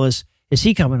 Why the hell is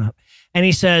he coming up? And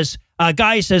he says,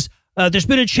 Guy says, there's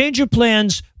been a change of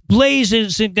plans. Blaze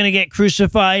isn't going to get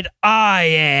crucified. I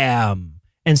am.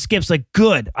 And Skip's like,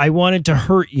 good. I wanted to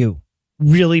hurt you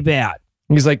really bad.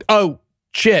 He's like, oh,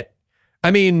 shit.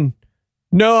 I mean,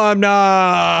 no, I'm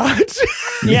not.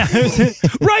 Yeah.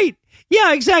 Right.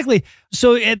 Yeah, exactly.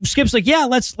 So Skip's like, yeah,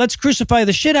 let's crucify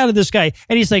the shit out of this guy.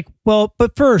 And he's like, well,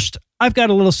 but first, I've got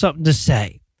a little something to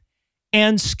say.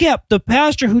 And Skip, the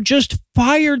pastor who just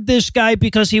fired this guy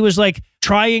because he was like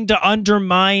trying to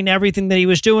undermine everything that he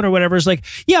was doing or whatever, is like,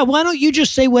 yeah, why don't you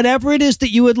just say whatever it is that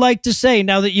you would like to say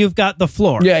now that you've got the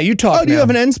floor? Yeah, you talk. Oh, do you have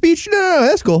an end speech? No,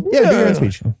 that's cool. Yeah, do your end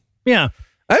speech. Yeah.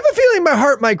 I have a feeling my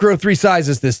heart might grow 3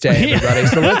 sizes this day, everybody.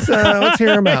 So let's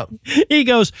hear him out. He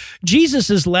goes,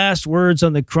 Jesus' last words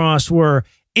on the cross were,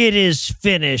 "It is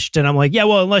finished." And I'm like, yeah,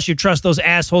 well, unless you trust those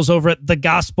assholes over at the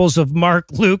Gospels of Mark,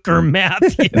 Luke, or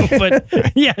Matthew. But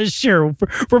yeah, sure.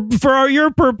 For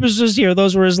your purposes here,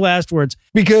 those were his last words.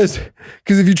 Because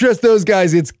if you trust those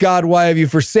guys, it's God, why have you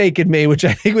forsaken me? Which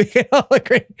I think we can all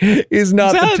agree is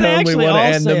not the tone we want to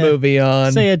end the movie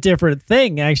on. Say a different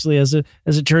thing, actually, as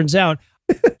it turns out.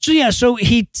 So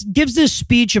he gives this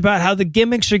speech about how the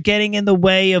gimmicks are getting in the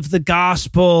way of the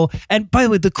gospel. And by the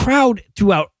way, the crowd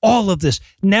throughout all of this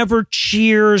never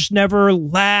cheers, never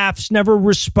laughs, never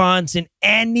responds in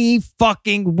any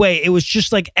fucking way. It was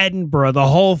just like Edinburgh the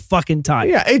whole fucking time.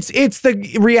 Yeah, it's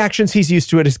the reactions he's used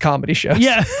to at his comedy shows.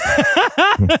 Yeah.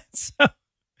 So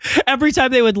every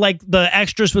time they would, like, the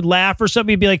extras would laugh or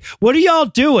something, he'd be like, what are y'all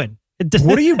doing?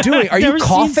 What are you doing? Are you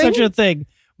coughing? Seen such a thing.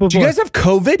 Do you guys have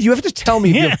COVID? You have to tell me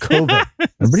if you have COVID.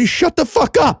 Everybody shut the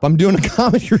fuck up. I'm doing a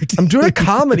comedy routine. I'm doing a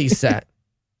comedy set.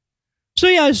 So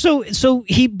yeah, so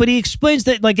he explains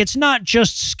that, like, it's not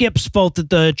just Skip's fault that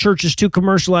the church is too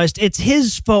commercialized. It's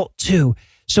his fault too.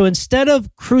 So instead of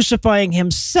crucifying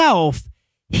himself,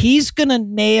 he's going to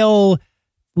nail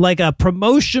like a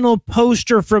promotional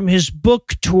poster from his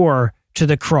book tour to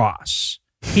the cross.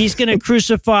 He's going to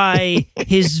crucify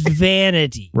his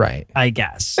vanity, right? I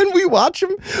guess. And we watch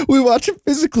him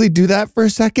physically do that for a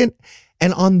second.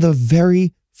 And on the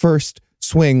very first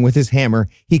swing with his hammer,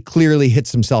 he clearly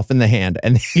hits himself in the hand.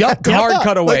 And hard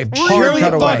cutaway. Like, hard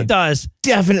cutaway. Does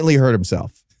definitely hurt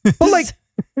himself. But like,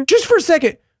 just for a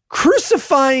second,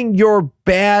 crucifying your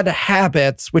bad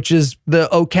habits, which is the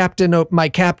 "oh captain, oh, my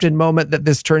captain" moment that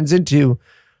this turns into.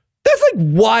 That's like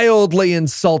wildly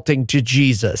insulting to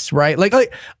Jesus, right? Like I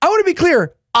want to be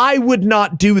clear. I would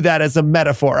not do that as a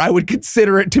metaphor. I would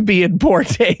consider it to be in poor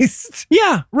taste.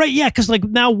 Yeah, right. Yeah, because like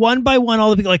now one by one,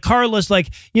 all the people, like Carla's like,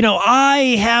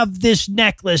 I have this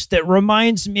necklace that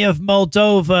reminds me of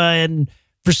Moldova and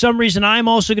for some reason, I'm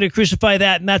also going to crucify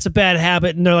that, and that's a bad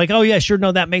habit. And they're like, oh, yeah, sure,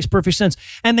 no, that makes perfect sense.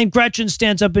 And then Gretchen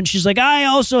stands up, and she's like, I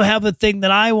also have a thing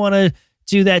that I want to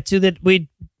do that too, that we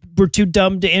were too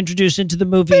dumb to introduce into the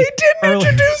movie. They didn't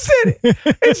introduce it.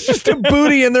 It's just a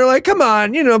booty, and they're like, come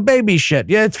on, baby shit.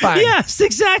 Yeah, it's fine. Yes,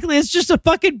 exactly. It's just a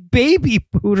fucking baby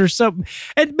boot or something.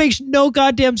 It makes no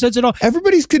goddamn sense at all.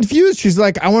 Everybody's confused. She's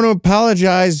like, I want to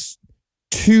apologize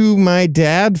to my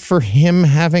dad for him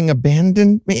having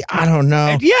abandoned me. I don't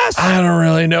know. Yes. I don't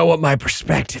really know what my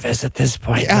perspective is at this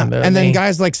point. Yeah. And then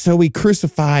guys like, so we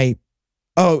crucify,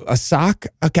 a sock?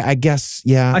 Okay, I guess,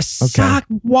 yeah. A sock?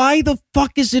 Why the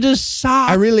fuck is it a sock?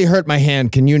 I really hurt my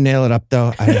hand. Can you nail it up,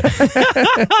 though?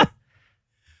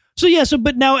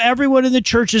 But now everyone in the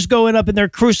church is going up and they're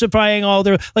crucifying all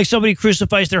their, like somebody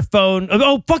crucifies their phone.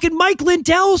 Oh, fucking Mike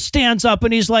Lindell stands up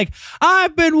and he's like,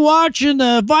 I've been watching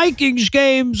the Vikings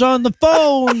games on the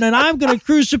phone and I'm going to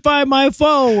crucify my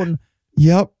phone.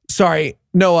 Yep. Sorry,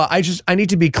 Noah, I need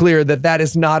to be clear that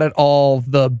is not at all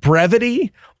the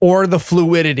brevity or the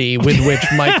fluidity with which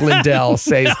Mike Lindell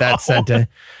says that sentence.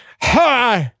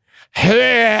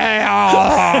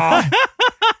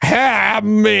 Have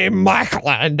me, Mike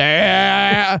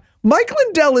Lindell. Mike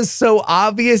Lindell is so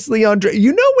obviously on drugs.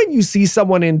 When you see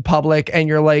someone in public and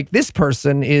you're like, this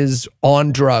person is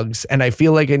on drugs and I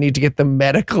feel like I need to get them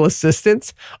medical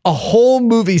assistance. A whole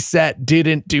movie set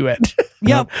didn't do it.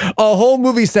 Yep. A whole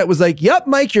movie set was like, yep,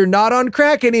 Mike, you're not on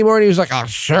crack anymore. And he was like, oh,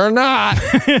 sure not.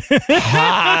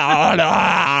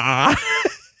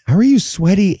 How are you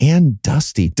sweaty and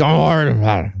dusty? Don't worry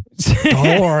about it.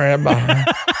 Don't worry about it.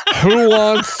 Who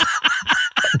wants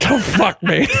to fuck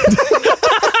me?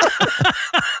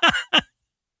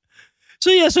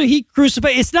 So he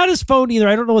crucified. It's not his phone either.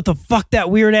 I don't know what the fuck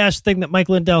that weird ass thing that Mike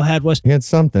Lindell had was. He had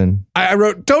something. I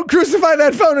wrote, don't crucify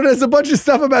that phone. And there's a bunch of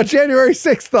stuff about January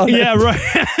 6th on it. Yeah,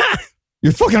 right.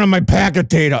 You're fucking on my packet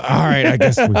data. All right, I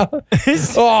guess.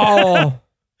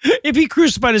 If he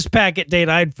crucified his packet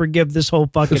data, I'd forgive this whole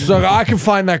fucking. So I can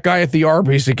find that guy at the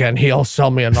Arby's again. He'll sell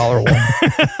me another one.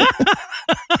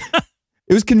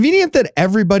 It was convenient that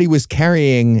everybody was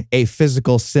carrying a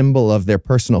physical symbol of their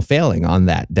personal failing on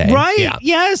that day. Right? Yeah.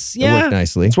 Yes. It worked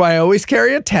nicely. That's why I always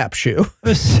carry a tap shoe.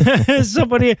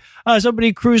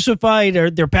 somebody crucified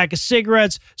their pack of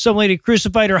cigarettes. Some lady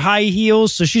crucified her high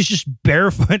heels, so she's just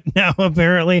barefoot now,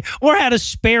 apparently, or had a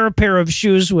spare pair of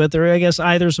shoes with her. I guess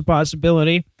either's a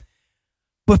possibility.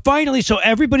 But finally, so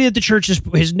everybody at the church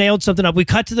has nailed something up. We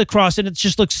cut to the cross, and it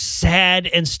just looks sad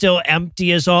and still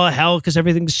empty as all hell because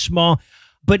everything's small.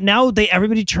 But now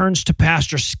everybody turns to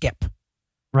Pastor Skip,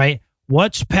 right?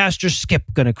 What's Pastor Skip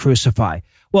going to crucify?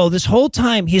 Well, this whole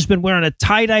time, he's been wearing a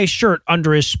tie-dye shirt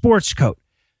under his sports coat.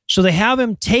 So they have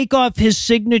him take off his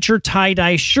signature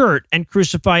tie-dye shirt and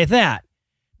crucify that.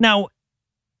 Now,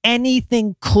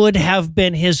 anything could have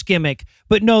been his gimmick,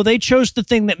 but no, they chose the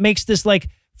thing that makes this like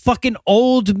fucking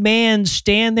old man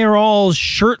stand there all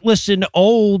shirtless and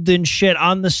old and shit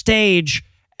on the stage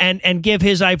and give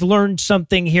his I've learned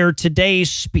something here today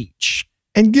speech.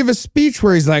 And give a speech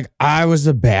where he's like, I was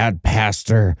a bad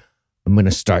pastor. I'm going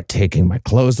to start taking my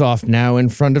clothes off now in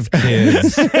front of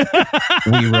kids.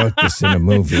 We wrote this in a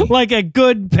movie. Like a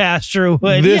good pastor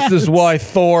would. This is why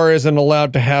Thor isn't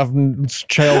allowed to have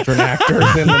children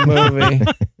actors in the movie.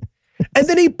 And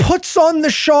then he puts on the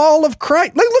shawl of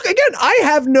Christ. Like, look, again, I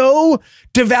have no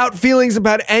devout feelings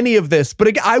about any of this, but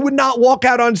again, I would not walk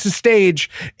out onto stage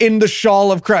in the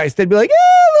shawl of Christ. They'd be like,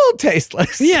 a little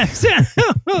tasteless. Yes.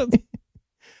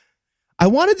 I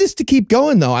wanted this to keep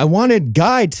going, though. I wanted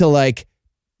Guy to,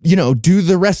 do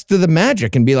the rest of the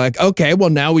magic and be like, okay,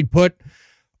 well, now we put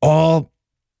all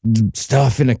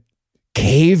stuff in a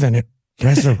cave and it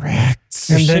resurrects.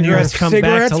 And then your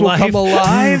cigarettes will come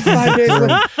alive 5 days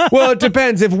later. Well, it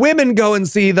depends. If women go and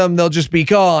see them, they'll just be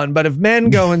gone. But if men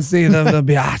go and see them, they'll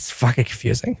be, it's fucking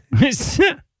confusing.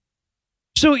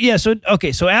 So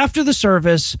after the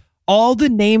service, all the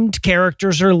named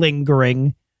characters are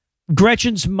lingering.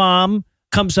 Gretchen's mom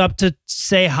comes up to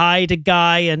say hi to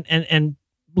Guy and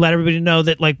let everybody know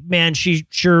that, like, man, she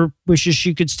sure wishes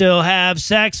she could still have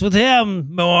sex with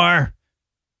him more.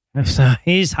 So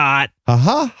he's hot. Ha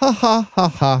ha ha ha ha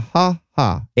ha ha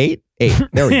ha. 8.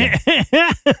 There we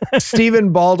go.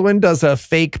 Stephen Baldwin does a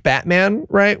fake Batman,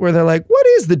 right? Where they're like, what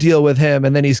is the deal with him?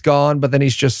 And then he's gone, but then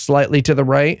he's just slightly to the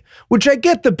right, which I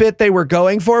get the bit they were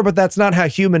going for, but that's not how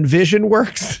human vision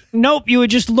works. Nope. You would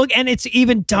just look, and it's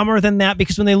even dumber than that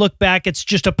because when they look back, it's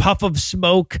just a puff of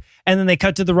smoke. And then they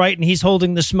cut to the right and he's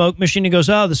holding the smoke machine. He goes,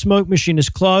 the smoke machine is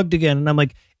clogged again. And I'm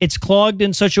like, it's clogged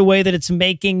in such a way that it's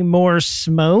making more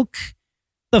smoke.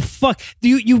 the fuck?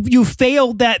 You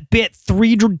failed that bit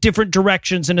 3 different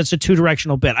directions, and it's a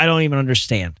 2-directional bit. I don't even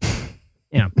understand.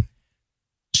 Yeah.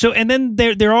 So, and then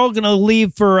they're all going to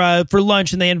leave for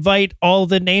lunch, and they invite all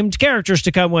the named characters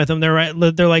to come with them.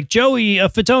 They're like, Joey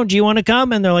Fatone, do you want to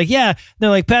come? And they're like, yeah. And they're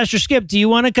like, Pastor Skip, do you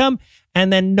want to come?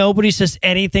 And then nobody says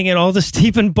anything at all to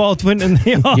Stephen Baldwin, and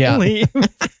they all leave.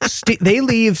 They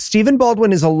leave. Stephen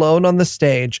Baldwin is alone on the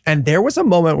stage, and there was a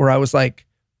moment where I was like,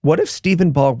 what if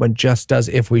Stephen Baldwin just does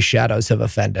If We Shadows Have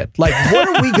Offended? Like, what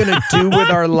are we going to do with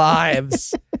our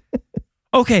lives?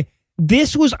 Okay,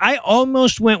 I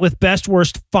almost went with best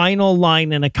worst final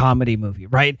line in a comedy movie,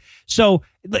 right? So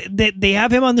they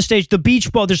have him on the stage. The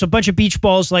beach ball, there's a bunch of beach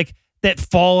balls like that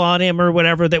fall on him or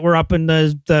whatever that were up in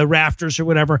the rafters or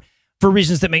whatever, for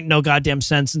reasons that make no goddamn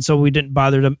sense. And so we didn't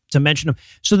bother to mention them.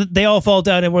 So that they all fall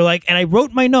down, and we're like, and I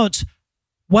wrote my notes,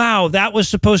 wow, that was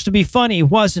supposed to be funny,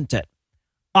 wasn't it?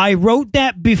 I wrote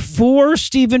that before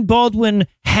Stephen Baldwin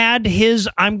had his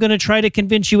I'm going to try to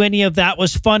convince you any of that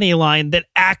was funny line that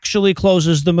actually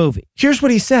closes the movie. Here's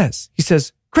what he says. He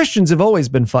says, Christians have always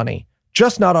been funny,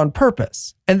 just not on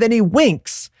purpose. And then he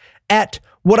winks at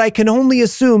what I can only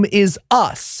assume is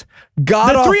us.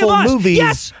 GodAwfulMovies,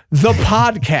 yes! The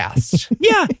podcast.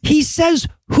 Yeah, he says,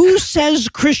 who says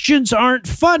Christians aren't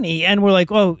funny? And we're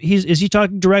like, oh, is he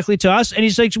talking directly to us? And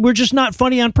he's like, we're just not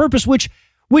funny on purpose, which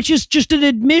is just an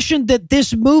admission that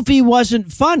this movie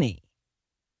wasn't funny.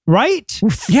 Right?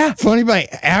 Yeah. Funny by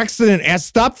accident.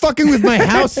 Stop fucking with my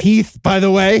house, Heath, by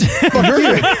the way.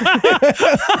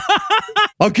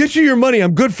 I'll get you your money.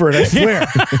 I'm good for it, I swear.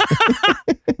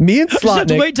 Me and Slotnick. I have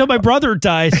to wait till my brother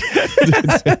dies.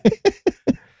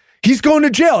 He's going to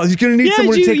jail. He's going to need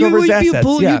someone to take over his assets.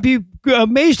 You'd be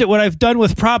amazed at what I've done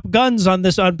with prop guns on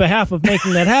behalf of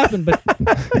making that happen. But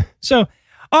so...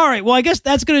 All right, well, I guess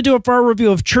that's going to do it for our review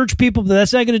of Church People, but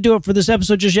that's not going to do it for this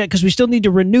episode just yet because we still need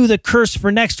to renew the curse for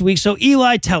next week. So,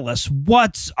 Eli, tell us,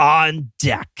 what's on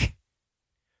deck?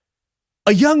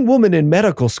 A young woman in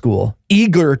medical school,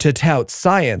 eager to tout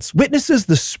science, witnesses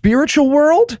the spiritual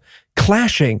world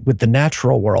clashing with the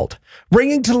natural world,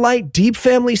 bringing to light deep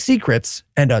family secrets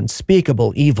and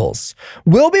unspeakable evils.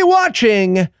 We'll be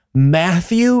watching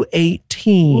Matthew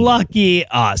 18. Lucky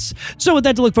us. So with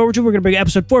that to look forward to, we're going to bring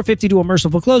episode 450 to a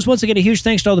merciful close. Once again, a huge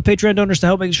thanks to all the Patreon donors to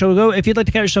help make the show go. If you'd like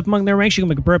to count yourself among their ranks, you can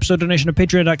make a per episode donation at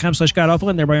patreon.com/godawful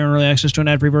and thereby earn early access to an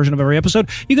ad-free version of every episode.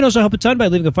 You can also help a ton by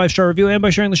leaving a 5-star review and by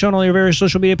sharing the show on all your various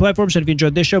social media platforms. And if you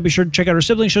enjoyed this show, be sure to check out our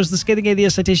sibling shows, The Scathing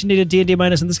Atheist, Citation Needed, D&D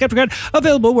Minus, and The Skepticrat,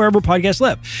 available wherever podcasts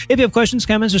live. If you have questions,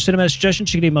 comments, or cinematic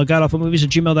suggestions, you can email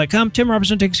godawfulmovies@gmail.com. Tim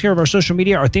Robertson takes care of our social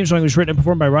media. Our theme song was written and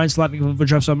performed by Ryan Slotnick of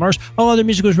Jeffs on Mars. All other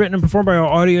music was written and performed by our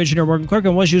audio engineer Morgan Clark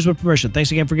and was used with permission.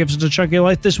 Thanks again for giving us a chunk of your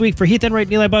life this week. For Heath Enright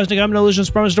and Eli Bosnick, I'm no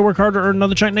Lugeons. Promise to work hard to earn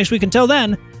another chunk next week. Until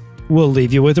then, we'll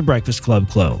leave you with a Breakfast Club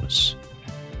close.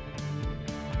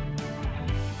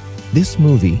 This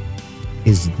movie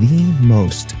is the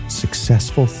most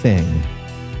successful thing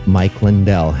Mike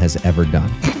Lindell has ever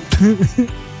done.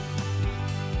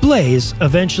 Blaze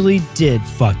eventually did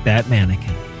fuck that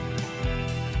mannequin.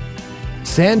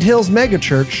 Sandhills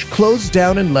Megachurch closed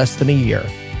down in less than a year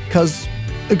because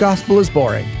the gospel is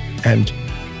boring and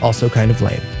also kind of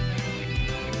lame.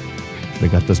 They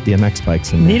got those BMX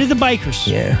bikes in there. Needed the bikers.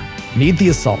 Yeah. Need the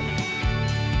assault.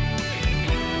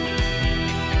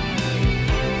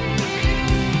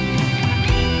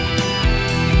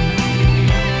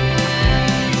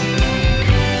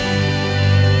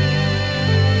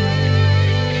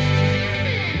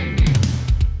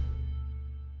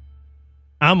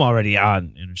 I'm already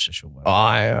on interstitial. Oh,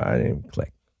 I didn't even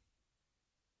click.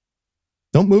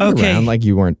 Don't move around like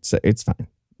you weren't. It's fine.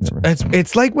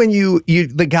 It's like when you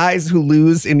the guys who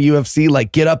lose in UFC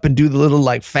like get up and do the little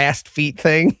like fast feet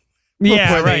thing.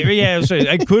 Yeah, right. Yeah, so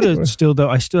I could have still though.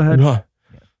 I still had.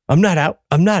 I'm not out.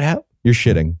 I'm not out. You're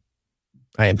shitting.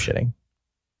 I am shitting.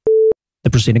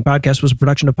 The preceding podcast was a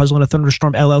production of Puzzle and a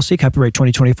Thunderstorm LLC, copyright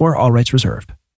 2024, all rights reserved.